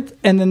synth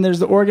and then there's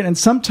the organ, and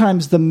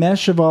sometimes the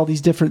mesh of all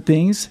these different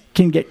things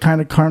can get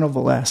kind of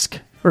carnival-esque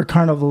or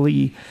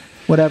carnival-y,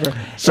 whatever.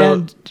 So,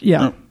 and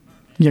go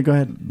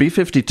ahead.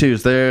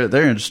 B-52s,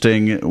 they're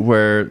interesting.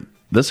 Where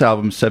this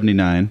album's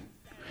 79.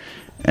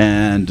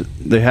 And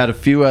they had a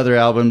few other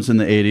albums in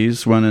the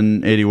 80s, one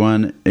in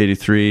 81,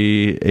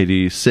 83,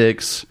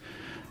 86,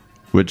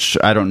 which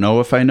I don't know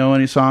if I know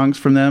any songs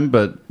from them,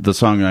 but the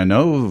song I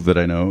know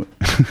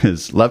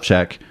is Love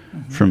Shack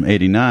from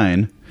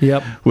 89.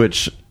 Yep.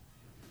 Which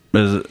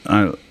is,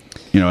 I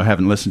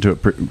haven't listened to it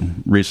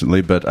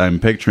recently, but I'm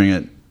picturing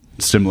it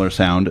similar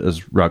sound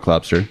as Rock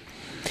Lobster.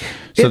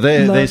 So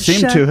they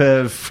seem to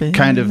have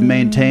kind of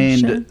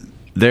maintained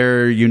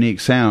their unique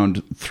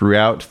sound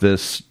throughout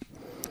this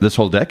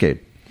whole decade,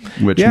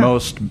 which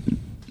most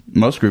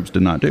groups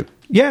did not do.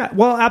 Yeah,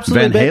 well,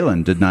 absolutely. Van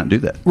Halen did not do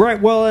that.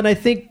 Right. Well, and I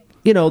think,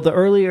 the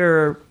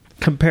earlier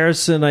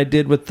comparison I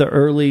did with the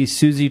early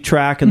Susie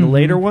track and the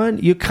later one,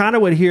 you kind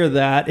of would hear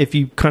that if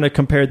you kind of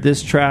compared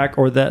this track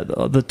or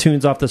the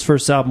tunes off this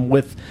first album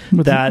with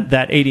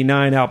that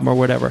 89 album or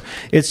whatever.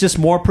 It's just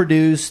more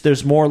produced.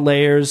 There's more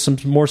layers, some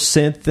more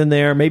synth in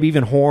there, maybe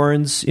even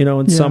horns,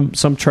 in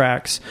some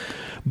tracks.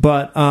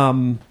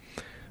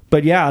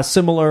 But yeah, a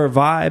similar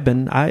vibe,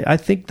 and I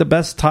think the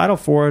best title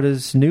for it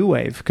is New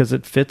Wave, because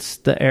it fits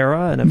the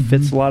era and it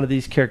fits a lot of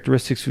these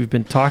characteristics we've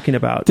been talking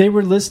about. They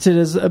were listed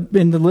as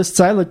in the lists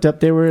I looked up.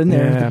 They were in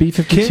there. Yeah. The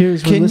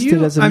B-52s were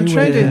listed as a New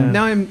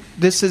Wave.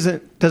 This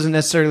doesn't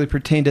necessarily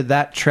pertain to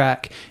that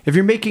track. If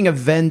you're making a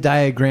Venn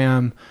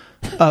diagram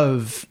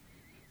of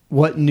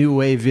what New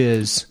Wave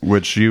is,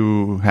 which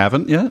you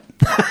haven't yet.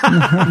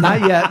 Not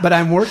yet, but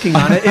I'm working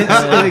on it. It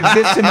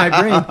exists in my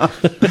brain.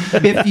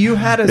 If you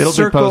had It'll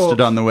be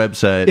posted on the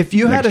website. If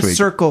you had a week.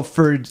 circle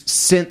for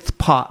synth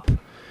pop,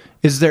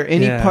 is there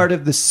any part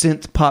of the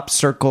synth pop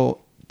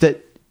circle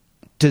that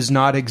does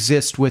not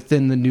exist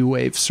within the New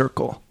Wave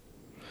circle?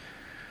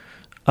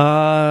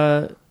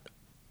 That's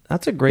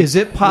a great. Is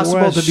it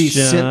possible to be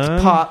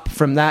synth pop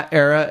from that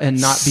era and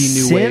not be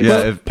New Wave?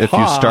 Yeah, if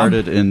you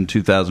started in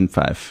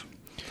 2005.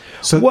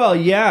 So, well,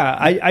 yeah,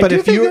 I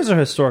do think there's a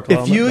historical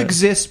element. If you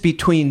exist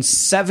between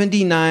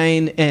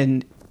 79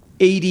 and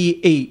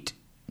 88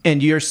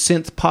 and you're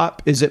synth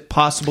pop, is it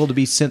possible to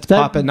be synth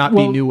pop and not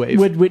be New Wave?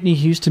 Would Whitney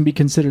Houston be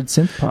considered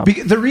synth pop?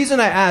 The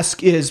reason I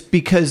ask is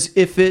because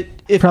if the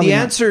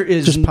answer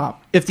is just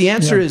pop, if the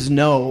answer is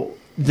no,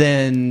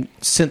 then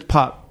synth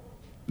pop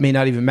may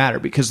not even matter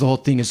because the whole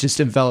thing is just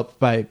enveloped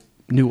by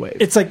New Wave.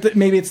 It's like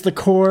maybe it's the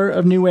core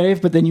of New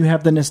Wave, but then you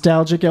have the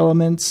nostalgic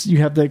elements. You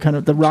have the kind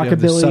of the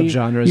rockabilly.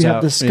 Subgenres. You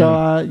have the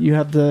ska. You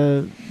have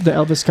the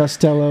Elvis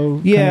Costello.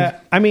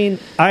 Yeah, I mean,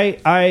 I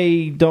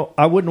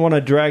wouldn't want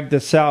to drag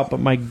this out, but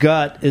my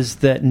gut is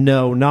that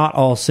no, not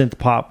all synth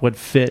pop would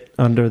fit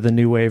under the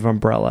New Wave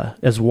umbrella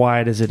as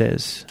wide as it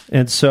is,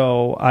 and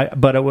so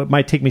but it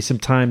might take me some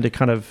time to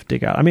kind of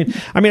dig out. I mean,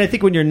 I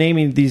think when you're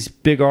naming these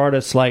big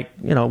artists like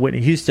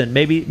Whitney Houston,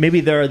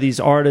 maybe there are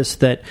these artists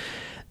that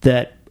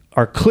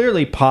are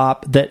clearly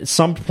pop that at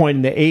some point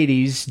in the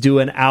 80s do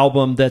an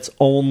album that's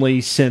only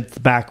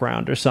synth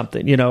background or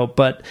something,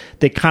 but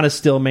they kind of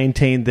still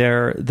maintain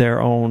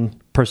their own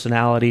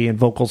personality and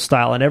vocal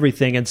style and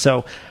everything. And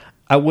so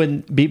I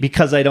wouldn't be,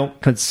 because I don't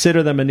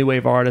consider them a new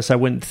wave artist, I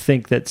wouldn't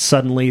think that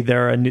suddenly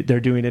they're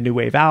doing a new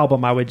wave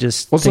album. I would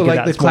just Also, think of like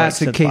that the as more like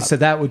classic synth case pop. of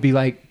that would be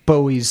like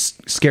Bowie's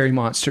Scary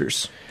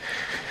Monsters.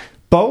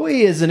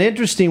 Bowie is an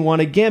interesting one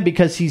again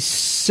because he's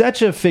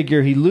such a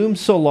figure. He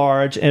looms so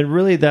large, and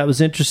really that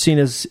was interesting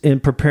as in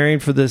preparing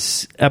for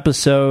this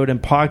episode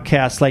and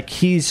podcast. Like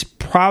he's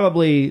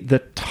probably the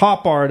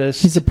top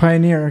artist. He's a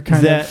pioneer,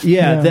 kind of.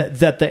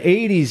 That the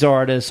 '80s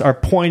artists are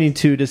pointing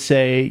to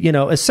say,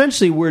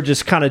 essentially we're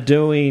just kind of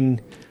doing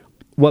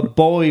what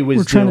Bowie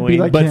was trying to be doing,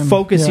 like but him.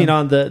 focusing Yeah.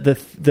 on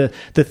the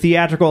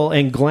theatrical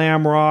and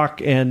glam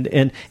rock, and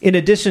in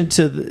addition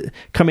to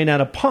coming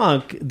out of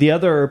punk, the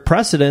other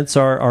precedents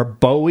are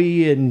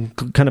Bowie and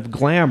kind of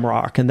glam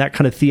rock and that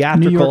kind of New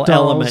theatrical York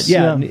Dolls,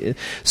 element. yeah.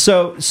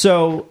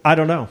 So I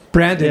don't know.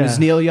 Brandon, Yeah. is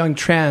Neil Young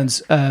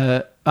Trans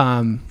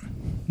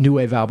new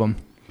wave album?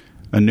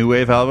 A new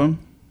wave album?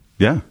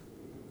 Yeah.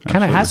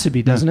 Kind of absolutely. has to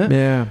be, doesn't it?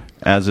 Yeah.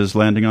 As is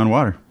Landing on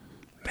Water.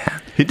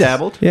 He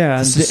dabbled. Yeah,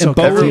 This and, is so and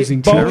Bowie,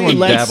 confusing, too. Bowie, Everyone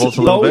lets, dabbles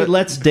a little Bowie bit.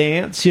 lets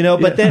dance,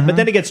 but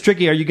then it gets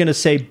tricky. Are you going to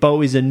say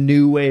Bowie's a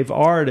new wave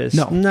artist?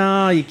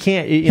 No. You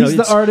can't. He's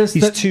the artist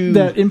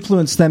that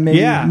influenced them maybe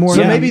Yeah. more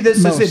So than maybe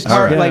this most. is in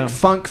part Alright. like Yeah.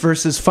 funk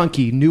versus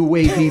funky, new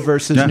wavy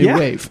versus Yeah. new Yeah.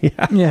 wave.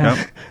 Yeah. Yep.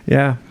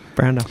 Yeah,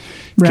 Brando.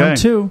 Round Okay.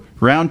 2.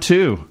 Round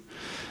 2.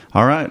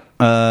 All right.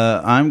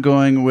 I'm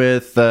going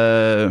with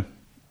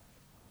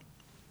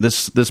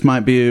this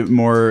might be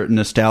more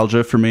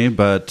nostalgia for me,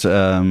 but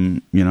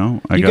You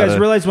guys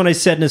realize when I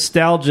said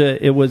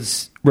nostalgia, it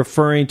was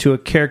referring to a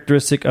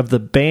characteristic of the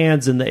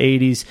bands in the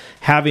 80s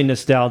having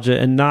nostalgia,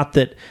 and not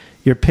that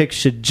your pick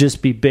should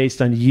just be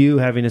based on you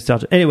having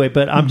nostalgia. Anyway,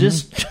 but I'm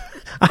just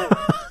I'm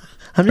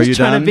Are just you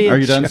trying done? to be Are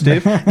you done,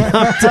 Steve? I'm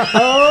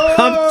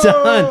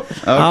done.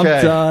 I'm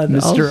Okay. done.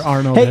 Mr.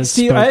 Arnold Hey, has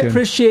Steve, I spoken.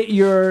 appreciate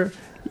your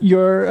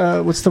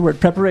what's the word?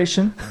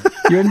 Preparation.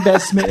 Your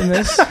investment in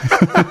this.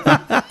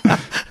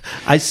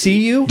 I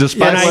see you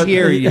Despite and I what-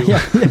 hear you.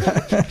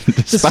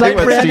 Despite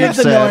what Brandon's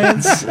Steve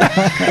said.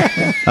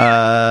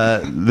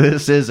 annoyance.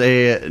 This is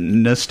a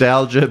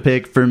nostalgia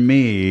pick for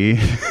me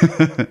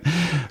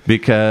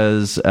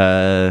because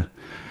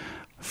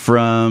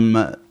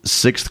from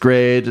 6th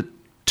grade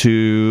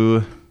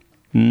to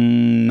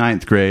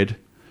 9th grade,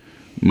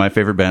 my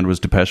favorite band was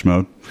Depeche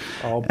Mode.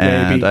 Oh, baby.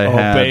 And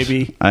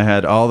Baby. I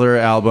had all their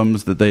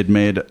albums that they'd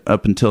made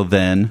up until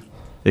then,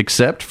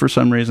 except for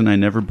some reason I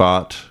never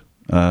bought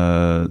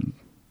the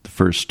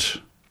first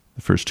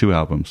 2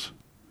 albums.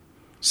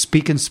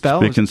 Speak and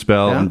Spell. Speak and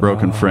Spell Yeah. and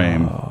Broken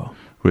Frame,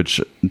 which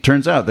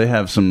turns out they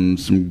have some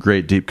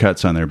great deep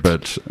cuts on there,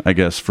 but I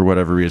guess for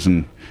whatever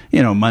reason,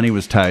 money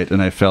was tight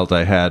and I felt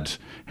I had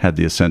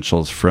the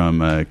essentials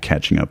from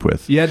catching up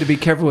with. You had to be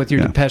careful with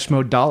your Yeah. Depeche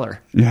Mode dollar.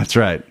 Yeah, that's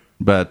right.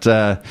 But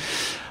so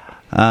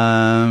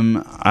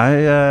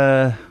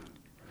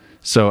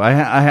I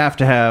have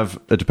to have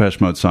a Depeche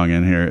Mode song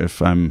in here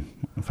if I'm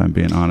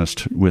being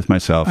honest with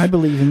myself. I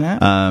believe in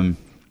that.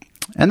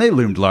 And they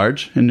loomed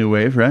large in new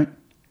wave, right?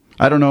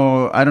 I don't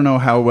know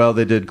how well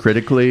they did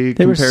critically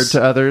They were compared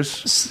to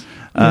others.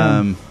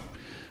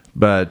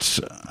 But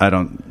I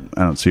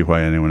don't see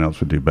why anyone else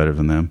would do better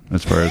than them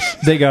as far as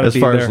They gotta as be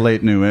far there. as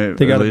late new wave.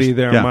 They got to at be least.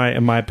 there, Yeah.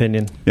 in my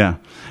opinion. Yeah,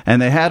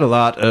 and they had a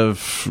lot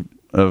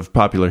of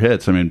popular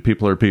hits. I mean,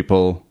 "People Are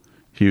People,"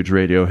 huge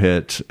radio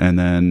hit, and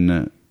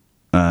then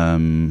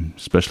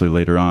especially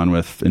later on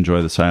with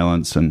 "Enjoy the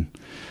Silence" and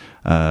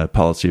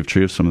 "Policy of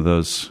Truth," some of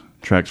those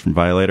tracks from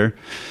Violator.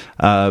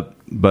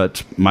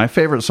 But my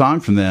favorite song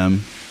from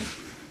them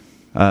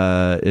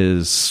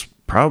is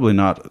probably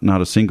not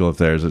a single of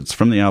theirs. It's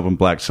from the album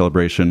Black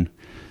Celebration.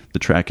 The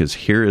track is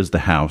 "Here Is the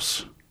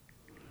House."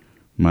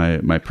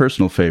 My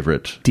personal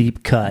favorite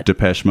Deep cut.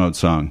 Depeche Mode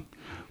song,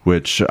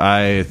 which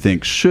I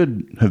think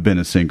should have been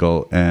a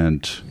single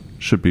and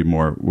should be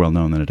more well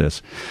known than it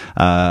is.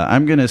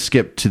 I'm going to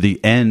skip to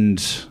the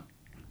end,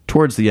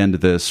 towards the end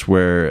of this,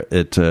 where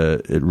it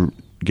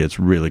gets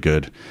really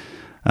good.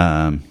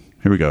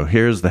 Here we go.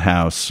 Here's the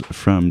House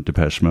from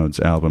Depeche Mode's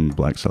album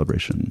Black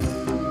Celebration.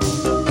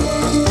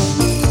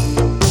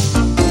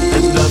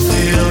 And I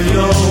feel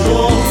your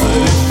warmth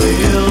and it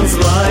feels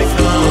like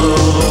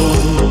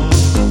home.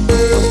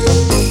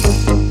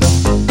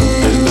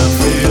 And I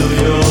feel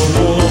your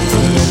warmth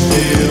and it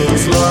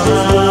feels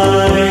like home.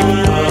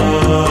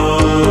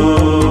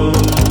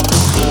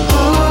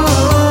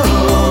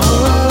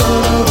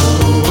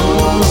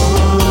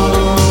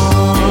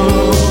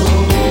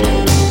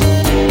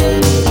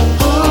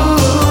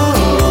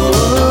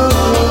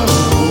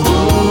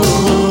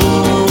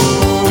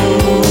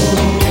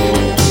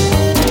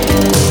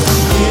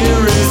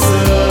 Here is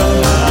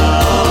a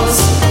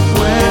house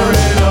where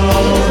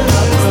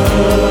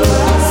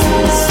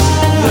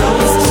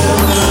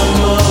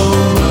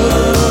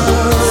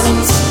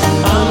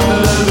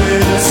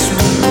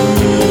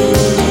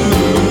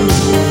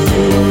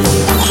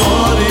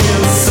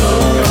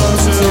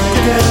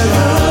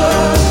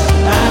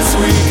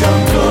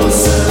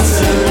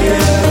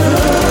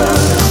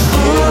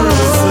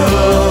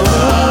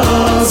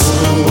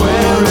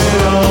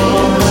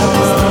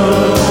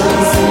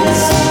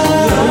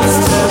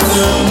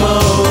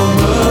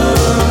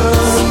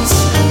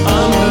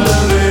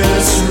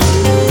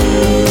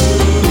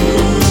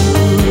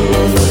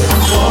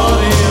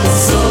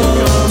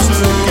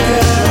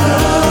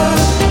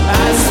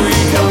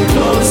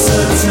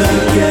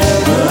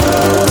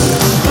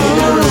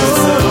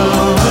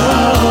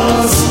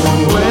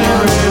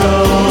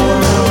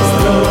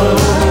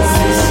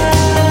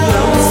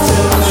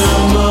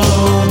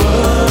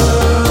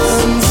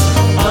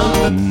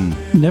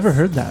Never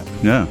heard that.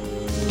 Yeah,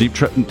 deep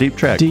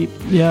track. Deep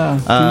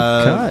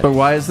cut. But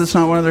why is this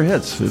not one of their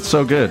hits? It's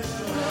so good.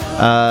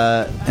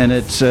 And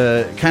it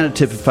kind of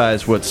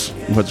typifies what's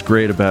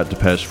great about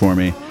Depeche for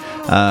me.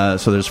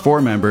 So there's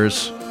 4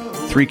 members,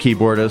 3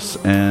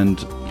 keyboardists,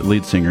 and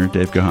lead singer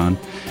Dave Gahan.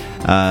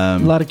 A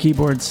lot of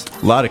keyboards.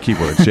 A lot of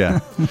keyboards, yeah.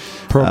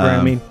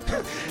 Programming.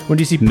 When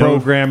do you see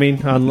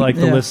programming on like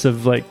the list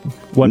of like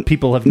what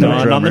people have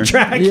done on the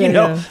track?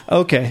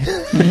 Okay.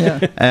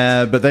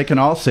 But they can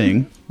all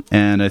sing,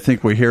 and I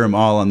think we hear them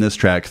all on this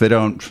track.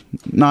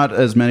 Not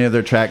as many of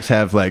their tracks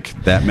have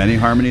like that many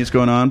harmonies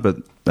going on, but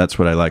that's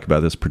what I like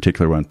about this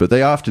particular one. But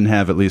they often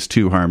have at least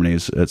 2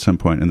 harmonies at some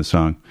point in the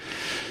song.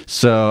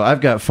 So I've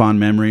got fond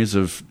memories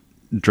of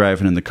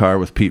driving in the car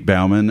with Pete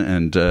Bauman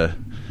and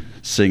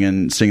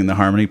singing the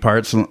harmony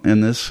parts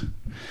in this.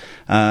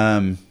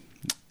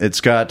 It's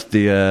got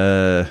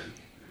the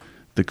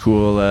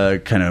cool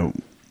kind of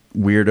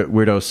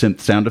weirdo synth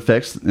sound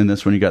effects. In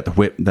this one, you got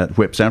that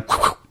whip sound,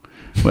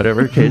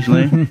 whatever,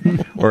 occasionally.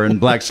 Or in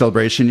Black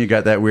Celebration, you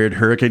got that weird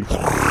hurricane.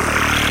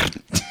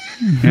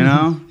 You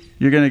know,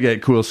 you're gonna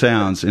get cool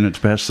sounds in a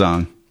Depeche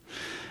song.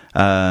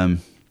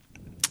 And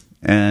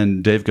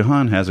Dave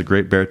Gahan has a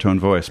great baritone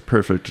voice,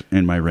 perfect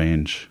in my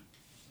range.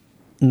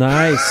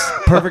 Nice,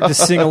 perfect to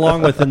sing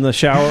along with in the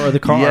shower or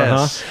the car.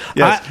 Yes, huh?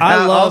 yes.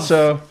 I love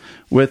also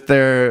with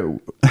their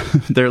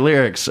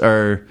lyrics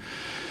are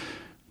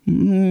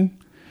maybe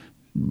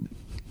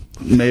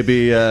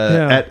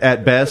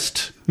at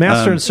best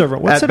master and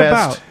servant. What's at it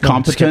best, about?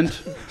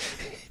 Competent.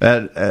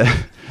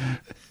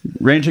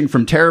 Ranging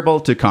from terrible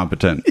to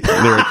competent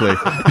lyrically.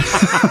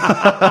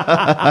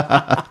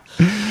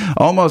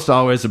 Almost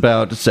always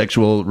about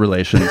sexual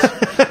relations,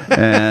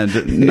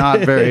 and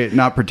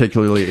not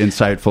particularly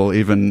insightful,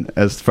 even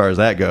as far as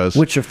that goes.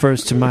 Which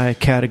refers to my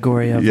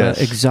category of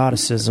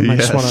exoticism. I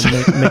just want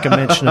to make a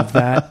mention of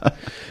that.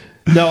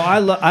 No,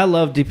 I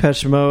love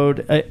Depeche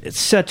Mode. It's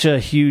such a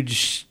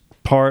huge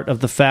part of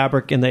the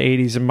fabric in the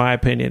 80s, in my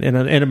opinion,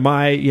 and in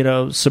my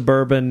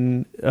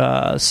suburban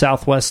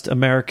Southwest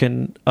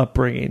American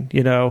upbringing,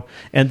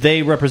 and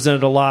they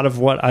represented a lot of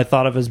what I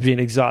thought of as being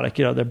exotic.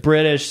 The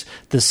British,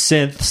 the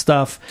synth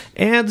stuff,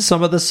 and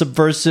some of the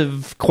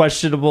subversive,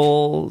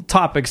 questionable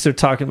topics they're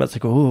talking about. It's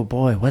like, oh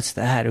boy, what's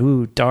that?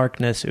 Ooh,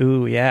 darkness.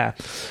 Ooh, yeah.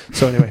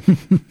 So anyway,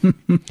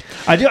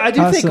 I do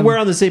awesome. think we're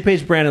on the same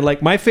page, Brandon.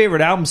 Like my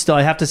favorite album still,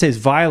 I have to say, is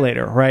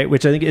Violator, right?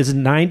 Which I think is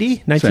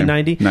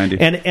 1990, 90.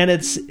 and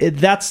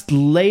that's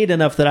late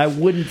enough that I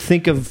wouldn't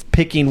think of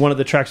picking one of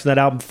the tracks from that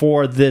album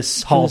for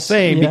this Hall of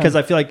Fame, because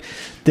I feel like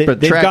but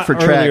they've track got for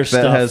earlier track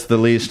stuff that has the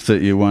least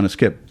that you want to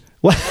skip.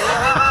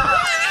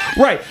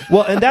 Right.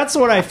 Well, and that's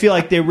what I feel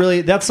like they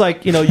really. That's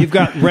like you've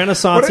got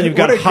Renaissance and you've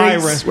got high.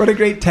 What a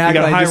great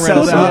tagline to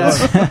sell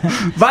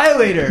Renaissance.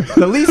 Violator,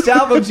 the least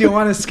albums you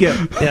want to skip.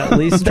 Yeah,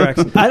 least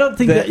tracks. I don't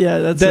think that. Yeah,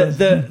 that's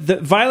the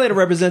Violator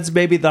represents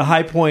maybe the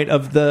high point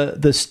of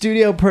the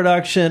studio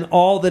production,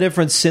 all the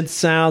different synth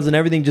sounds and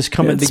everything just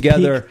coming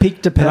together.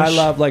 Peak Depeche. And I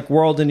love like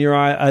World in Your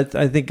Eye.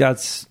 I think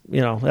that's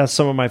that's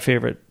some of my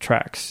favorite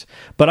tracks.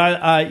 But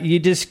I you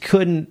just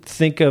couldn't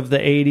think of the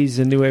 80s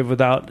and new wave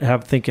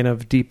without thinking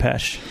of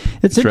Depeche.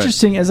 It's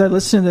interesting as I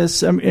listen to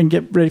this and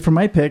get ready for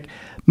my pick.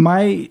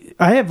 I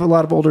have a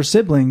lot of older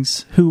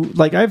siblings who,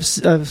 like, I have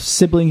a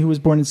sibling who was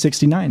born in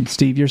 '69.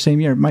 Steve, your same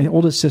year. My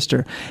oldest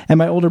sister and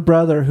my older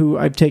brother, who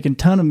I've taken a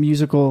ton of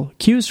musical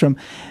cues from.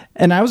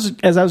 And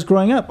as I was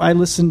growing up, I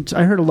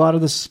heard a lot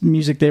of this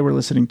music they were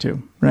listening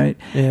to, right?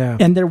 Yeah.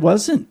 And there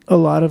wasn't a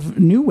lot of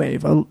new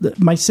wave.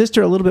 My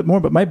sister a little bit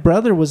more, but my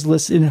brother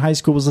in high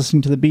school was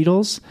listening to the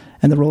Beatles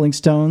and the Rolling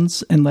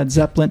Stones and Led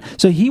Zeppelin.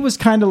 So he was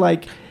kind of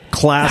like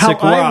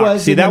classic rock.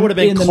 See, that would have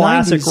been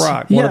classic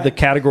rock. One of the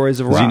categories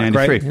of rock,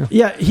 right?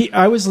 Yeah,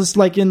 I was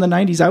like in the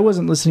 90s. I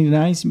wasn't listening to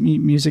 90s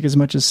music as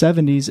much as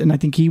 70s, and I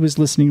think he was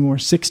listening more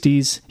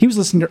 60s. He was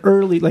listening to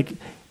early, like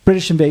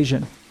British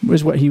Invasion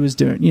was what he was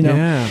doing,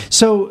 Yeah.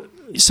 So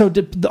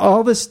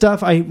all this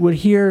stuff, I would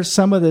hear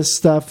some of this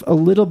stuff a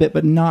little bit,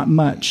 but not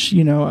much,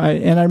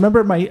 And I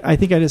remember I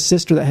think I had a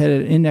sister that had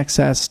an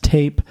INXS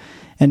tape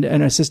and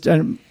a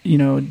sister,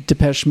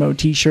 Depeche Mode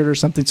T-shirt or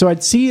something. So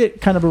I'd see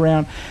it kind of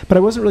around, but I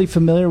wasn't really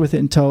familiar with it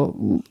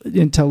until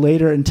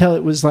later, until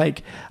it was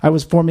like I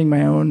was forming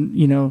my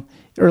own,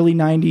 early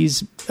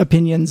 90s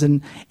opinions,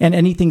 and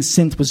anything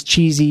synth was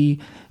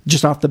cheesy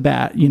just off the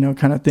bat,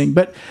 kind of thing.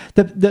 But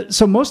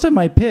so most of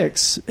my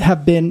picks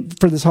have been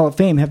for this Hall of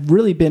Fame have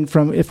really been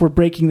from, if we're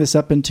breaking this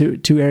up into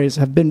 2 areas,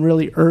 have been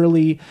really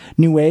early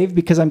new wave,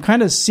 because I'm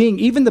kind of seeing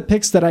even the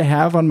picks that I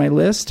have on my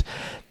list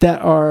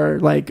that are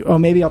like, oh,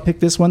 maybe I'll pick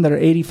this one, that are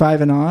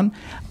 85 and on.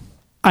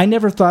 I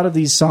never thought of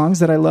these songs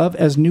that I love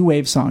as new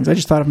wave songs. I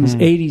just thought of them as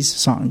 80s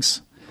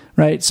songs,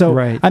 right? So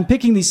I'm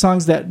picking these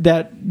songs that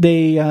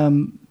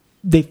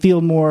they feel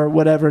more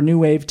whatever new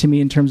wave to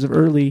me in terms of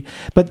early,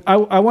 but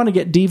I want to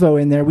get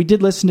Devo in there. We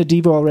did listen to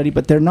Devo already,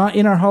 but they're not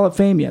in our Hall of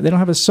Fame yet. They don't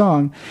have a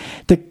song.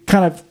 The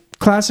kind of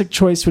classic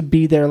choice would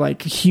be their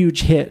like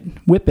huge hit,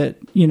 Whip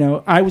It. You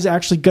know, I was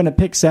actually going to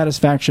pick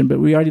Satisfaction, but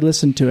we already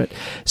listened to it.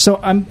 So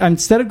I'm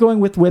instead of going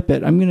with Whip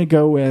It, I'm going to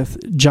go with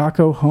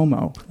Jocko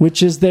Homo,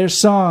 which is their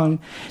song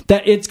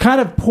that it kind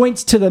of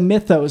points to the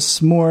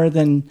mythos more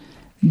than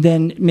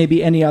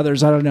maybe any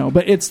others. I don't know,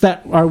 but it's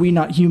that "Are we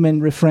not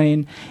human?"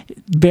 refrain.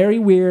 Very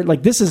weird.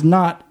 Like, this is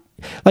not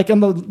like on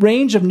the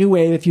range of new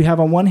wave. If you have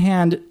on one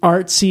hand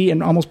artsy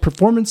and almost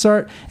performance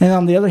art, and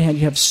on the other hand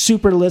you have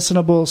super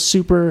listenable,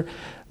 super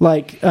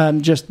like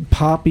just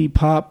poppy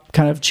pop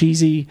kind of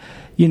cheesy.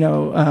 You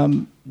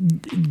know,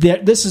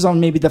 this is on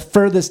maybe the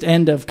furthest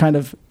end of kind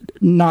of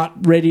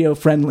not radio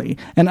friendly.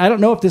 And I don't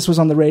know if this was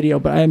on the radio,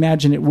 but I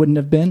imagine it wouldn't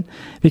have been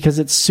because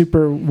it's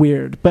super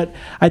weird. But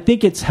I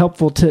think it's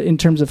helpful to in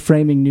terms of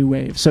framing new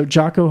wave. So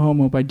Jocko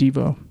Homo by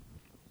Devo.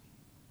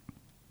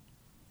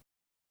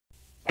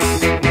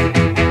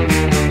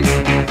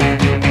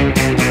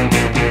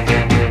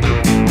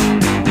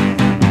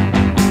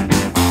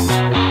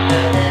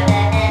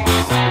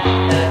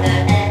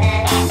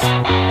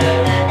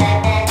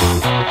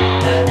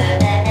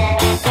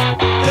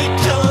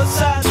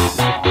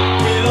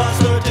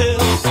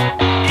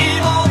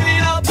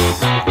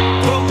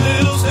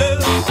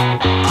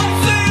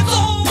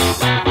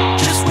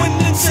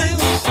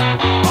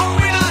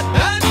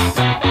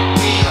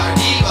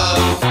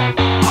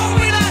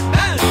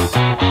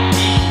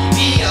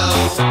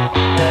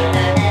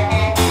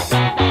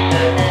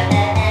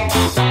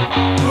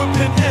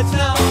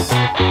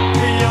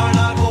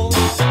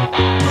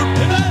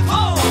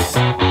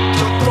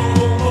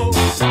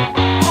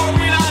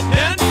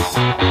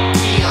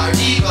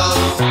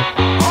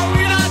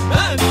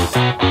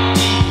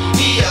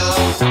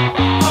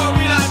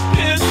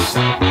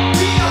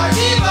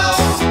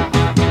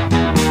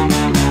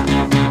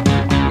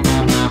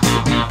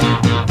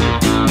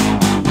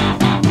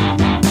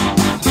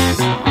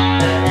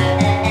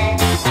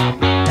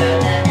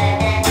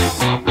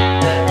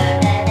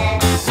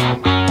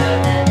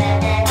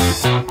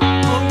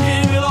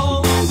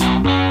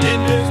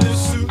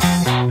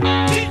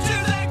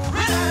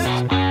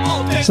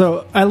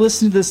 So I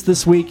listened to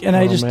this week, and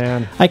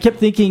I kept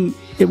thinking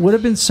it would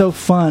have been so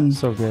fun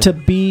to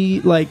be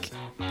like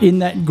in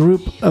that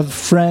group of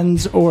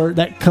friends or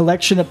that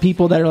collection of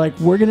people that are like,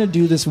 we're going to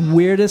do this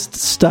weirdest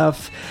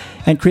stuff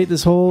and create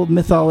this whole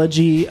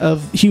mythology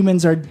of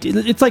humans are.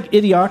 It's like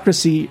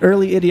Idiocracy,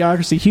 early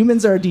Idiocracy.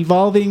 Humans are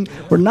devolving.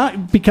 We're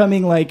not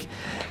becoming like,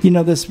 you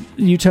know, this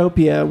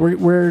utopia.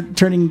 We're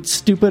turning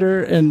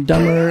stupider and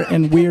dumber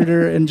and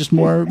weirder and just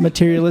more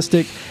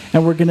materialistic,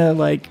 and we're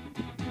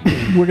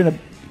gonna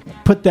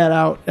put that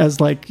out as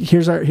like,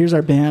 here's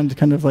our band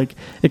kind of like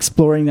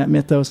exploring that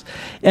mythos.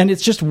 And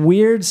it's just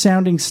weird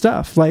sounding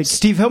stuff. Like,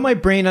 Steve, help my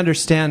brain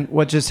understand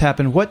what just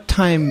happened. What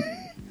time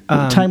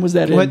was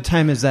that in? What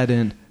time is that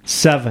in?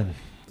 7.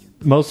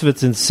 Most of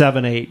it's in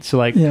 7/8. So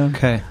like, yeah.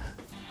 Okay.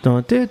 So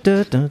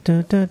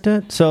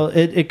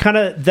it kind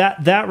of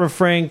that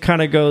refrain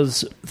kind of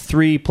goes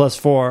 3 plus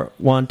 4.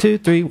 1 2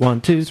 3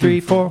 1 2 3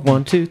 4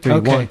 1 2 3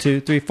 Okay. 1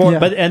 2 3 4. Yeah.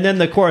 But and then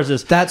the chorus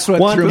is That's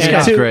what 1 threw me 2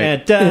 off.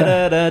 and da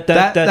da da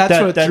da da That's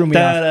what threw me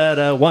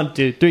off. 1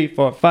 2 3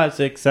 4 5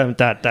 6 7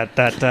 da da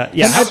da da.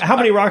 Yeah. How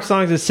many rock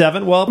songs is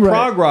 7? Well,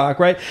 prog rock,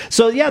 right?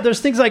 So yeah, there's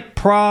things like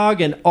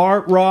prog and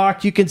art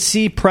rock. You can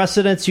see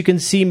precedents. You can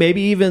see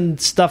maybe even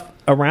stuff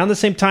around the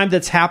same time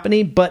that's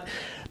happening, but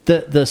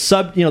the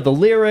sub, you know, the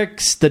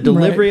lyrics, the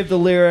delivery of the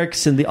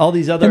lyrics, and all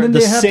these other. And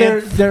then they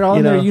have they're all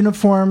in their know.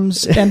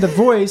 uniforms, and the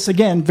voice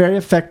again, very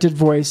affected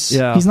voice.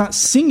 Yeah. He's not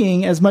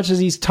singing as much as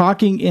he's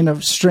talking in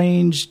a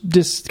strange,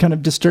 kind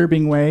of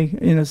disturbing way.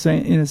 In a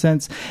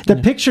sense, the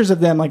pictures of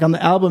them, like on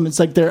the album, it's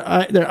like their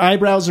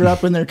eyebrows are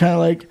up and they're kind of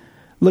like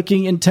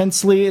looking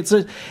intensely. It's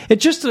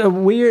just a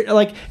weird,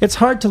 like, it's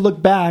hard to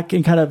look back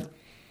and kind of,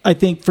 I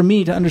think for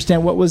me to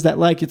understand what was that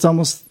like. It's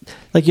almost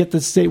like you have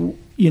to say,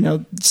 you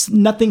know,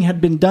 nothing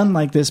had been done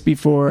like this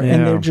before,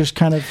 and they're just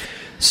kind of.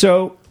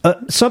 So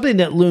something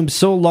that loomed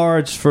so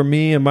large for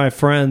me and my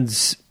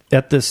friends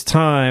at this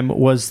time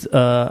was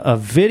a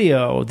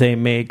video they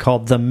made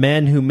called "The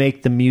Men Who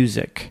Make the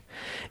Music,"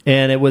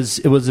 and it was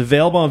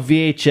available on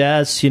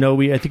VHS. You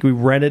know, I think we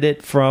rented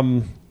it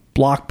from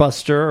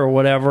Blockbuster or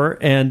whatever,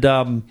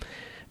 and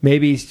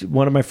maybe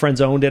one of my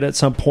friends owned it at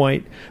some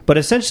point. But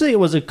essentially, it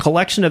was a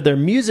collection of their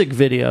music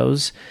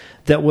videos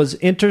that was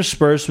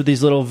interspersed with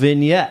these little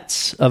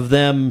vignettes of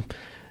them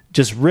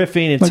just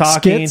riffing and like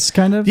talking. Skits,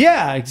 kind of?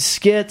 Yeah,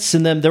 skits.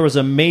 And then there was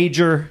a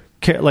major,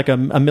 like a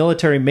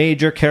military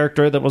major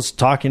character that was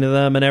talking to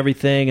them and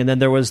everything. And then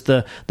there was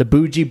the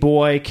bougie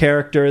boy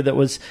character that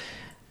was...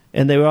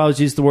 And they would always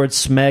use the word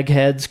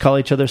smegheads, call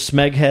each other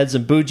smegheads.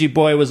 And Bougie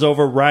Boy was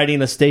over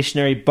riding a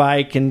stationary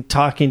bike and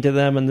talking to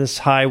them in this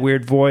high,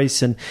 weird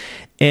voice. And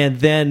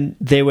then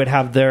they would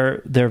have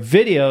their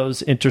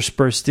videos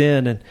interspersed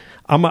in. And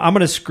I'm going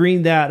to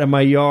screen that in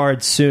my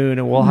yard soon,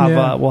 and we'll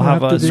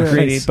have a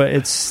screening. But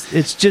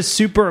it's just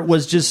super. It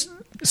was just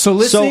so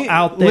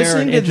out there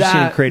and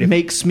interesting and creative.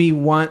 Makes me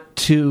want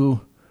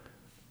to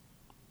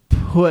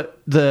put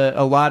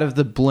a lot of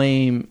the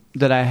blame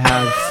that I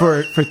have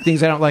for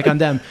things I don't like on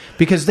them,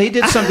 because they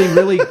did something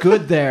really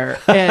good there,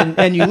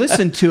 and you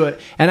listen to it,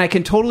 and I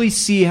can totally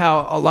see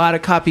how a lot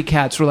of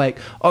copycats were like,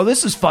 oh,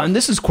 this is fun,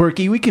 this is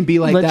quirky, we can be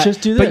like Let's that.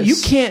 just do But this. you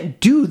can't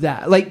do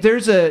that. Like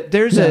there's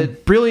a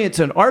brilliance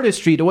and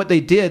artistry to what they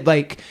did.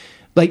 Like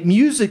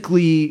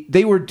musically,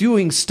 they were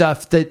doing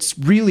stuff that's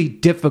really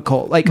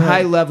difficult, like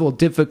high level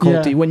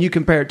difficulty when you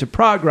compare it to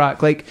prog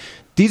rock. Like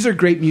these are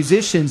great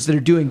musicians that are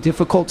doing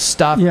difficult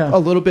stuff, a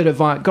little bit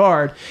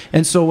avant-garde.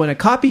 And so when a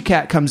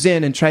copycat comes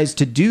in and tries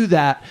to do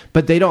that,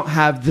 but they don't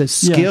have the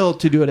skill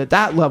to do it at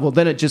that level,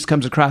 then it just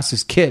comes across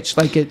as kitsch.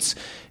 Like it's,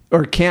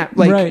 or can't,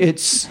 like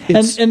it's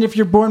and if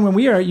you're born when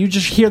we are, you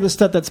just hear the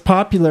stuff that's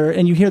popular,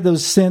 and you hear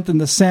those synth and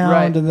the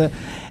sound and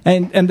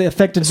the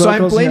affected vocals. So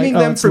I'm blaming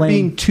them for lame.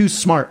 being too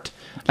smart.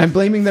 I'm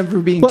blaming them for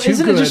being too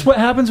isn't good. it just what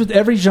happens with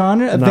every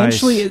genre? Nice.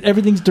 Eventually,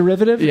 everything's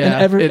derivative. Yeah,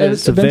 and it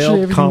is. Eventually,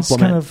 Veiled everything's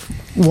compliment.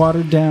 kind of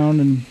watered down.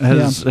 And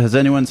Has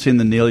anyone seen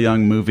the Neil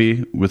Young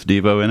movie with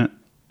Devo in it?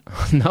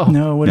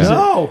 no, what is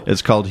it?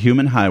 It's called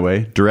Human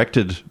Highway,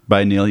 directed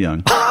by Neil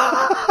Young.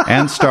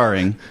 And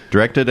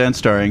directed and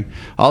starring,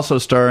 also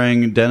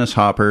starring Dennis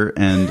Hopper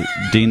and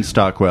Dean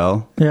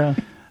Stockwell. Yeah.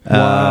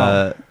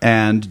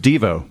 And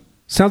Devo.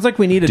 Sounds like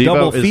we need a Devo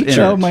double is in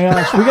feature. it. Oh my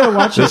gosh, we gotta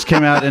watch This it.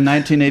 came out in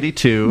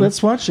 1982.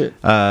 Let's watch it.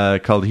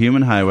 Called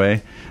Human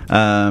Highway.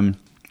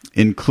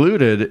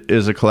 Included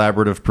is a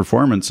collaborative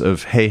performance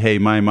of Hey Hey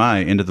My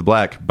Into the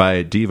Black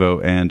by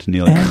Devo and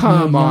Neil Young.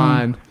 Come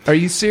on. Are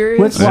you serious?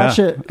 Let's watch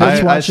it.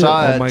 Let's I watch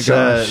saw it. it. Oh my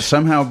gosh.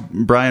 Somehow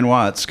Brian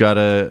Watts got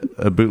a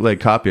bootleg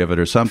copy of it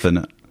or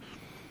something.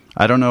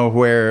 I don't know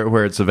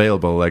where it's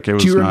available. Like it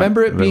was. Do you not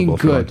remember it being available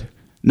for good? long.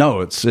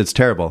 No, it's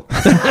terrible.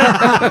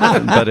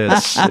 But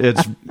it's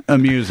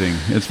amusing.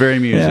 It's very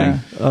amusing. Yeah.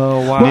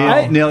 Oh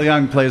wow! Neil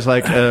Young plays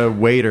like a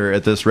waiter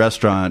at this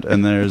restaurant,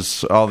 and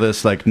there's all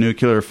this like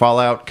nuclear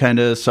fallout kind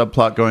of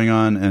subplot going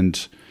on.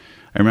 And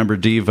I remember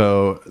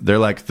Devo; they're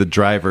like the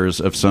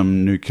drivers of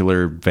some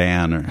nuclear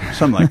van or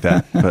something like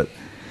that. But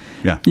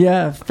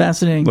Yeah,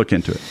 fascinating. look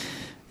into it.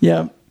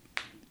 Yeah.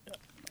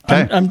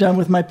 Okay. I'm done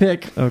with my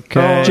pick.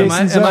 Okay,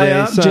 Jason's am up. I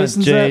up? Jason's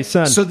up.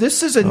 Jason. So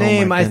this is a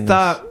name my I goodness.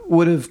 thought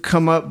would have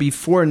come up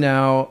before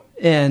now,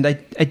 and I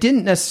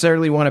didn't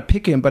necessarily want to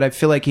pick him, but I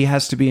feel like he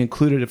has to be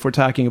included if we're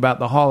talking about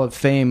the Hall of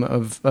Fame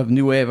of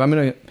New Wave. I'm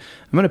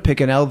gonna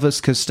pick an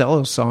Elvis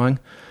Costello song.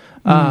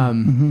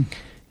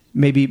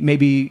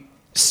 Maybe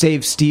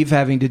save Steve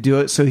having to do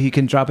it so he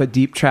can drop a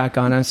deep track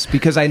on us,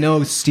 because I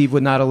know Steve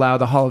would not allow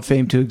the Hall of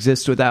Fame to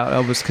exist without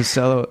Elvis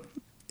Costello.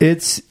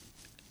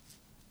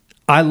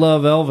 I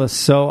love Elvis,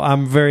 so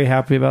I'm very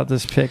happy about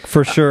this pick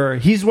for sure.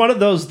 He's one of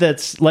those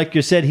that's like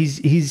you said. I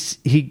think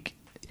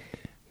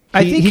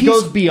he he's-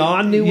 goes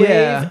beyond new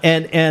Yeah.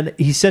 wave, and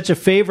he's such a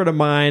favorite of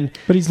mine.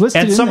 But he's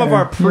listed and in some of there.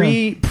 our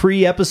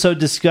pre episode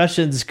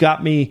discussions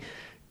got me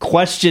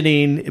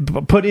questioning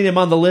putting him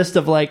on the list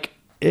of like,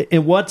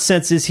 in what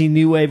sense is he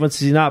new wave, what is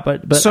he not?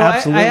 But So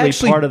absolutely I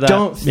actually part of that.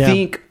 don't Yeah.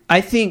 think. I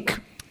think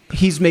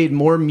he's made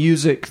more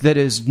music that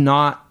is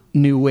not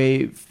new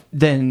wave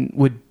than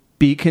would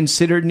be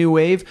considered new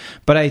wave,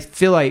 but I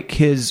feel like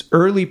his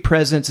early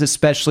presence,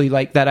 especially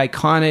like that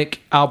iconic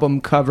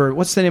album cover.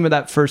 What's the name of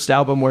that first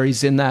album where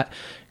he's in that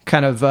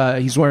kind of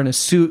he's wearing a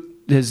suit,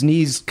 his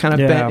knees kind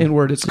of bent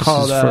inward? It's This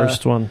called is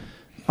first one.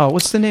 Oh,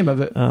 what's the name of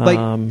it?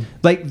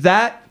 Like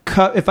that.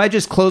 If I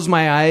just close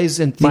my eyes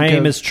and think My Aim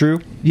of, Is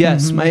True.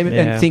 yes, my aim,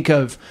 Yeah. and think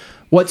of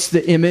what's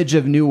the image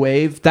of new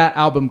wave, that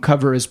album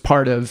cover is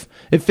part of.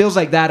 It feels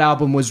like that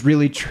album was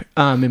really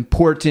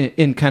important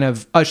in kind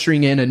of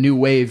ushering in a new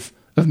wave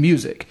of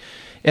music.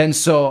 And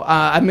so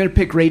I'm going to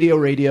pick Radio.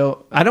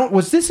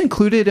 Was this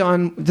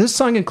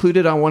song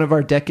included on one of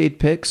our decade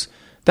picks?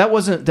 That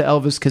wasn't the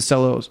Elvis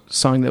Costello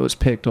song that was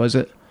picked, was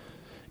it?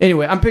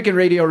 Anyway, I'm picking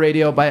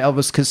Radio by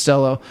Elvis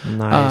Costello.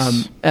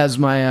 Nice. As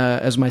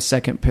my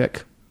second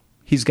pick.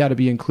 He's got to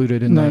be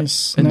included in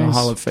Nice, the nice.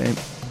 Hall of Fame.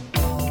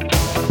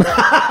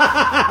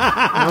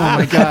 Oh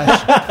my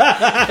gosh.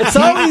 It's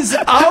always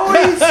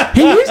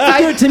He he used to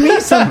do it to me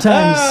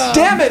sometimes.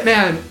 Damn it,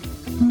 man.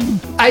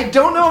 I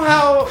don't know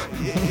how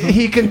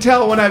he can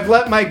tell when I've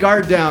let my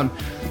guard down,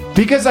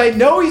 because I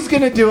know he's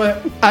going to do it.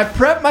 I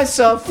prep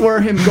myself for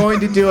him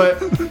going to do it.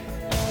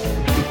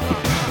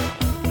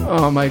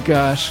 Oh my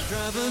gosh.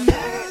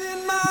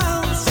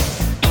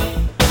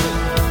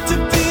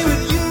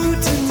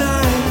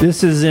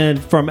 This is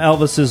from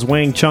Elvis's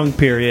Wang Chung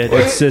period.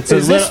 It's is a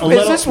this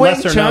Wang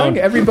lesser Chung? known.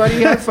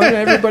 Everybody have fun.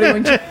 Everybody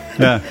Wang Chung.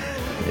 Yeah.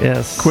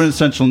 Yes.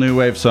 Quintessential new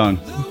wave song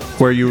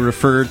where you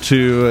refer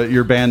to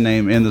your band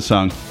name in the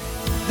song.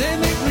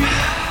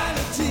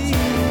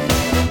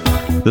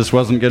 This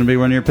wasn't going to be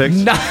one of your picks?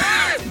 No.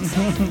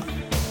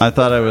 I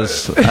thought I was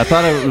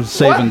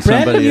saving Brandon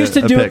somebody used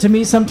to a do pick. it to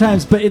me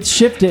sometimes, but it's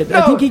shifted. I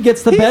No, think he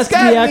gets the he's best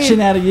got reaction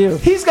me- out of you.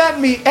 He's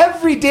gotten me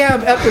every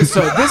damn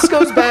episode. This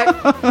goes back.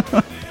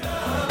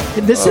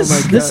 This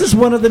is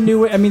one of the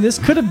new. I mean, this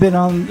could have been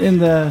in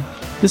the.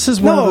 This is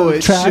one No, of the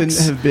it tracks. shouldn't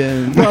have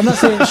been. Well, I'm not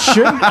saying it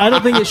should. I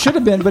don't think it should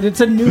have been, but it's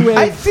a new wave.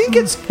 I think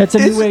it's a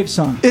new is- wave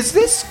song. Is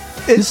this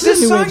This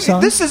is a new wave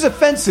song. This is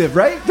offensive,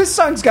 right? This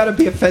song's got to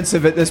be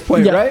offensive at this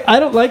point, Yeah, right? I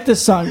don't like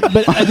this song,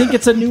 but I think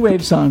it's a new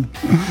wave song.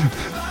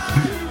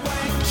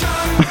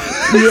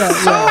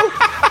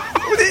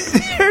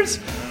 There's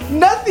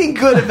nothing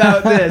good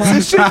about this.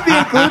 This shouldn't be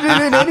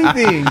included in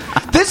anything.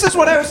 This is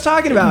what I was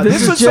talking about.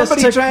 This is was just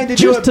somebody trying to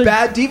do a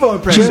bad Devo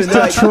impression. Just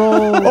They're to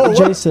troll oh,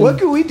 Jason. what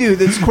can we do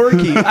that's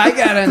quirky? I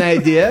got an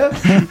idea.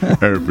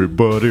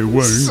 Everybody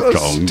went So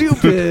down.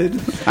 stupid.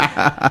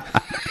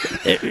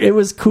 It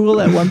was cool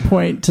at one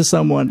point to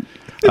someone.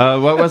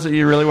 What was it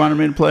you really wanted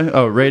me to play?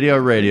 Oh,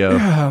 Radio.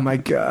 Oh my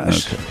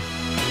gosh. Okay.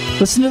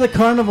 Listen to the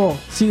carnival.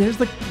 See, here's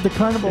the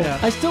carnival. Yeah.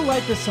 I still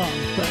like this song,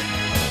 but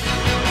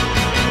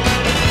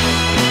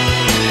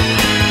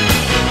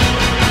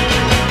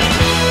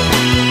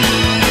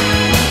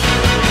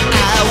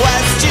I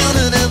was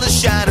tuning in the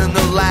shining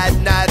the light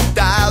night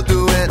dial,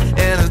 doing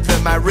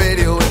anything my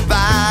radio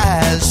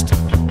advised.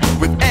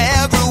 With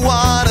every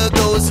one of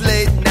those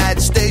late night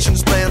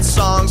stations playing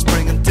songs,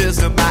 bringing tears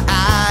to my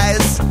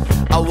eyes.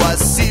 I was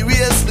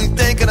seriously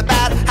thinking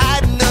about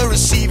hiding the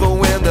receiver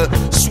when the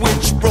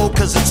switch broke,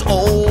 'cause it's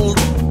old.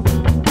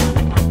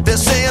 They're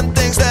saying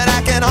things that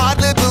I can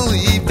hardly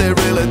believe. They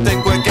really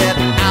think we're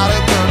getting out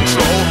of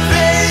control.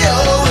 Radio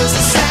is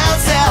a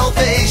sound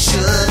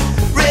salvation.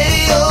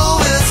 Radio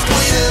is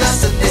cleaning up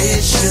the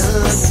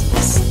nation.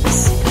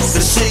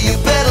 They say you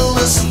better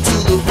listen to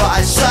the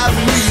voice of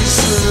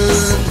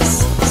reason.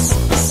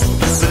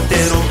 But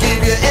they don't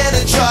give you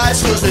any choice,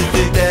 'cause they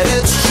think that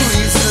it's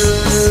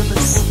treason.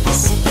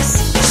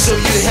 So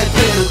you had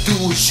better do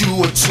what you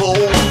were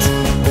told.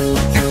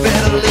 You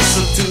better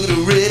listen to the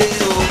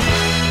radio.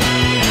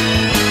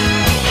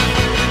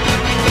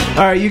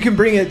 All right, you can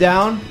bring it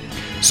down.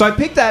 So I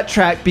picked that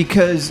track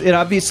because it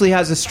obviously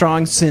has a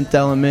strong synth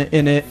element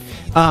in it.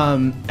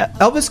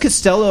 Elvis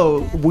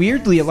Costello,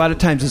 weirdly, a lot of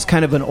times is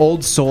kind of an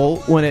old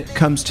soul when it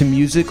comes to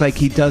music. Like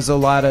he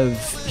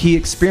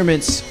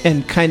experiments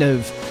and kind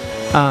of,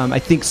 I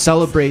think,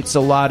 celebrates a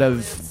lot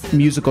of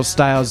musical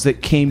styles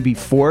that came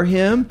before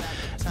him.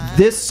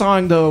 This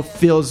song, though,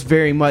 feels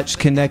very much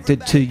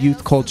connected to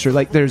youth culture.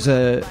 Like there's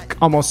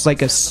almost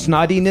like a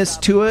snottiness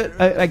to it,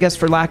 I guess,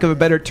 for lack of a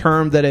better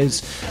term, that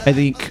is, I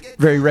think,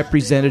 very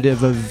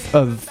representative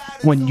of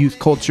when youth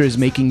culture is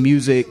making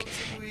music.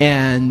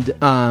 And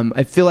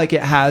I feel like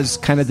it has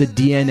kind of the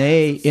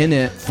DNA in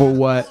it for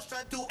what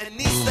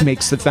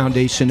makes the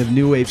foundation of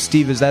new wave.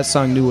 Steve, is that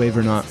song new wave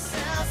or not?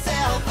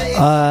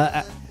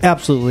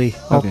 Absolutely.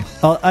 Okay.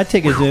 I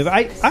take it as new.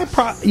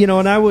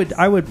 And I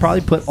would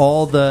probably put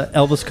all the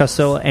Elvis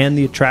Costello and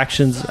the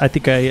Attractions. I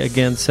think I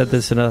again said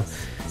this in a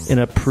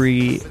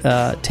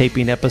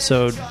pre-taping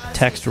episode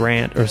text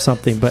rant or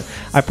something, but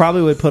I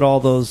probably would put all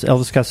those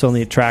Elvis Costello and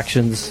the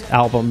Attractions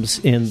albums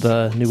in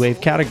the new wave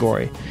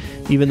category.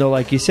 Even though,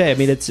 like you say, I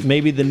mean, it's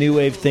maybe the new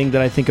wave thing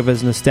that I think of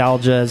as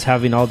nostalgia, as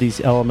having all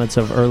these elements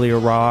of earlier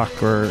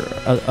rock or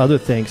other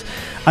things.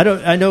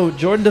 I know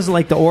Jordan doesn't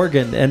like the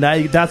organ, and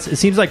it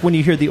seems like when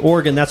you hear the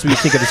organ, that's what you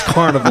think of as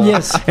carnival.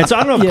 Yes. And so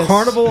I don't know if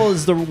carnival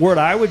is the word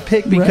I would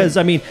pick, because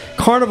I mean,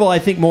 carnival, I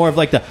think more of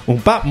like the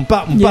bop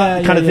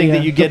kind of thing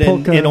that you get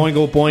in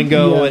Oingo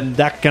Boingo and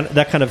that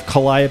kind of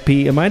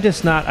calliope. Am I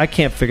just not? I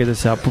can't figure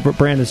this out.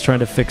 Brandon's trying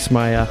to fix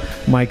my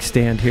mic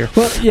stand here.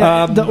 Well,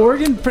 yeah, the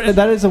organ,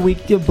 that is a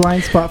weak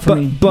blind spot for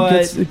me.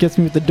 But it gets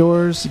me with the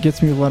Doors. It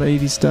gets me with a lot of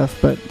 80s stuff,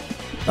 but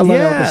I love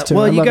Elvis too.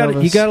 Well, you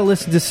got to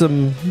listen to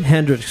some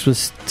Hendrix with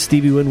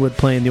Stevie Winwood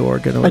playing the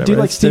organ. Or whatever. I do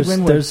like Steve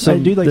Winwood. There's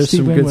some Steve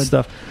good Winwood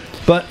stuff.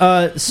 But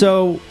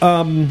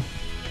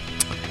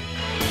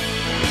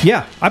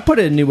yeah, I put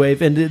it in new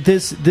wave, and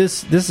this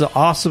is an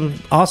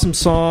awesome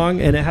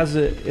song, and it has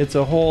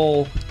a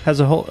whole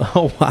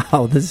oh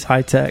wow, this is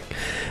high tech,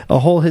 a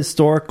whole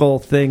historical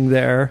thing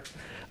there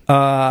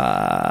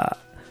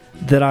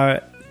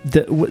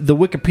The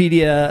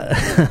Wikipedia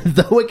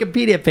the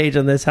Wikipedia page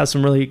on this has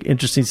some really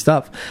interesting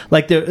stuff.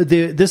 Like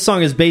this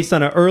song is based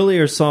on an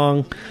earlier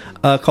song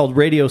called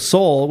Radio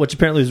Soul, which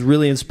apparently was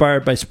really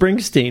inspired by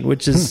Springsteen,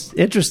 which is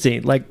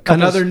interesting. Like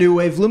another new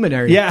wave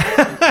luminary.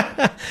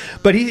 Yeah.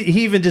 But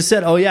he even just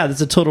said, "Oh yeah,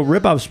 that's a total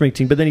rip off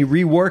Springsteen." But then he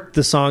reworked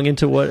the song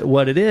into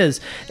what it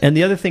is. And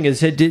the other thing is,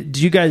 did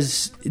you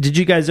guys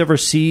ever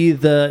see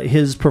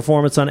his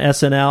performance on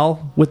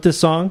SNL with this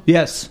song?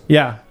 Yes.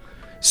 Yeah.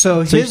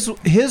 So his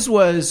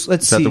was,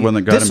 let's see. Is that the one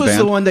that got this him was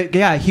banned? the one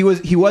that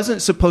he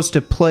wasn't supposed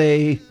to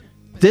play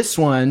this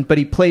one, but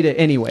he played it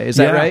anyway. Is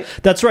that right?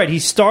 That's right. He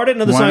started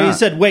another Why song. not? He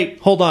said, "Wait,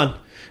 hold on,"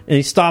 and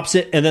he stops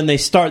it, and then they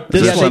start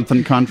this Is there one.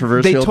 something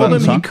controversial They told about him the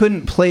song? he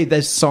couldn't play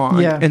this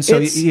song, and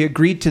so he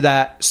agreed to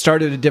that.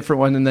 Started a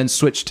different one, and then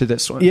switched to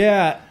this one.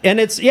 Yeah,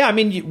 and I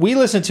mean, we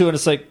listen to it.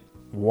 It's like,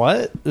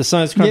 what? The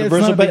song is Yeah, it's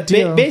controversial, not a big but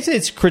deal. basically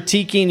it's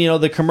critiquing,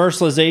 the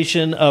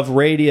commercialization of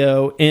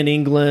radio in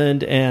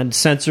England and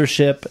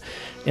censorship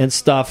and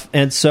stuff.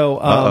 And so,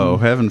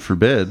 heaven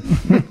forbid.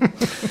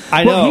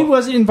 I know Well, he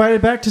wasn't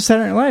invited back to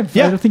Saturday Night Live.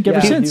 I don't think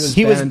ever since.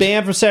 he was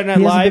banned from Saturday Night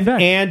He hasn't Live, been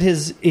back. and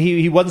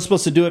he wasn't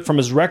supposed to do it from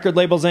his record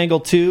label's angle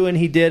too, and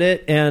he did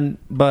it.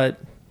 But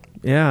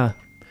yeah.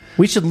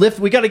 We should lift.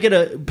 We got to get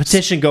a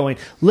petition going.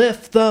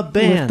 Lift the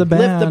band.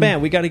 Lift the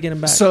band. We got to get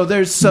him back. So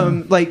there's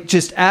some like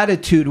just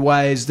attitude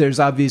wise. There's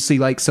obviously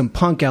like some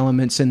punk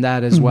elements in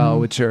that as well,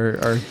 which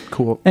are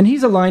cool. And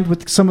he's aligned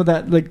with some of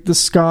that, like the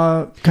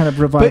ska kind of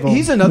revival. But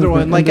he's another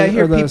one. Like I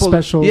hear people,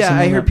 specials. Yeah,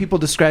 I hear people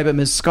describe him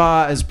as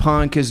ska, as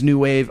punk, as new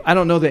wave. I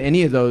don't know that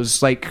any of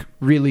those like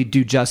really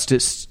do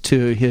justice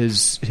to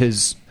his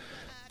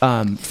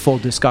full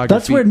discography.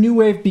 That's where new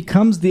wave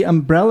becomes the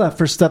umbrella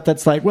for stuff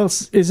that's like, well,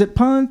 is it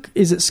punk?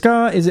 Is it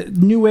ska? Is it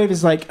new wave?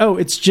 Is like, oh,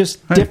 it's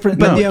just different.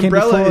 But than the what came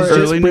umbrella before. is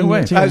early new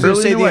wave. I was going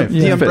to say Early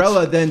new the wave.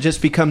 umbrella then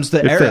just becomes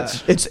the era.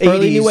 fits. It's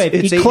early 80s. new wave.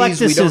 It's 80s, we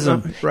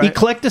Eclecticism. don't know. Right.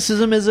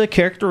 Eclecticism is a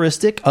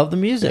characteristic of the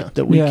music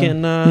that we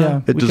can.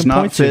 It we does can not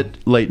point to.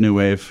 fit late new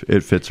wave.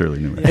 It fits early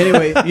new wave.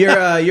 Anyway,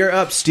 you're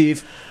up,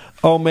 Steve.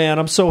 Oh man,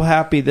 I'm so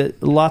happy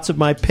that lots of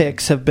my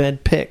picks have been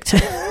picked.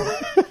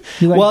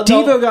 Well,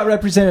 Devo got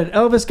represented.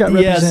 Elvis got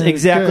represented. Yes,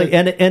 exactly.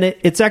 Good. And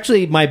it's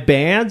actually my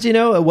bands. You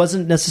know, it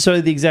wasn't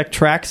necessarily the exact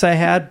tracks I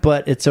had,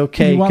 but it's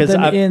okay You want because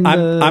them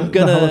I'm the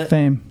gonna. Hall of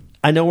Fame.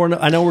 I know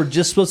we're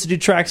just supposed to do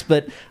tracks,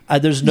 but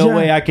there's no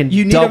way I can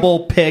You need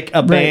double pick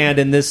a band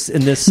in this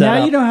setup.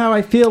 Now you know how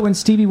I feel when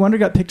Stevie Wonder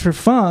got picked for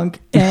funk,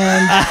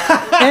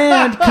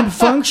 and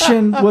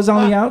Confunction was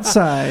on the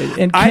outside,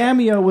 and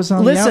Cameo was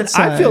on the outside.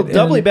 Listen, I feel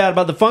doubly bad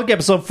about the funk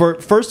episode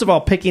for first of all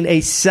picking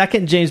a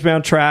second James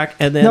Brown track,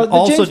 and then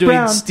also James doing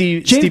Brown,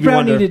 Stevie James Brown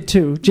Wonder. needed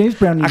two. James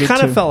Brown needed two. I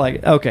kind of felt like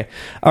it. Okay.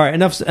 All right.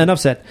 Enough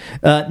said.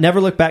 Never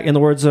look back. In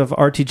the words of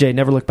RTJ,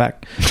 never look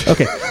back.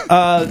 Okay.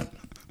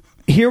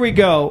 Here we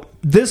go.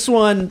 This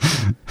one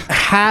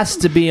has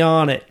to be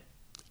on it.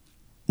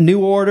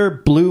 New Order,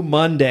 Blue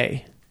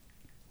Monday.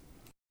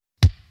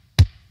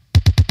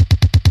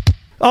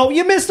 Oh,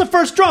 you missed the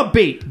first drum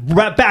beat.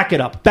 Back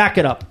it up. Back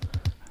it up.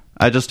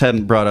 I just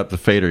hadn't brought up the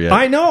fader yet.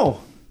 I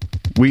know.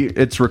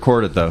 It's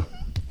recorded though.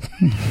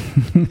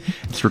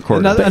 It's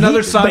recorded.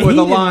 Another song with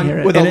a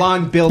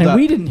long build and up.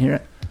 we didn't hear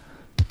it.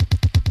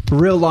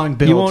 Real long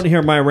build. You won't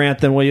hear my rant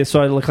then, will you?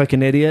 So I look like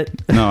an idiot?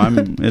 No,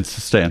 it's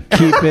staying.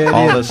 Keep it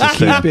All in. this is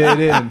staying. Keep it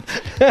in.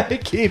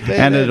 Keep it.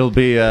 And it'll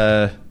be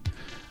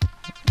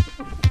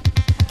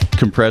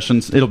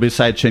compressions. It'll be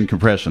side chain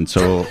compression,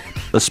 so we'll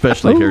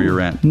especially hear your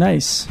rant.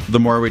 Nice. The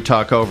more we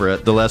talk over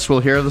it, the less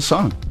we'll hear of the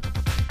song.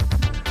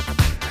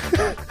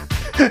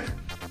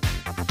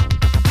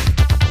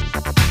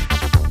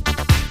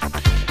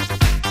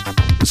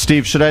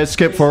 Steve, should I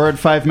skip forward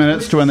 5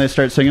 minutes to when they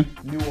start singing?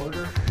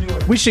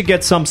 We should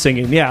get some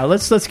singing. Yeah,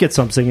 let's get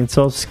some singing.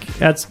 So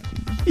that's.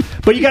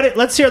 But you got it.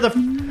 Let's hear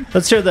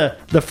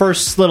the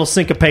first little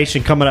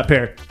syncopation coming up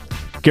here.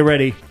 Get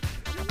ready.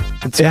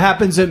 It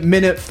happens at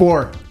minute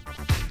 4.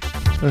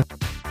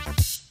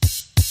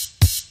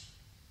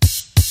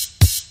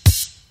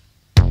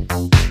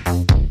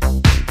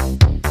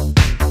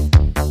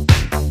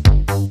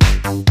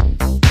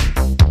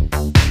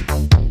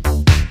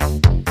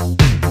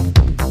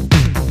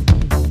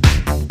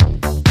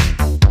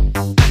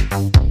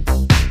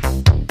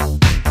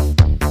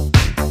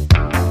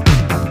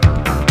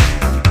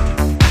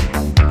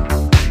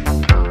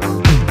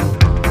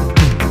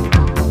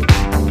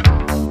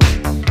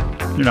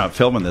 You're not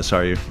filming this,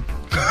 are you?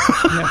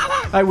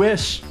 I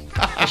wish.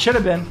 I should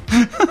have been.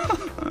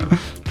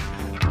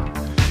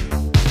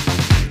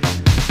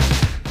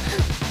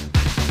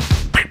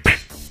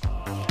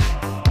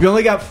 You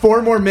only got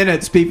 4 more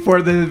minutes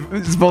before the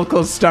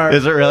vocals start.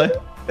 Is it really?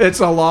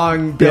 It's a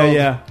long build.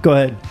 Yeah. Go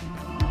ahead.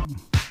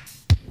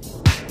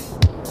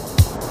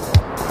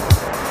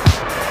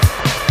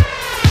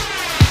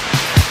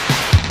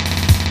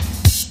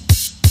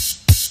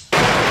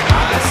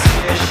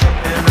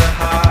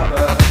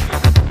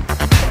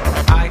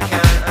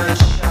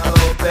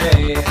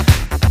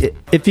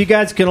 If you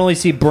guys can only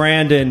see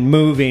Brandon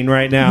moving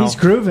right now, He's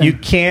grooving. You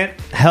can't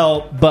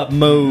help but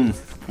move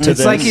to It's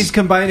this. like he's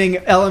combining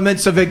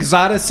elements of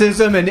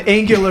exoticism and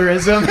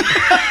angularism.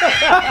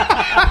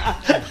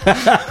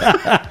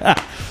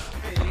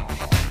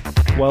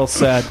 Well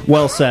said.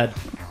 Well said.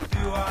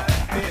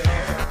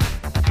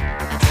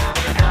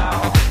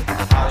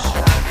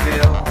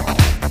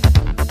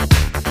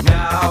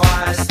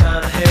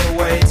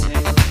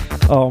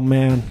 Oh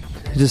man,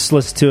 just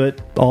listen to it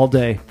all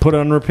day. Put it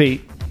on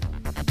repeat.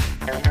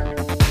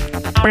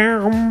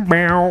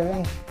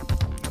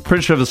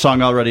 Pretty sure the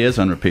song already is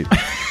on repeat.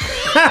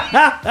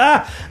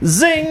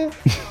 Zing.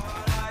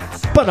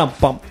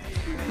 Ba-dum-bum.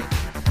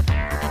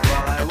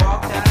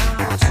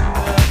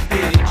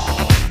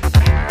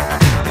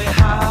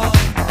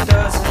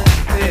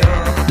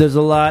 There's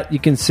a lot you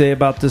can say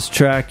about this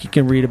track. You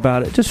can read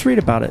about it. Just read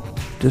about it.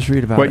 Just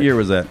read about it. What year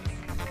was that?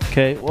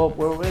 Okay. Well,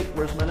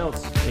 where's my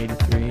notes?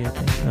 83, I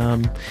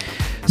think.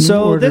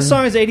 So this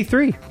song is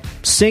 83.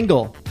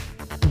 Single.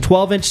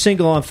 12-inch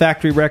single on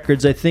Factory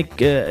Records. I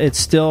think it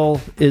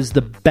still is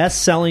the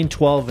best-selling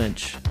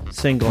 12-inch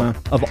single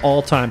of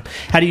all time.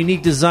 Had a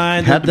unique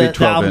design. Had to be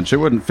 12-inch. It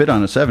wouldn't fit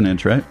on a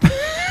 7-inch, right?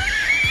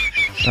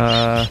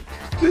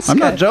 I'm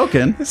not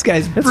joking. This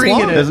guy's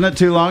bringing it. Isn't it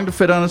too long to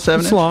fit on a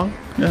 7-inch? It's long.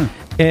 Yeah.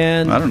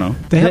 And I don't know.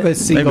 They have a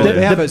single. Maybe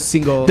They have a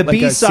single. the like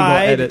a single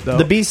B-side, edit, though.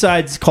 the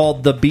B-side's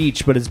called The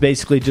Beach, but it's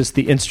basically just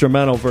the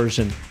instrumental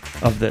version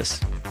of this.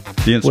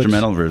 The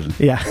instrumental version.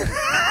 Yeah.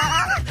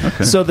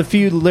 So the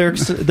few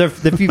lyrics, the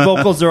few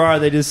vocals there are,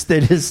 they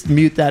just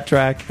mute that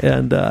track,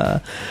 and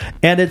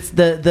it's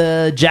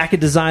the jacket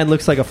design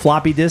looks like a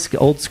floppy disk,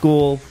 old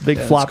school big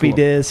floppy cool.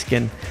 disk,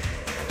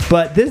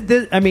 but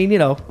this I mean, you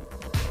know,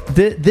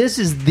 this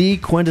is the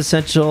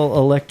quintessential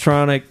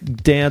electronic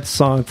dance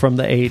song from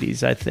the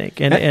 80s, I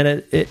think, and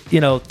it you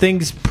know,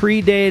 things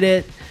predate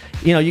it.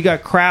 You know, you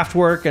got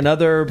Kraftwerk and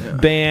other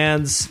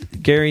bands,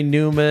 Gary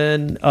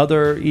Newman,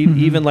 other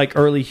even like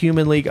early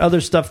Human League, other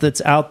stuff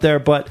that's out there.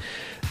 But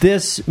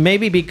this,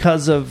 maybe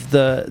because of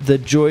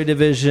the Joy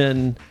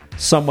Division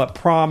somewhat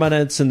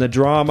prominence and the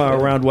drama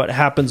around what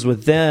happens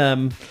with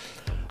them,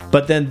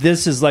 but then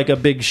this is like a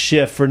big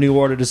shift for New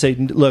Order to say,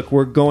 look,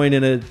 we're going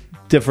in a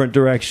different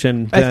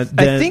direction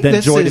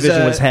than Joy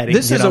Division was heading.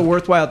 This is a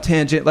worthwhile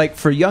tangent, like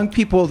for young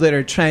people that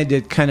are trying to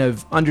kind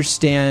of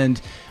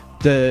understand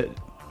the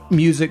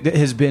music that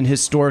has been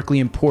historically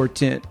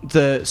important.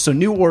 So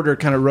New Order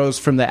kind of rose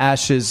from the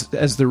ashes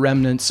as the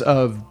remnants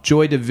of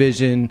Joy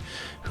Division,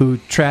 who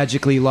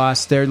tragically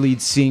lost their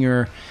lead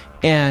singer,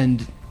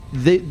 and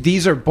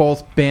these are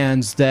both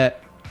bands that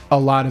a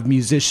lot of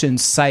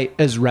musicians cite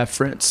as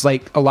reference.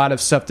 Like a lot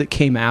of stuff that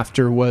came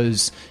after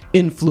was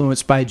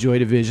influenced by Joy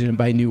Division and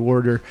by New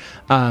Order.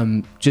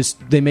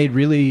 Just they made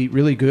really,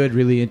 really good,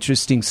 really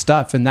interesting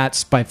stuff, and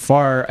that's by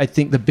far, I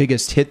think, the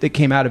biggest hit that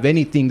came out of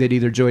anything that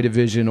either Joy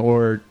Division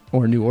or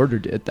New Order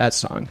did. That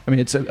song. I mean,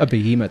 it's a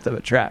behemoth of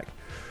a track.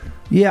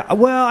 Yeah,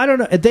 well, I don't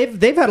know.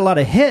 They've had a lot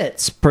of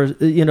hits, per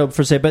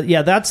se, but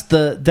yeah, that's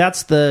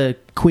the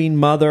Queen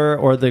Mother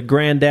or the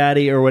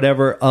granddaddy or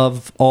whatever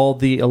of all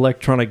the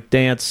electronic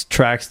dance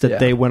tracks that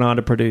they went on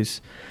to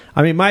produce.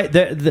 I mean, my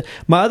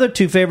other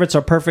two favorites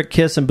are Perfect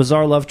Kiss and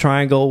Bizarre Love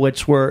Triangle,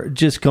 which were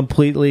just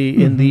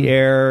completely in the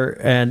air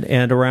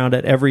and around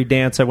at every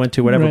dance I went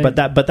to, whatever. Right.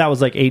 But that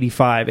was like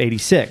 85,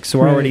 86, so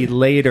we're already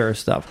later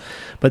stuff.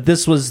 But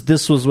this was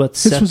what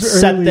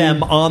set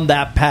them on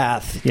that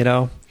path, you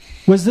know.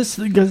 Was this,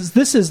 because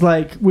this is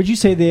like, would you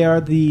say they are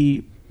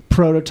the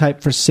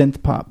prototype for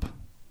synth pop?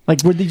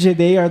 Like, would you say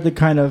they are the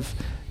kind of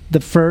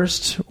the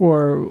first,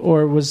 or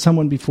was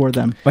someone before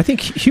them? I think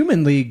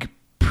Human League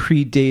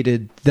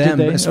predated them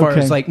as far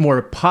as like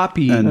more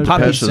poppy. And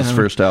poppy Depeche's sound.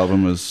 first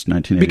album was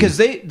 1980. Because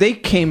they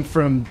came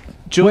from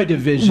Joy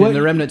Division,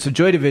 the remnants of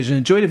Joy Division.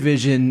 And Joy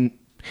Division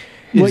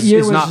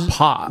is not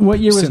pop. What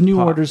year was synth New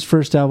pop. Order's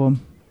first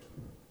album?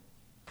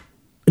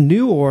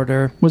 New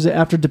Order. Was it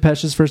after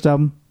Depeche's first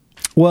album?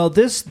 Well,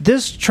 this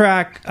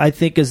track, I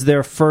think, is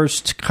their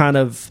first kind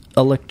of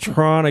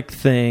electronic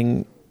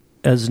thing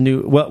as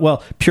new.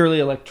 Well, purely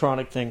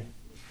electronic thing.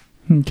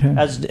 Okay.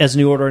 As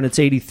New Order, and it's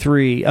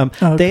 83.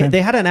 Okay.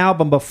 They had an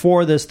album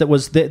before this that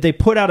was they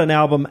put out an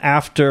album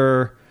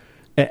after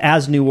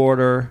as New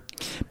Order.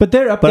 But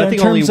they're up But there I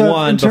think in terms only of,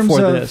 one in terms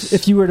before of this.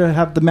 If you were to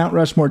have the Mount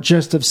Rushmore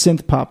just of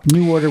synth pop,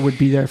 New Order would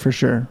be there for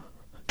sure.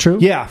 True?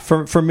 Yeah,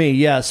 for me,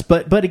 yes.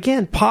 But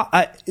again, pop.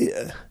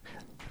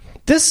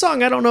 This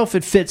song, I don't know if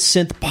it fits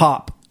synth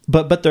pop,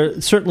 but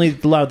certainly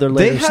a lot of their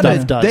later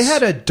stuff does. They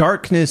had a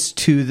darkness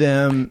to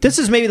them. This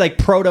is maybe like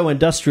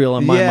proto-industrial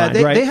in my mind,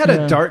 right? They had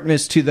a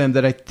darkness to them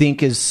that I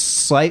think is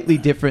slightly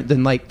different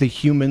than like the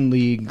Human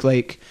League.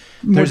 Like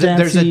there's a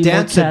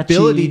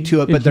danceability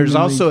to it, but there's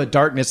also a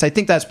darkness. I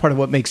think that's part of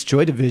what makes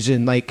Joy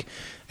Division, like,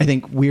 I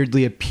think,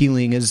 weirdly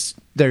appealing. Is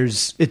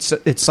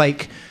it's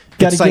like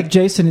Got to give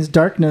Jason his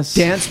darkness.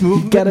 Dance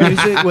movement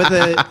music with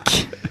a.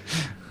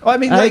 Well, I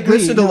mean, like,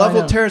 listen to Love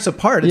Will Tear Us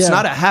Apart. It's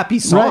not a happy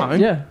song. Right,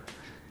 yeah.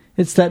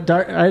 It's that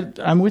dark.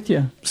 I'm with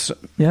you. So,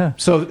 yeah.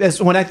 So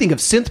when I think of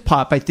synth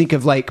pop, I think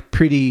of like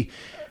pretty,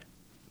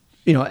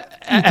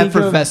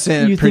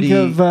 effervescent. Think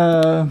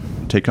of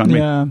Take On Me.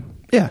 Yeah.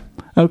 Yeah.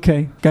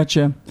 Okay.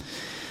 Gotcha.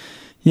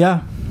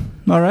 Yeah.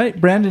 All right,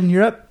 Brandon,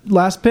 you're up.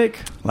 Last pick.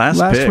 Last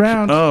pick.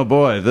 round. Oh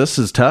boy, this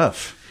is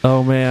tough.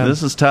 Oh man,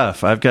 this is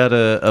tough. I've got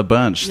a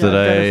bunch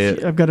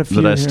I've got a few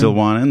that I here. still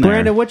want in there.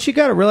 Brandon, what you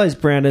got to realize,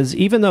 Brandon, is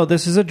even though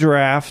this is a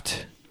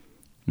draft,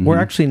 we're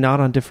actually not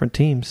on different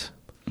teams.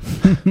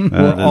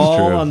 We're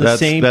all true. on the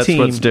same that's team.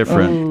 That's what's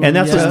different. And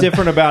that's what's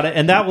different about it.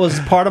 And that was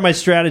part of my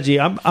strategy.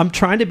 I'm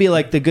trying to be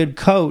like the good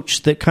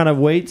coach that kind of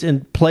waits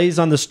and plays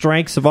on the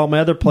strengths of all my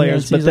other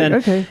players. Yeah, but then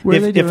like, okay,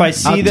 if I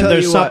see that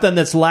there's something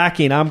that's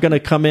lacking, I'm going to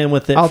come in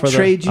with it. I'll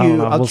trade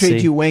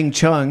you Wang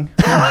Chung.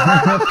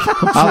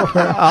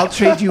 I'll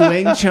trade you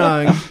Wang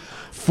Chung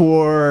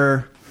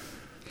for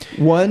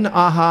one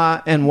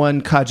Aha and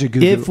one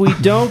Kajagoogoo. If we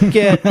don't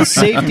get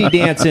Safety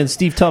Dance in,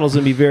 Steve Tuttle's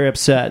going to be very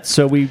upset.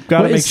 So we've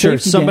got to make sure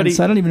somebody... Dance?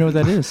 I don't even know what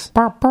that is.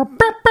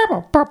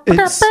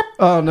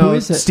 Oh no, Who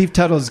is it? Steve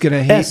Tuttle's going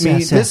to hate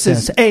me. This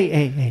is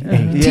that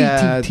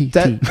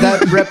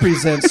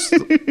represents.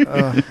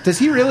 Does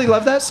he really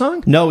love that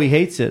song? No, he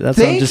hates it. I'm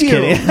Thank just you.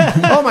 kidding.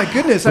 Oh my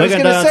goodness, I was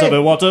going to say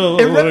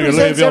it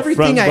represents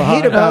everything I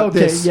hate about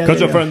this.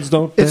 Because your friends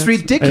don't. It's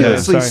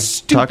ridiculously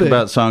stupid. Talk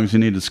about songs you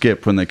need to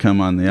skip when they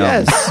come on the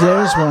album. Yes,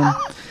 There's one.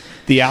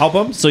 The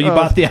album? So you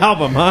bought the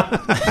album, huh?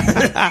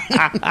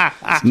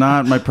 It's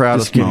not my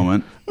proudest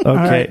moment. Okay. All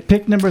right,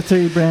 pick number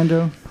 3,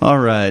 Brando. All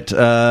right.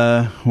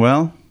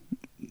 Well,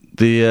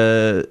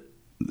 the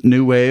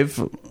new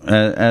wave,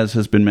 as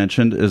has been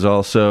mentioned, is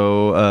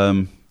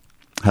also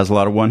has a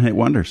lot of one-hit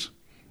wonders.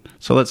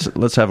 So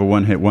let's have a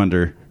one-hit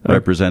wonder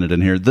represented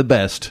in here. The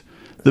best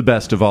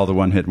of all the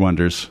one-hit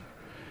wonders.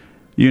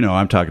 You know,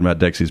 I'm talking about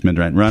Dexy's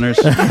Midnight Runners.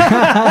 I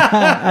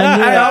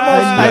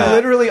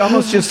literally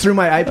almost just threw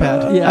my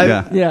iPad.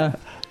 Yeah.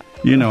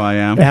 You know I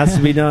am. It has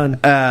to be done.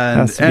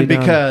 And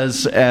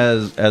because,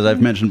 as I've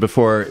mentioned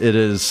before, it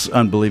is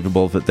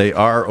unbelievable that they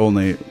are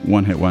only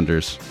one-hit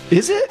wonders.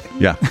 Is it?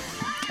 Yeah.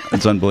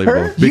 It's unbelievable.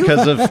 Her? You-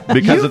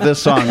 Because of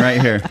this song right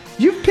here.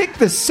 You've picked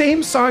the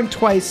same song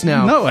twice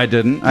now. No, I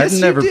didn't. Yes, I've you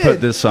never did. put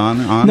this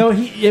song on. No,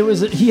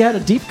 he had a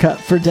deep cut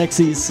for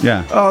Dexys.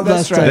 Yeah. Oh,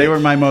 that's Last right. They were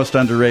my most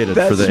underrated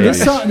for the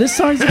This 80s.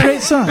 song's a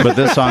great song. But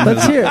this song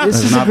Let's has, hear it. This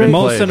has is a not great- been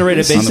Most played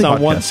underrated on based the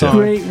on one podcast song.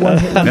 Great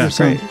one-hit wonder Yeah,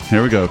 song. great.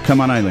 Here we go.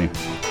 Come on, Eileen.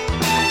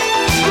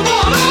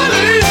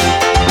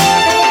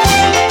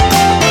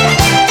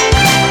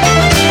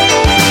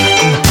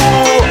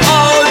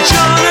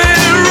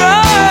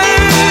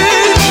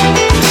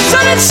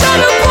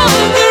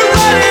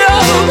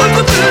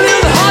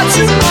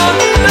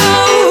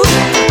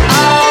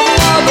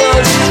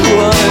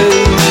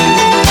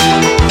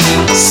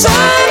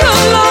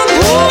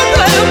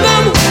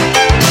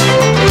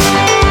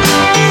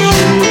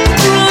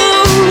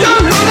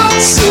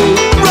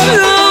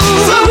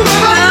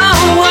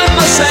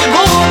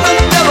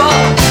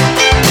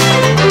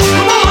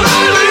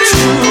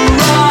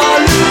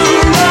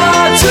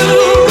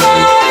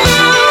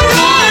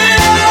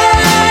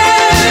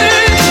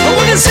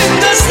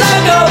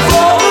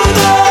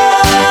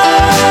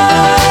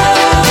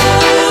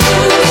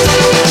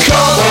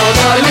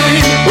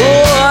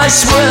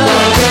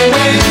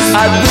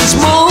 At this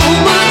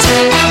moment,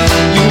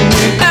 you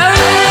mean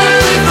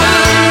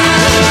everything.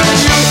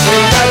 You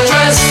think I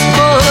dress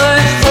my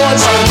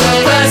thoughts on the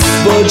best,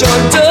 but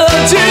you're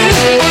dirty.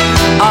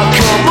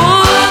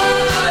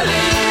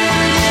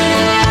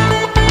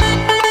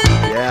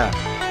 Yeah.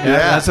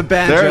 that's a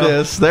banjo. There it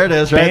is. There it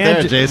is. Right there,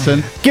 Banjo.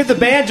 Jason. Give the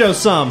banjo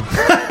some.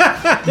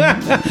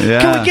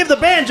 Yeah. Can we give the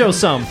banjo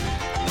some?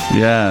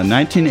 Yeah,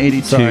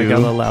 1982. Sorry, I got a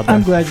little loud there.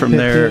 I'm glad you From picked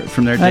their- it.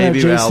 from their I know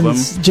debut album.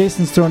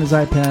 Jason's throwing his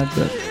iPad,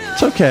 but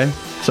It's okay.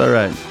 It's all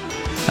right.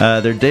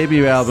 Their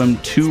debut album,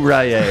 Tu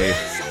Raye.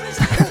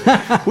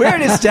 We're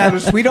already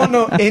established. We don't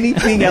know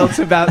anything else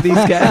about these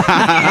guys.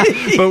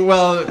 But,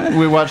 well,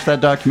 we watched that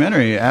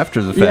documentary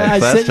after the fact yeah, I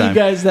last sent time. you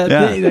guys that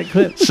thing, that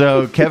clip.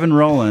 So Kevin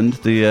Rowland,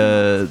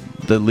 the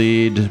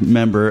lead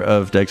member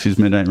of Dexy's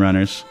Midnight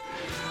Runners,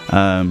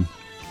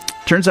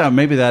 turns out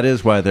maybe that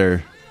is why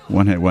they're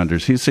one-hit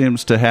wonders. He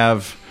seems to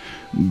have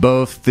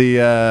both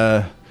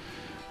the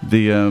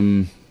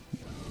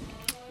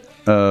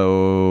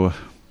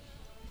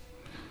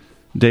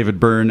David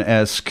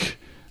Byrne-esque,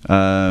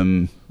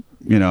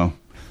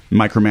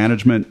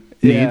 micromanagement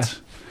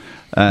needs,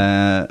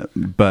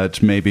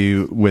 but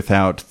maybe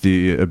without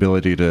the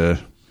ability to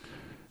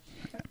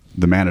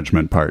the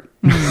management part.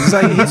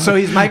 So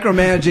he's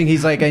micromanaging.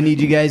 He's like, I need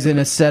you guys in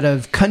a set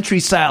of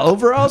country-style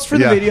overalls for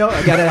the Yeah. video.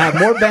 I got to have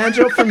more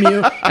banjo from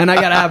you, and I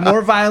got to have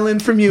more violin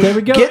from you. There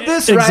we go. Get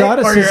this right,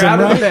 or you're out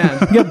of the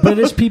band. You got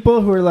British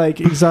people who are like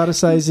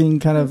exoticizing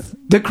kind of.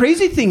 The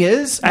crazy thing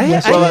is,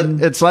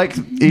 It's like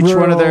each one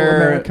Rural of their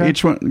America.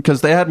 each one,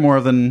 because they had more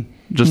than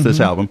just this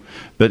album,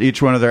 but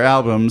each one of their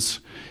albums,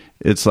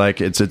 it's like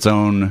it's its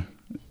own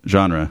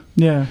genre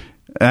Yeah.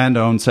 and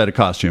own set of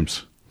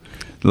costumes.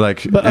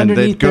 Like, But and they'd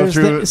underneath, go there's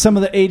through. some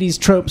of the 80s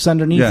tropes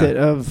underneath Yeah. it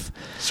of.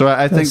 So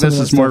I think some this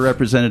of is that more stuff.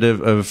 representative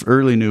of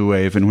early new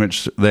wave, in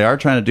which they are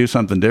trying to do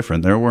something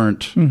different. There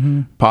weren't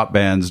pop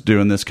bands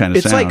doing this kind of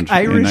it's sound like in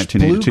Irish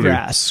 1982.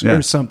 bluegrass Yeah.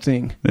 or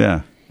something.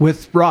 Yeah.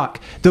 With rock.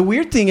 The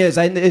weird thing is,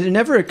 it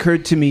never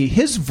occurred to me,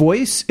 his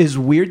voice is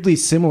weirdly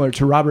similar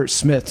to Robert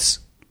Smith's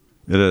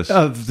It is.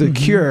 of The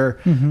Cure,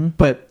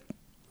 but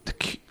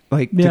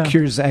Yeah. The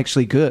Cure is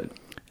actually good.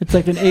 It's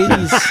like an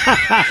 80s.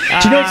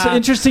 Do you know what's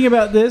interesting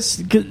about this?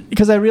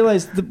 Because I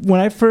realized that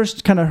when I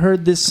first kind of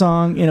heard this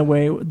song in a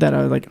way that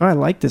I was like, oh, I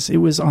like this. It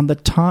was on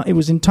it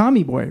was in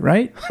Tommy Boy,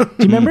 right? Do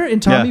you remember in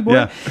Tommy Yeah, Boy?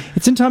 yeah.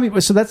 It's in Tommy Boy.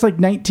 So that's like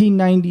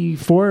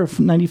 1994 or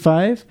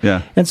 95.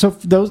 Yeah. And so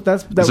that Is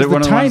was it the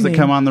one of the ones that timing.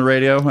 come on the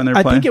radio when they're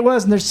I playing? think it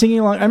was, and they're singing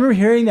along. I remember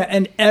hearing that,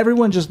 and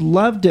everyone just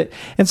loved it.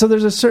 And so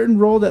there's a certain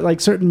role that like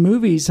certain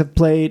movies have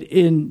played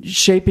in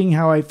shaping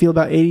how I feel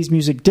about 80s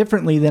music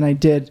differently than I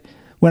did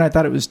when I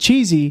thought it was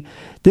cheesy.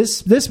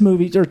 This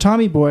movie, or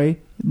Tommy Boy,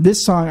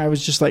 this song, I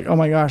was just like, oh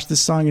my gosh,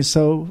 this song is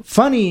so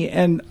funny,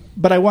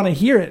 but I want to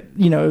hear it.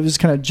 You know, it was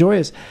kind of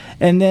joyous.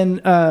 And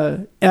then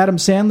Adam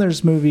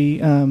Sandler's movie,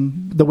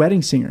 The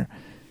Wedding Singer.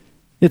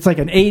 It's like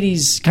an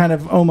 80s kind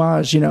of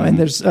homage, you know, and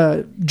there's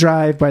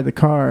Drive by the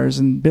Cars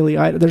and Billy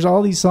Idol. There's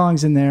all these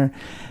songs in there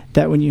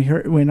that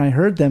when I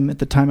heard them at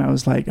the time, I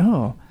was like,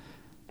 oh,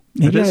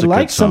 maybe It is I a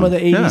like good some of the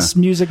song. 80s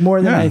music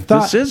more than Yeah, I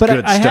thought. this is but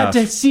good I had stuff.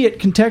 to see it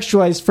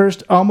contextualized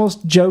first,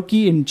 almost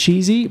jokey and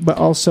cheesy, but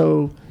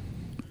also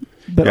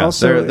but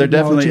also there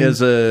definitely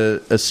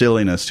acknowledging- is a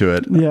silliness to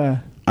it. Yeah,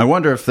 I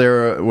wonder if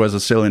there was a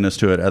silliness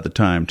to it at the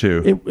time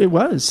too. it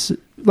was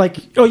like.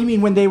 Oh, you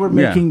mean when they were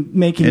making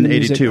in the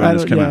music? '82 when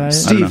this came out.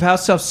 Steve, how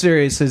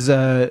self-serious is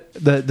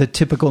the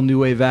typical new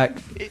wave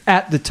act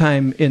at the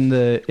time in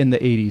the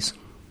 80s?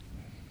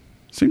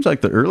 Seems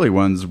like the early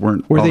ones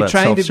weren't Were all they that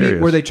trying to be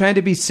self-serious. were they trying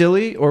to be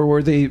silly, or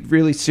were they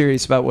really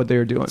serious about what they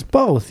were doing?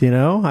 Both, you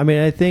know. I mean,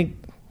 I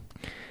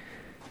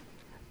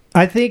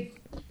think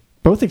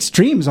both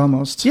extremes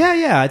almost.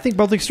 Yeah, I think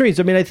both extremes.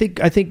 I mean, I think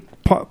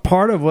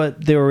part of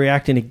what they were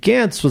reacting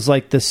against was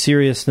like the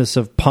seriousness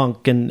of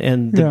punk and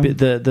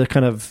the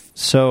kind of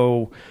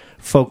so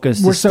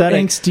focused We're so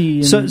aesthetic. angsty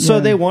and- So yeah.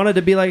 they wanted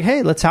to be like,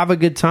 hey, let's have a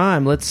good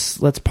time. Let's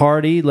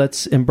party.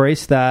 Let's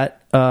embrace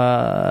that,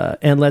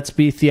 and let's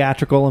be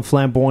theatrical and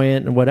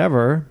flamboyant and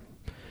whatever.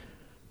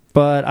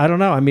 But I don't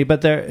know. I mean,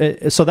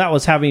 so that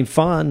was having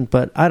fun.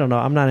 But I don't know.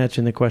 I'm not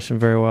answering the question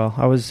very well.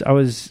 I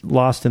was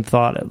lost in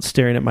thought,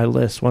 staring at my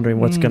list, wondering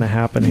what's going to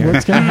happen here.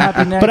 What's going to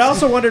happen next? But I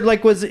also wondered,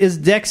 like, is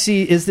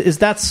Dexy is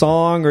that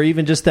song or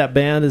even just that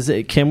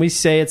band? Can we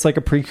say it's like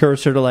a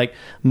precursor to like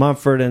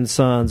Mumford and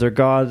Sons or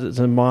Gods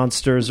and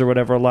Monsters or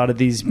whatever? A lot of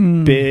these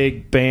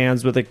big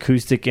bands with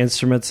acoustic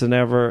instruments and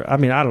ever. I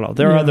mean, I don't know.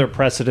 There are other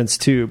precedents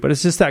too, but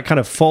it's just that kind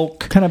of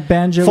kind of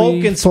banjo,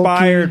 folk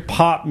inspired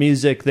pop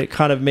music that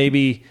kind of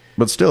maybe.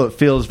 But still, it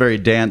feels very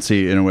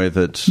dancey in a way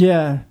that you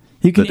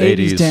can that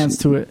 80s dance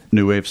to it.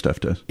 New wave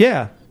stuff does.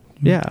 Yeah.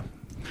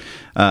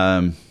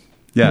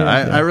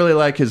 I really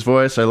like his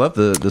voice. I love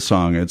the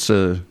song. It's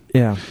a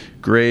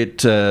great,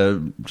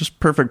 just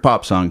perfect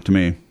pop song to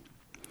me.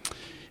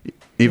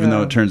 Even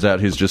though it turns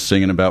out he's just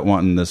singing about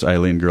wanting this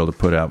Eileen girl to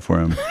put out for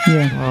him.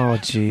 Yeah. Oh,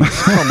 jeez.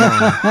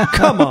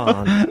 Come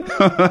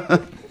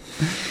on.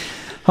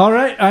 All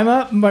right, I'm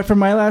up for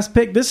my last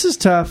pick. This is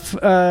tough,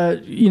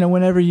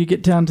 whenever you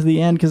get down to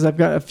the end, because I've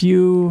got a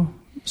few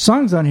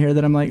songs on here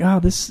that I'm like, I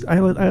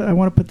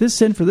want to put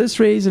this in for this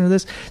reason or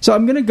this. So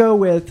I'm going to go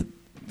with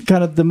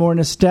kind of the more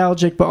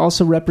nostalgic, but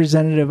also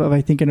representative of,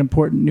 I think, an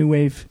important new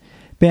wave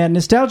band.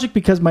 Nostalgic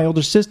because my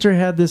older sister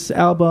had this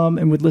album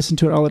and would listen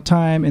to it all the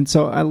time, and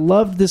so I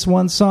loved this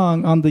one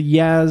song on the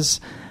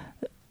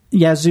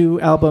Yazoo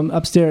album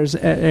upstairs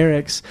at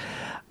Eric's.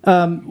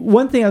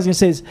 One thing I was going to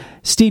say is,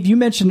 Steve, you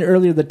mentioned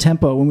earlier the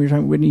tempo when we were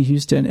talking about Whitney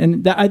Houston,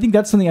 and I think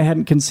that's something I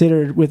hadn't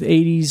considered with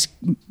 80s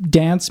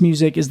dance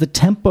music, is the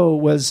tempo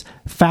was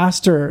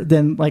faster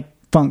than like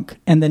funk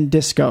and then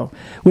disco,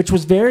 which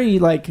was very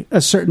like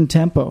a certain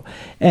tempo,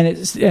 and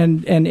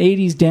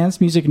 80s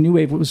dance music and new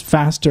wave was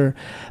faster.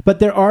 But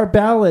there are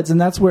ballads, and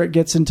that's where it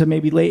gets into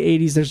maybe late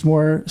 80s. There's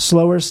more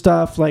slower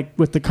stuff like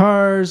with the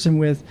Cars and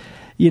with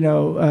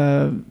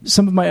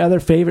some of my other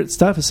favorite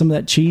stuff is some of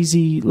that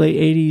cheesy late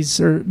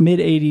 80s or mid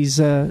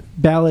 80s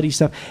ballady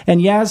stuff.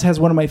 And Yaz has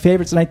one of my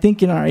favorites, and I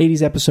think in our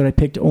 80s episode I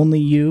picked Only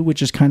You,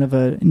 which is kind of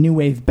a new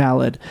wave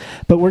ballad.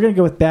 But we're going to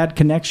go with Bad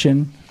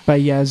Connection by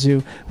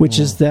Yazoo, which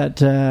is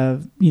that,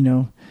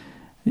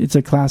 it's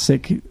a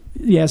classic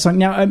song.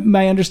 Now,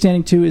 my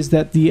understanding too is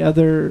that the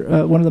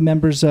other, one of the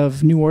members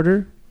of New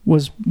Order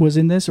was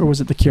in this, or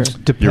was it The Cure?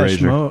 Depeche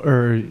Mode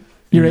or...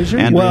 Erasure?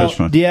 And Depeche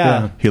Mode.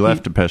 Yeah. He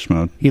left Depeche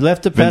Mode. He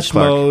left Vince Depeche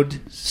Clarke.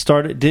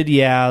 Mode, did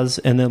Yaz,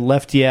 and then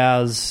left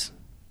Yaz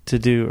to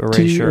do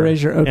Erasure.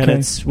 Erasure, okay. And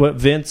it's what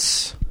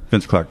Vince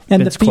Clarke.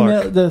 And Vince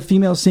Clarke. the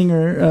female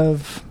singer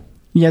of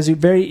Yazoo,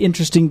 very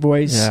interesting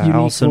voice, unique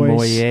Alison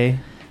voice. Moyet.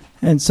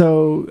 And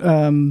so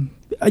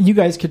you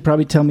guys could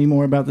probably tell me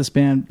more about this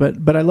band,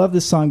 but I love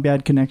this song,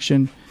 Bad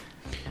Connection.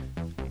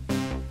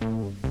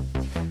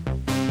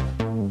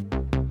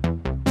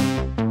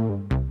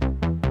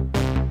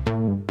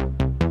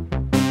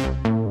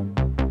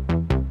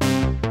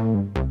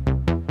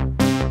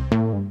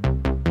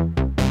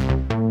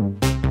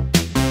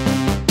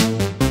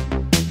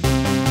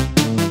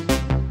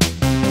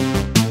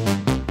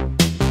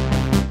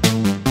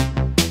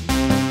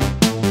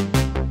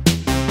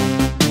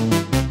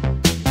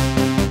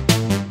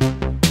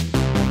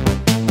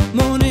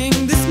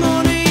 This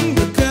morning,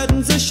 the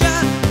curtains are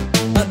shut.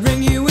 I'd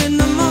ring you in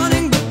the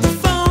morning, but the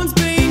phone's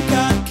been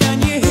cut.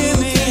 Can you hear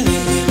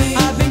me?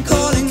 I've been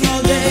calling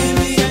all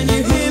day. Can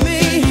you hear me?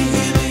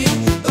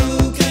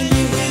 Oh, can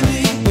you hear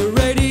me? The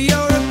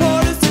radio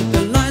reporter said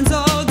the line's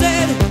all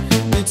dead.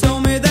 They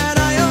told me that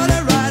I ought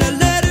to write a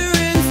letter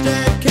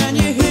instead. Can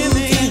you hear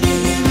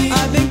me?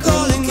 I've been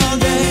calling all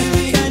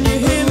day. Can you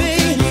hear me?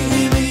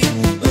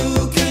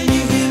 Oh, can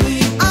you hear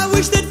me? I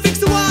wish they'd fix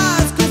the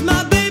wires, 'cause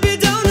my baby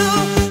don't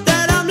know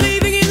that I'm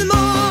leaving in the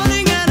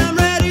morning and I'm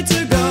ready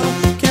to go.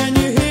 Can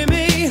you hear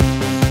me?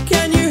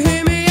 Can you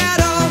hear me at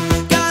all?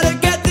 Gotta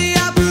get the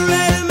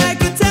operator,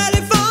 make a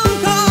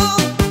telephone call.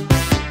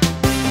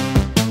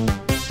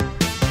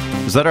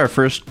 Is that our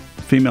first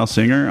female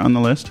singer on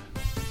the list?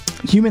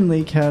 Human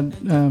League had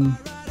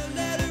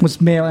was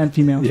male and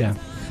female. Yeah.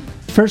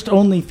 First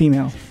only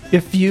female.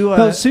 If you,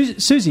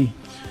 Susie,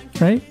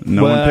 right?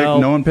 No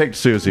Well- one picked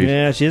Susie.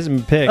 yeah, she hasn't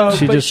been picked. Oh,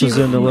 she but just she- was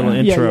in the little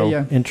yeah, intro.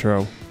 yeah.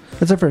 Intro.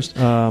 That's her first.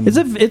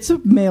 It's a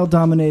male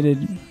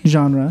dominated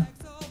genre.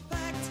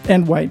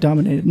 and white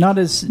dominated. Not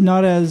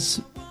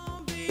as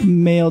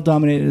male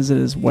dominated as it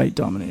is white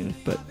dominated,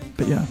 but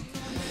yeah.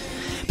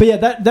 But yeah,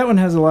 that one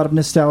has a lot of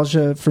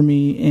nostalgia for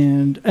me,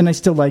 and I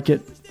still like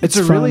it. It's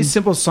a fun. really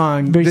simple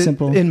song. Very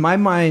simple. In my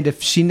mind,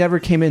 if she never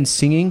came in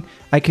singing,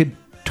 I could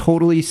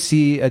totally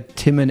see a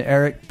Tim and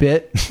Eric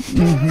bit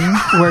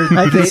where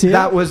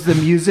that was the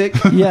music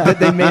that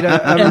they made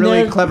a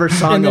really clever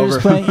song over.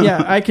 Playing,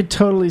 yeah, I could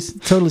totally see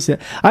that.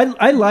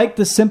 I like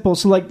the simple.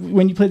 So like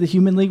when you play the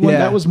Human League one,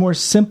 that was more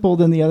simple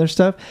than the other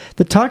stuff.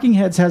 The Talking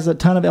Heads has a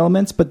ton of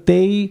elements, but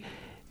they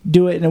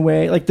do it in a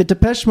way like the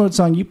Depeche Mode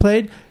song you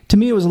played. To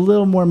me, it was a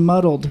little more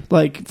muddled.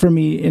 Like for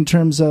me, in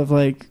terms of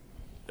like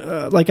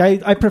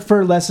I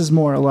prefer less is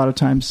more a lot of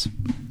times.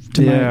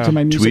 To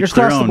my music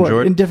across the board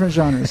Jordan. In different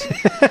genres,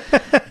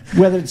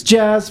 whether it's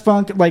jazz,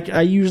 funk. Like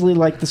I usually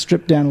like the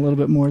stripped down a little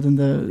bit more than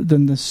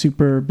the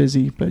super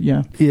busy. But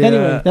yeah.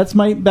 Anyway, that's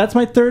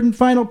my third and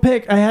final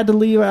pick. I had to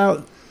leave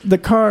out the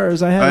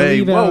Cars. I had to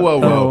leave out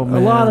a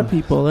lot of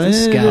people.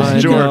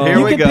 Jordan,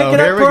 here we go.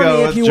 Here we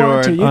go with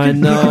Jordan. I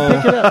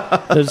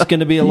know. There's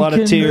going to be a lot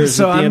of tears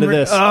at the end of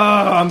this. Oh,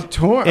 I'm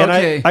torn. And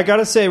okay. I got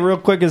to say real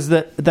quick is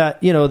that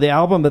the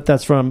album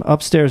that's from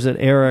Upstairs at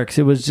Eric's,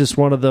 it was just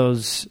one of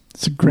those.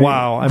 It's a great,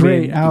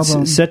 great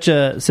album. Such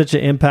an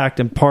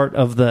impact and part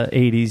of the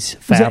 80s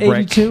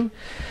fabric. Is it 82?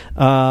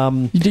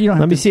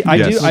 Let me see. I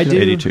do.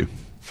 82.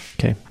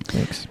 Okay,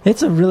 thanks.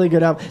 It's a really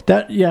good album.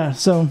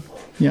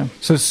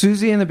 So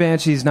Susie and the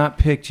Banshees not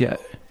picked yet.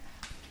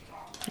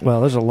 Well,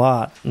 there's a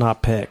lot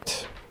not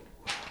picked.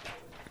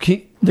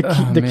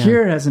 The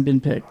Cure hasn't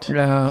been picked.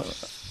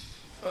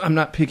 I'm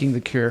not picking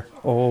The Cure.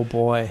 Oh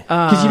boy,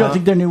 because you don't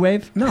think they're new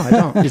wave? No, I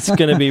don't. It's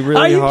going to be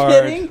really hard. Are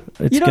you kidding?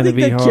 It's you don't going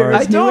to think be the Cure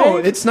hard. is new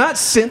wave? It's not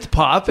synth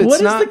pop. It's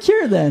what not, is The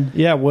Cure then?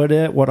 Yeah, what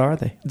are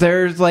they?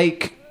 They're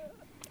like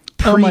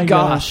Oh my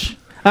pre-goth. gosh!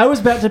 I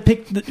was about to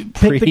pick the Cure.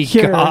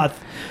 Pre-goth.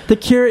 The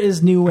Cure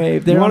is new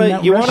wave. You want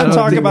to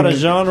talk about a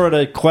genre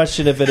to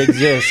question if it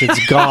exists?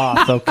 It's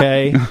goth,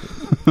 okay?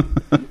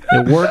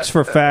 It works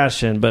for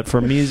fashion, but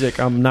for music,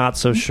 I'm not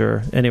so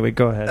sure. Anyway,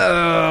 go ahead.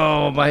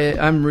 Oh my!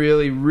 I'm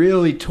really,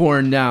 really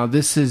torn now.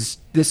 This is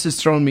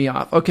throwing me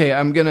off. Okay,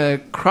 I'm gonna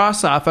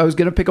cross off. I was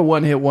gonna pick a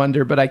one-hit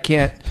wonder, but I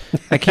can't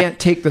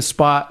take the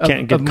spot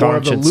of more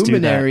of a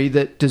luminary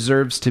that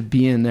deserves to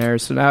be in there.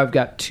 So now I've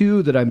got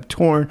two that I'm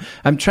torn.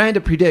 I'm trying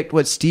to predict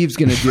what Steve's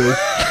gonna do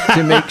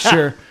to make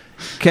sure.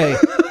 Okay,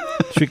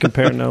 should we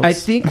compare notes? I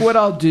think what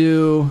I'll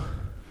do.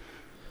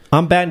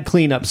 I'm batting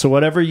cleanup, so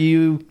whatever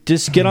you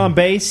just get on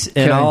base,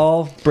 and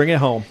I'll bring it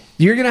home.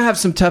 You're gonna have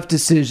some tough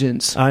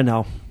decisions. I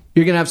know.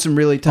 You're gonna have some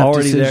really tough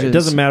decisions. There. It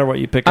doesn't matter what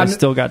you pick. I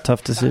still got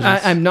tough decisions.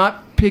 I'm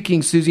not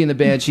picking Susie and the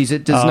Banshees.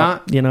 It does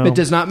not. It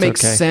does not make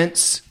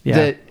sense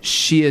that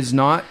she is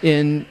not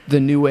in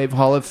the New Wave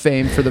Hall of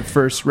Fame for the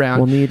first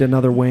round. We'll need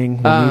another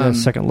wing. We'll need a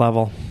second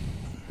level.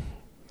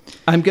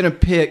 I'm gonna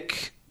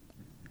pick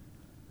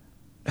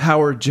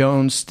Howard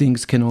Jones.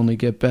 Things Can Only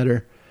Get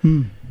Better.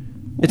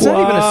 It's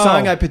not even a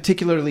song I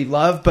particularly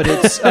love, but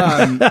it's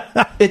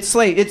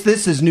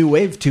this is new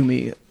wave to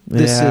me.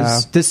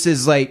 This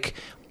is like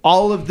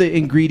all of the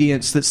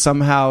ingredients that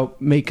somehow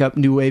make up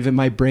new wave in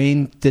my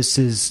brain.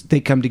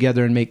 They come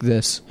together and make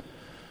this.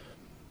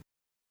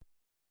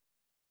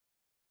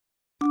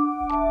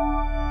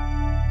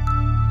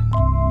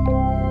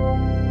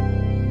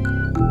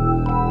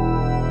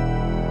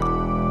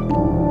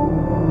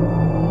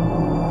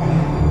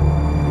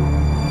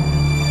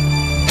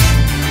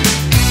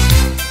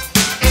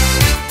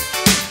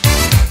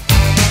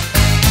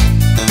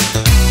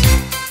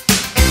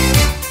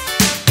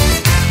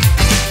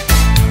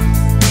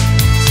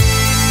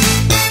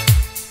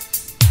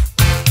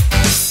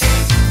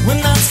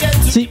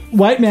 See,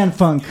 White Man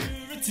Funk.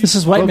 This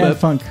is White Man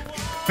Funk.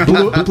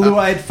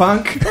 Blue-eyed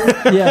funk.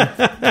 Yeah.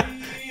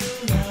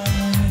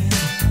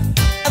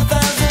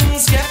 1,000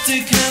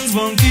 skeptic hands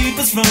won't keep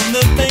us from the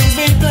things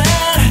we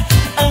plan,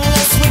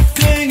 unless we're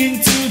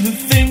clinging to the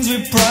things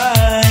we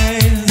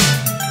prize.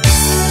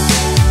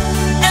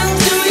 And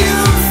do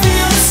you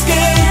feel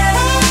scared? I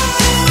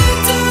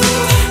do,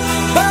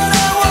 but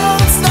I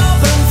won't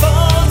stop and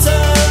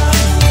falter.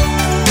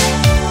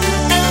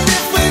 And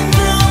if we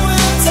throw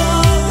it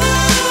all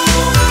away,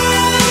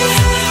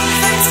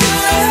 things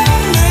can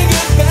only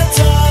get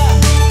better.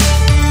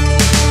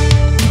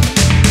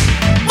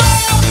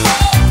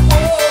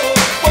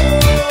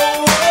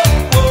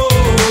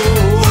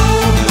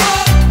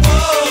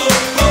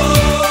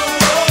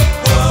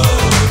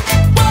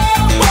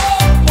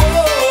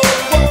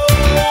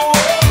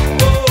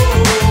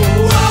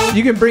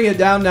 You can bring it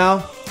down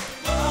now.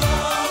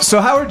 So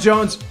Howard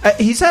Jones,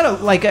 he's had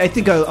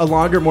a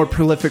longer, more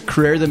prolific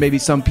career than maybe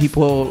some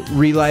people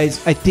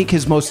realize. I think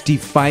his most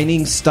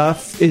defining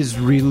stuff is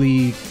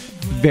really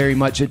very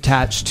much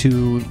attached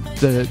to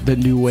the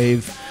new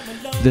wave,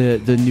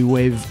 the new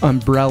wave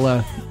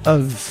umbrella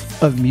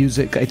of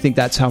music. I think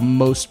that's how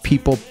most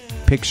people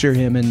picture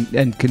him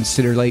and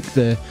consider like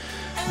the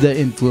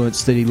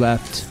influence that he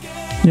left.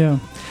 Yeah.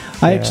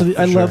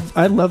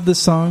 I love this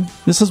song.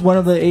 This is one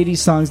of the 80s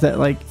songs that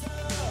like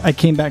I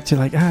came back to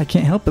like, I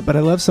can't help it, but I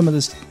love some of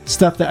this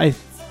stuff that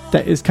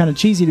is kind of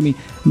cheesy to me.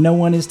 No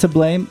One Is to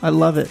Blame. I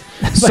love it.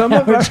 Some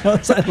of Howard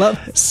Jones, I love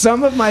it.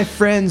 Some of my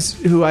friends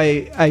who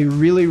I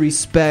really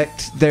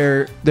respect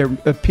their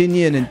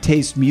opinion and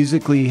taste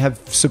musically have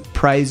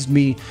surprised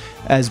me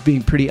as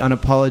being pretty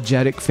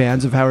unapologetic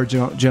fans of Howard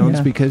Jones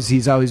because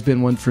he's always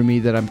been one for me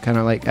that I'm kind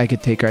of like I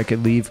could take or I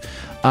could leave.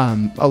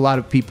 A lot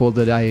of people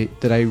that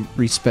I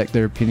respect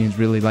their opinions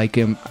really like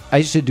him.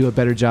 I should do a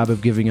better job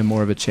of giving him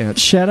more of a chance.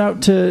 Shout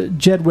out to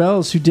Jed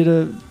Wells, who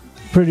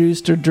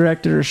produced or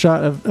directed or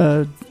shot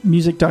a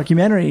music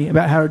documentary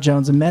about Howard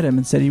Jones and met him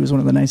and said he was one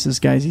of the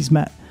nicest guys he's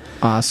met.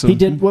 Awesome. He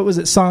did, what was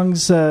it,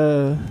 songs...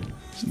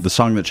 The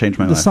Song That Changed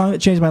My Life. The Song That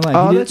Changed My Life.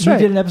 Oh, He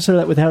did an episode of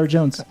that with Howard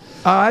Jones.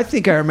 I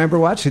think I remember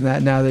watching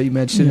that now that you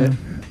mention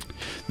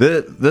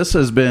it. This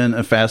has been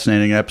a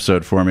fascinating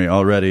episode for me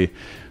already,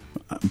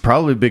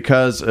 probably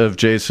because of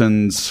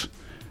Jason's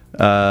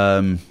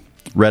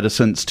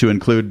reticence to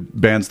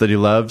include bands that he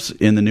loves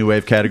in the new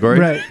wave category,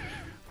 Right.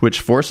 which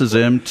forces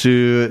him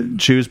to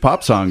choose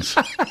pop songs.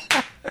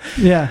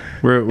 Yeah.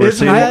 We're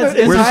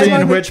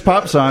seeing which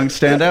pop songs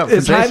stand out.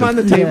 Is for Jason. Haim on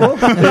the table?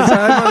 Is Haim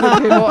on the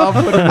table? I'll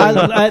put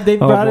it They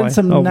brought boy. in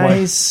some Oh, boy.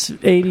 nice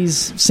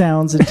 80s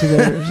sounds into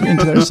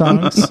their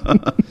songs.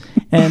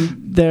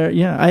 And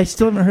I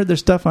still haven't heard their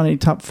stuff on any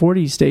top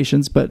 40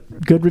 stations,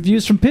 but good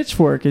reviews from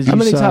Pitchfork. How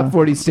many top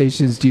 40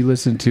 stations do you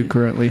listen to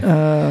currently?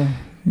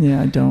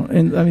 Yeah, I don't.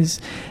 And I mean,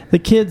 the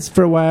kids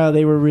for a while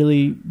they were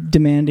really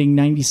demanding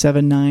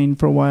 97.9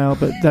 for a while,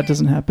 but that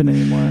doesn't happen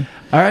anymore.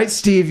 All right,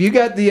 Steve, you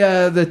got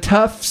the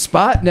tough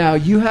spot now.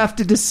 You have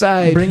to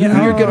decide who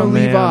you're going to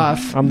leave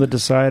off. I'm the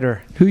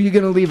decider. Who you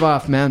going to leave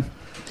off, man?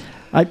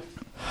 You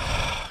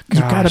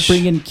got to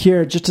bring in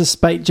Cure just to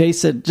spite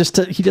Jason.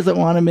 He doesn't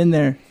want him in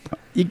there.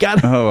 You got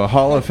to. Oh, a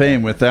Hall of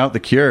Fame without the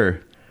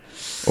Cure,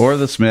 or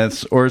the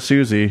Smiths, or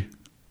Susie.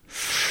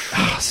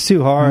 It's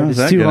too hard. How's It's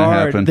that too gonna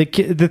hard.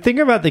 happen? The thing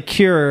about The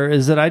Cure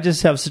is that I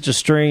just have such a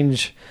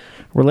strange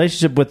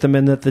relationship with them,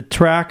 and that the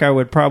track I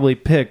would probably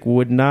pick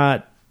would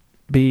not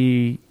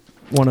be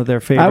one of their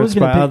favorites. I was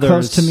going by to pick others.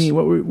 Close to Me.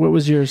 What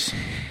was yours?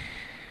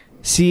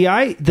 See,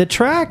 the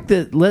track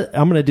that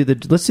I'm going to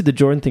do let's do the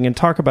Jordan thing and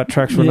talk about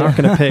tracks we're not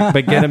going to pick,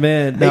 but get them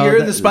in. Hey, you're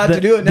in the spot to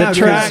do it now,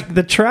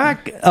 The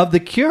track of The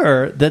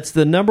Cure that's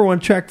the number one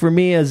track for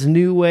me as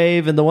new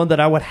wave, and the one that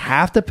I would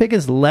have to pick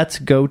is "Let's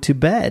Go to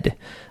Bed."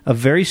 A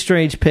very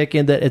strange pick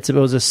in that it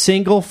was a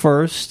single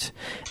first,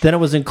 then it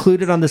was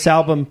included on this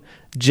album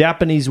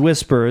Japanese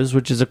Whispers,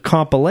 which is a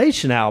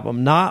compilation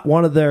album, not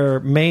one of their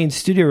main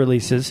studio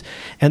releases.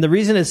 And the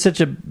reason it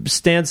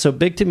stands so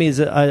big to me is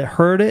that I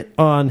heard it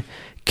on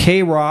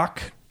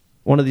K-Rock,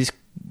 one of these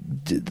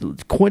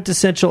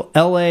quintessential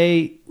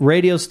LA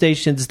radio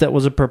stations that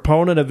was a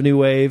proponent of new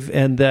wave,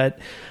 and that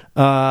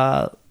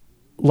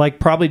like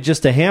probably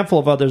just a handful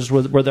of others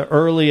were the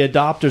early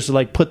adopters to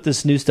like put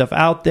this new stuff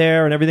out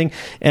there and everything.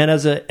 And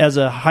as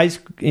a high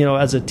school,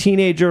 as a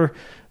teenager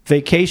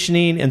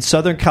vacationing in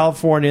Southern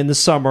California in the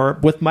summer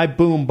with my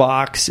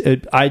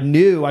boombox, I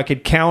knew I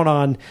could count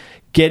on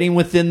getting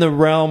within the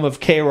realm of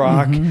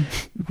K-Rock,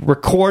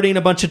 recording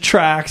a bunch of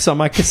tracks on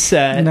my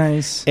cassette.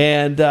 Nice.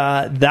 And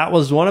that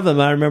was one of them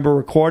I remember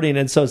recording.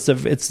 And so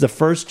it's the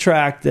first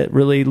track that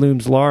really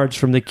looms large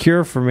from The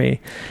Cure for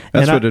me.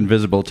 That's and what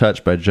Invisible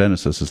Touch by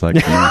Genesis is like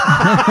for me.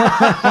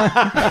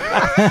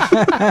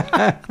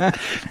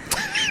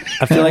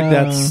 I feel like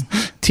that's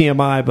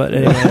TMI, but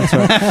anyway, that's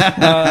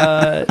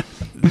right.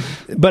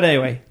 But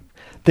anyway,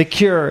 The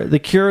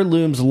Cure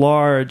looms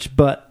large,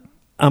 but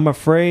I'm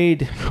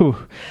afraid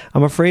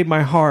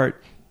my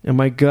heart and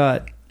my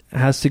gut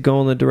has to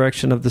go in the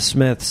direction of the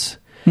Smiths.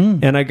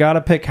 And I got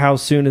to pick How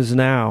Soon Is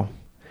Now,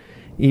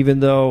 even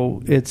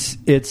though it's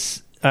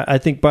I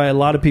think by a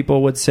lot of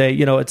people would say,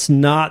 it's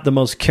not the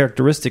most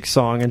characteristic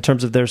song in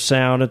terms of their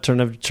sound, in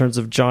terms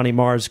of Johnny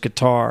Marr's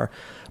guitar,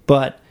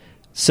 but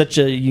such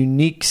a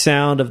unique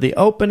sound of the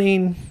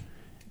opening.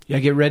 Yeah,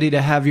 get ready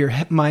to have your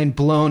mind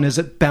blown as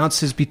it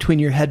bounces between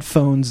your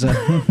headphones.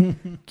 I'm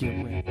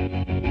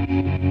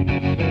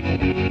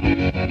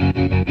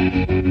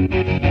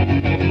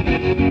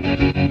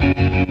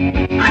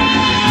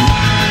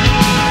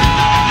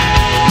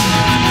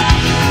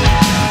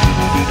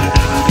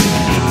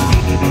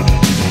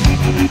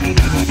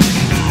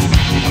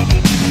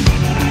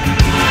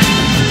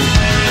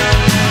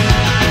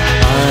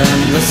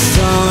the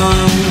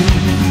sun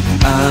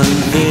and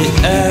the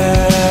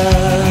air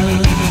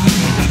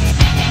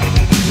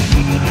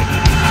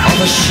of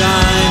a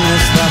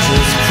shyness that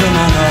is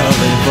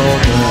criminally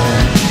vulgar.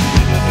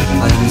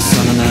 I'm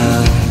sun and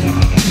air.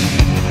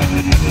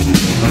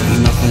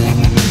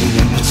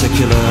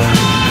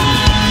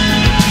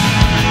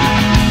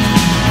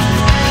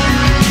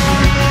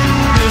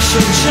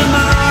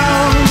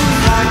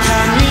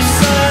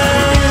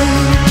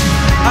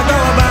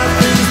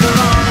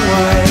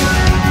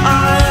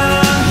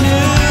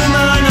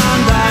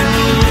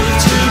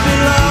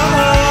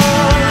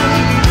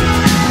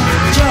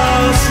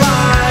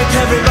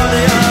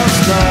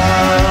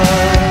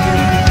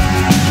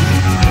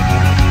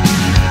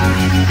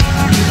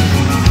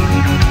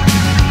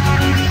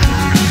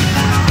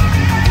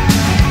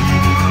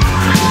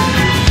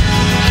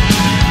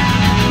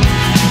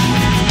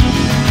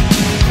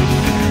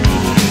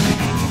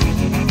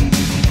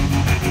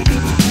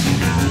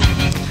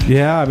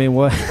 Yeah, I mean,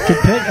 what? I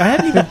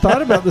hadn't even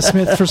thought about the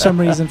Smiths for some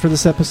reason for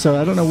this episode.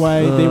 I don't know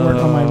why they weren't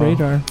on my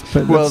radar.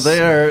 But Well,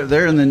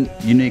 they're in the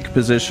unique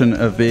position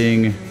of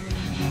being,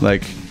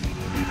 like,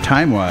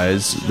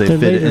 time-wise, they They're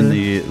fit in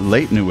later. the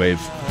late new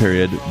wave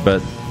period,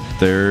 but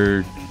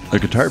they're a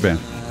guitar band.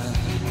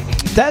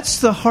 That's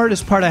the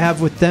hardest part I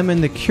have with them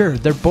and The Cure.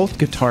 They're both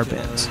guitar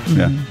bands.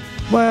 Yeah.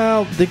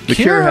 Well, the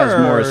Cure has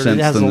more synths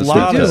has than a the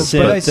lot of Smiths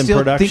does, but I synths and still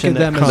production think of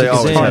them that as They comes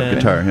always in. have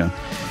guitar, yeah.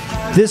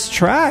 This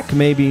track,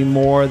 maybe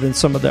more than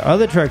some of the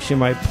other tracks you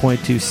might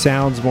point to,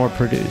 sounds more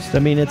produced. I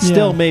mean, it's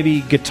still Yeah.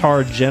 maybe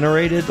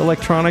guitar-generated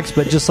electronics,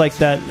 but just like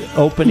that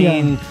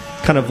opening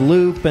kind of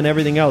loop and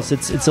everything else,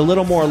 it's a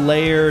little more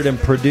layered and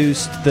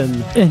produced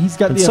than. and he's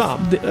got and the,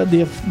 some.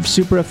 the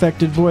super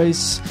affected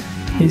voice.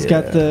 He's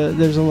got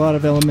there's a lot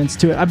of elements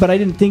to it, but I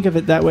didn't think of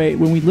it that way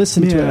when we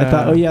listened to it. I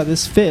thought, oh yeah,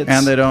 this fits.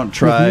 And they don't with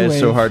try New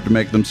so Wave. hard to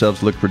make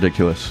themselves look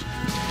ridiculous.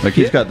 Like,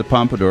 he's got the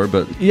pompadour,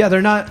 but Yeah,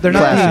 they're not being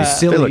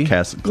classy. They silly. look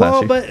classy.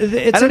 Well, but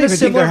it's I don't in a even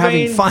think they're similar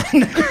having vein.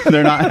 fun.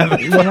 They're not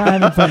having They're not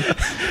having fun.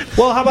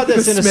 Well, how about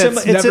this? The It's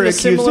Smiths in never a accused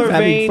similar of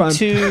having vein fun.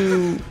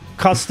 to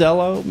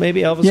Costello,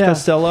 maybe Elvis Yeah.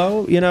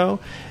 Costello,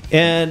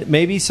 and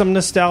maybe some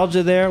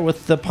nostalgia there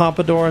with the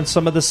pompadour and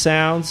some of the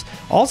sounds.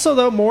 Also,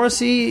 though,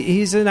 Morrissey,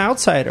 he's an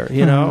outsider,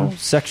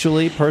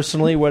 sexually,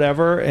 personally,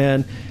 whatever,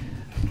 and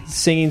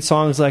singing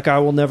songs like "I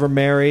Will Never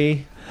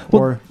Marry."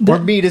 Or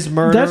meat is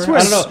murder. that's where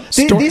I don't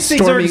know. These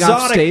things are storming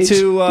off exotic stage,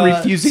 to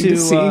refusing to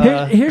sing.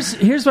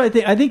 Here's what I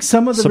think. I think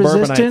some of the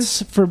Suburbanites.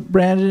 resistance for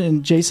Brandon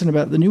and Jason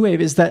about the new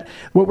wave is that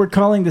what we're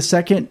calling the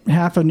second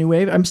half of new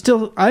wave. I'm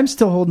still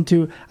holding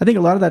to. I think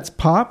a lot of that's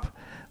pop,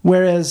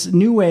 whereas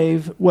new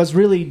wave was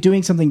really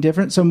doing something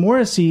different. So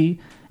Morrissey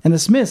and the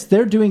Smiths,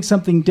 they're doing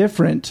something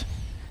different.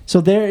 So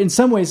they're in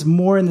some ways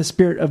more in the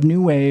spirit of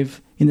new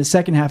wave in the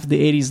second half of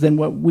the 80s than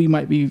what we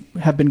might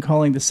have been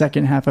calling the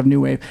second half of new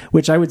wave,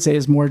 which I would say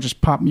is more just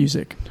pop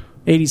music,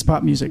 80s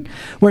pop music.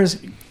 Whereas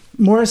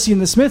Morrissey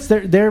and the Smiths,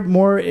 they're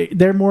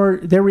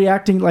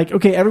reacting like,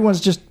 okay,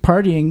 everyone's just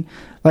partying,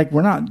 like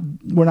we're not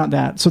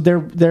that. So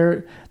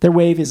their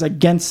wave is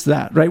against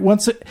that, right?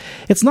 Once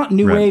it's not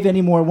new wave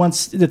anymore.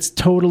 Once it's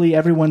totally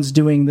everyone's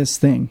doing this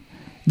thing,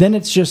 then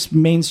it's just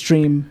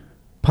mainstream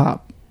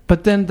pop.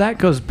 But then that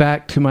goes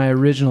back to my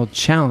original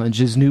challenge.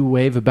 Is new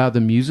wave about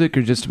the music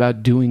or just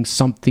about doing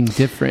something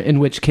different? In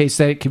which case,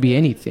 that it could be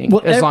anything,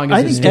 as long as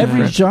I it's think every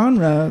different.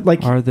 genre,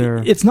 like, Are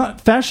there- it's not,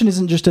 fashion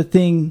isn't just a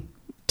thing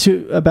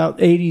about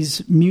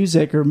 80s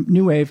music or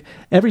new wave.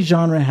 Every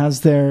genre has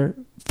their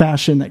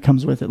fashion that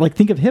comes with it. Like,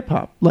 think of hip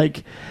hop.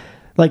 Like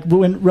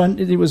when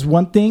it was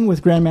one thing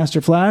with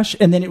Grandmaster Flash,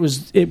 and then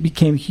it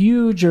became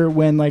huge, or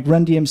when like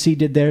Run DMC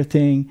did their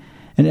thing,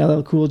 and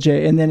LL Cool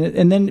J, and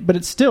then, but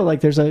it's still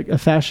like there's a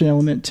fashion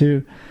element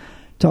to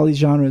all these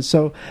genres.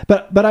 So,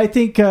 but I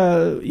think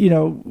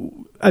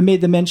I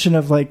made the mention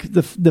of like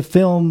the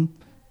film.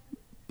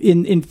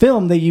 In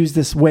film, they use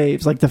this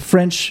waves, like the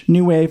French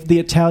New Wave, the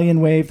Italian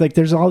wave. Like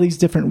there's all these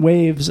different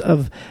waves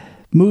of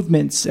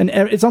movements, and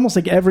it's almost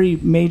like every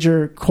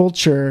major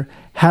culture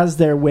has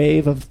their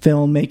wave of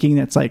filmmaking.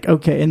 That's like,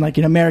 okay, and like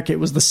in America, it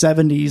was the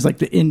 '70s, like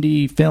the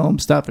indie film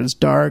stuff is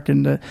dark,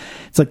 and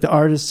it's like the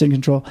artists in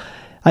control.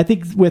 I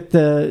think with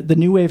the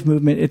new wave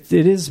movement, it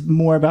is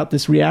more about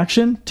this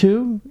reaction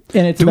too,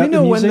 and it's Do we about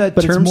know the music, when that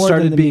but it's term more than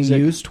started the being music.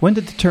 used? When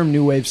did the term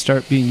new wave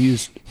start being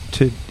used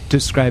to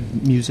describe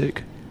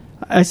music?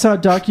 I saw a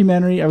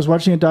documentary. I was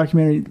watching a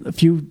documentary a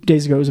few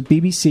days ago. It was a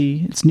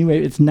BBC. It's new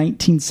wave. It's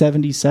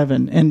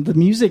 1977, and the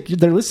music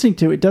they're listening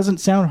to, it doesn't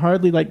sound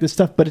hardly like this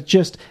stuff, but it's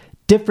just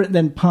different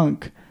than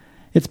punk.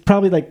 It's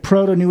probably like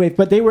proto new wave,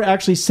 but they were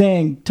actually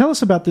saying, "Tell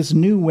us about this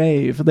new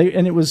wave."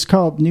 And it was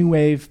called New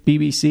Wave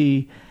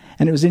BBC,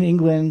 and it was in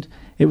England.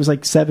 It was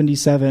like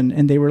 77,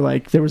 and they were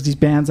like, there was these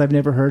bands I've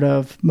never heard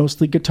of,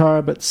 mostly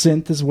guitar but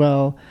synth as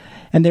well,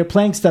 and they're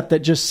playing stuff that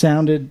just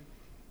sounded,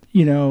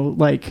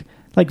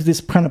 like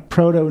this kind of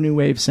proto new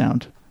wave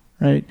sound,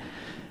 right?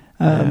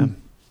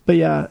 But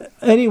yeah.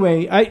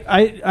 Anyway,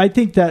 I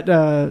think that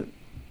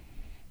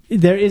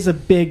there is a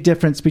big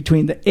difference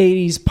between the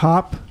 80s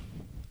pop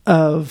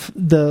of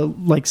the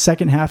like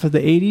second half of the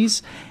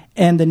 80s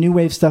and the new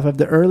wave stuff of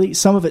the early.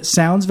 Some of it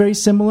sounds very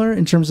similar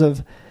in terms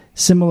of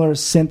similar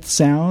synth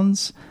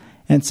sounds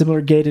and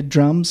similar gated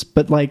drums,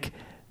 but like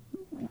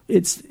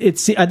it's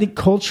I think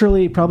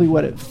culturally probably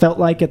what it felt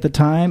like at the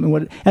time,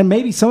 and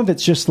maybe some of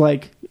it's just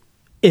like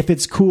if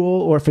it's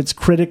cool or if it's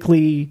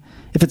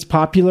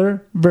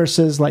popular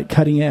versus like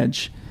cutting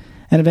edge.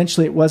 And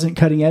eventually it wasn't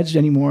cutting edge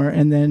anymore.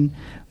 And then,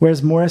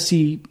 whereas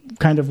Morrissey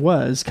kind of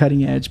was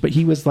cutting edge, but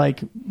he was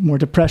like more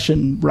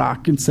depression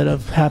rock instead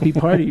of happy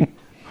party,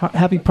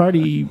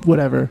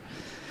 whatever.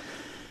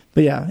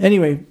 But yeah,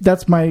 anyway,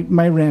 that's my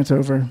rant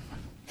over.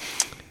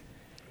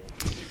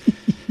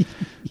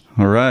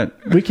 All right.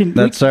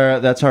 That's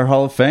our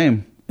Hall of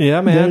Fame.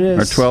 Yeah, man. There it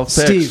Our is. 12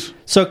 picks. Steve,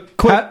 so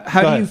quick.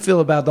 How go do you ahead. feel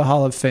about the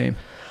Hall of Fame?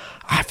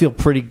 I feel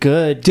pretty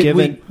good. Did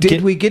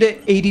we get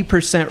it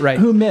 80% right?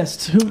 Who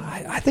missed? Who?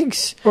 I think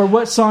Or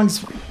what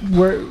songs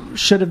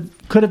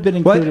could have been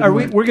included? What are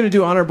we? We're going to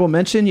do honorable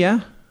mention,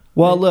 yeah.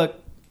 Well, look,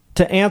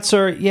 to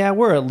answer, yeah,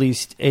 we're at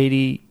least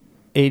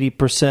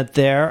 80%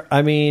 there.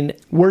 I mean,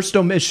 Worst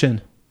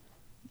omission.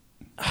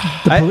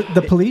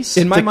 The police?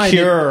 In my The mind,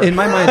 Cure.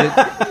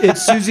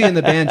 it's Susie and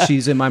the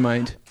Banshees in my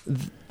mind.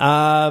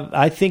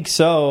 I think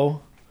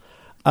so.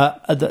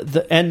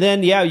 And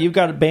then, yeah, you've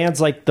got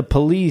bands like the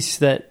Police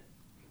that,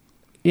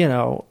 you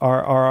know,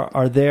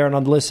 are there and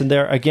on the list. And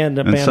there again,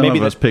 the And band some maybe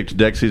of us picked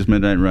Dexy's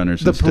Midnight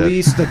Runners The instead.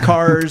 Police, the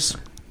Cars.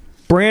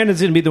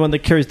 Brandon's going to be the one that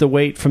carries the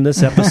weight from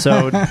this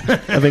episode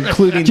of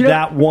including You know,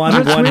 that what's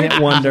one weird?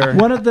 hit wonder.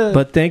 One of the-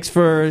 But thanks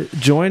for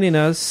joining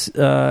us.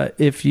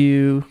 If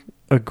you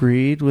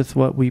agreed with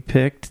what we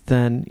picked,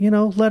 then, you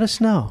know, let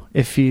us know.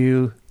 If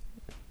you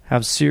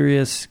have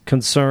serious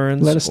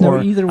concerns, Let us know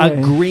or either way.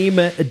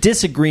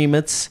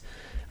 disagreements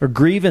or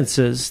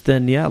grievances,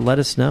 then yeah, let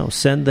us know.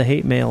 Send the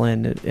hate mail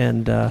in,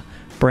 and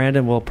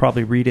Brandon will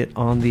probably read it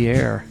on the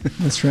air.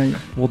 That's right.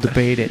 We'll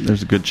debate it.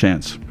 There's a good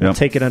chance. Yep.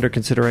 Take it under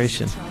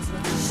consideration.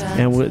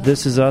 And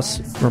this is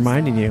us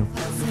reminding you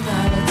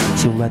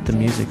to let the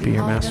music be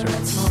your master.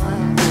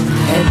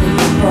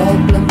 Every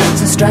problem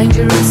that's a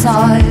stranger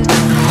inside,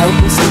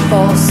 hopelessly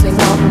forcing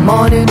on the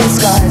morning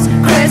skies.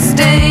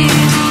 Christine,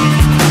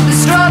 the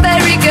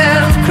strawberry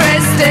girl,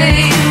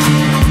 Christine,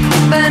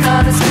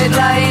 banana split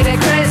lady,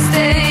 Christine.